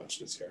Halloween very much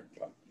this year.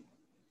 But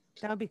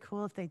That would be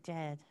cool if they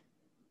did.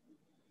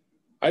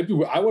 I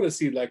want to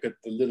see like the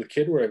little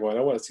kid wearing one.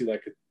 I want to see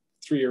like a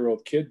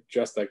 3-year-old kid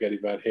dressed like Eddie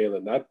Van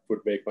Halen. That would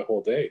make my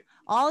whole day.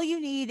 All you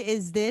need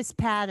is this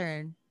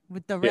pattern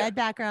with the red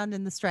background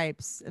and the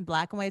stripes and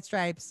black and white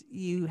stripes.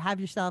 You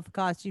have yourself a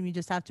costume. You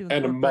just have to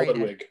And a mullet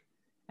it. wig.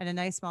 And a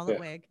nice mullet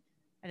wig.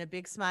 And a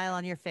big smile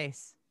on your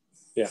face.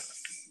 Yeah.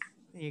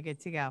 You're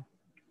good to go.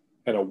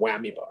 And a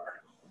whammy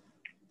bar.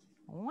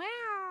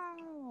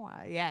 Wow.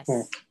 Yes.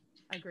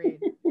 Agreed.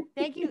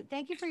 Thank you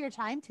for your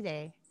time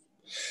today.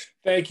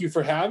 Thank you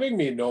for having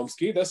me,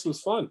 Nomsky. This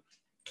was fun.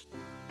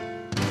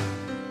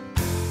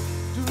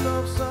 To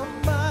love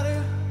somebody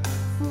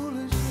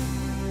foolishly.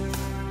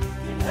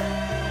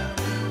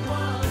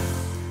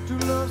 To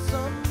love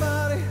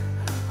somebody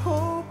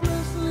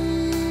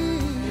hopelessly.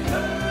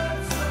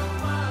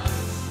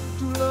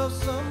 To love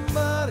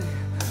somebody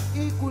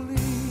equally.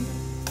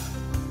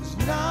 It's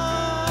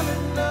not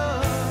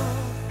enough.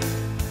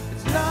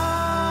 It's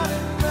not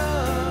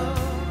enough.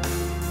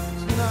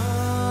 It's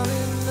not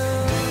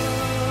enough.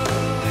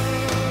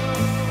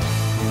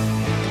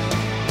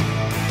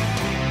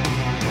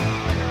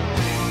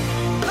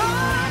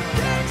 Lord, it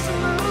takes a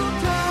little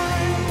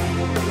time.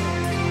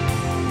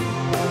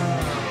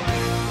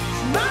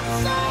 It's not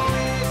so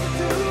easy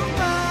to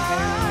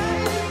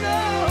find. No.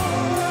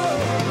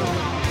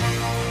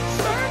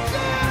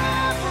 Searching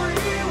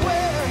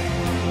everywhere.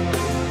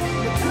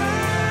 You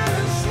turn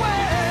and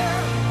swear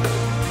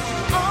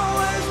she's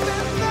always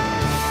been there.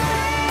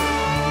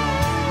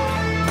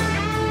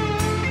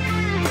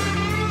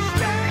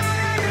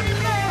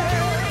 Standing there.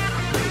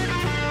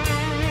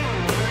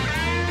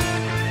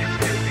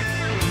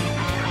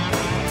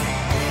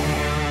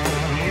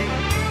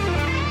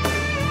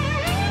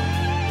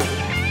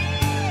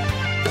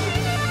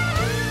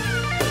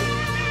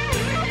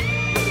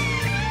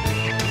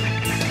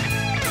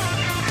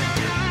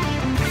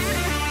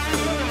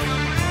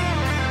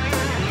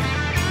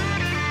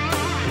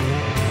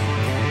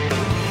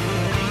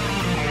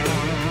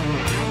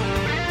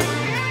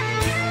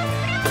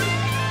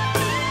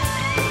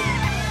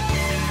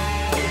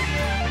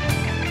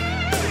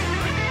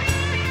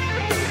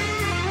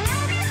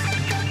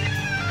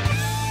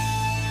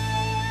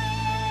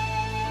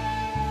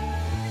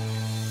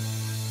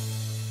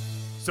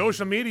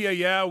 Social media,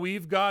 yeah,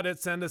 we've got it.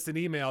 Send us an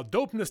email,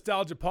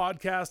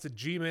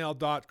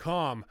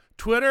 dopenostalgiapodcast@gmail.com.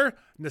 Twitter,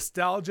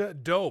 Nostalgia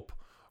Dope.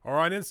 Or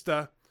on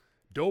Insta,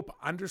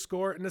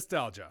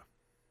 Dope_Nostalgia.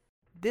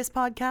 This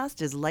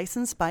podcast is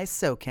licensed by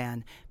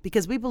SOCAN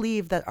because we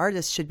believe that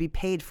artists should be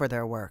paid for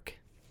their work.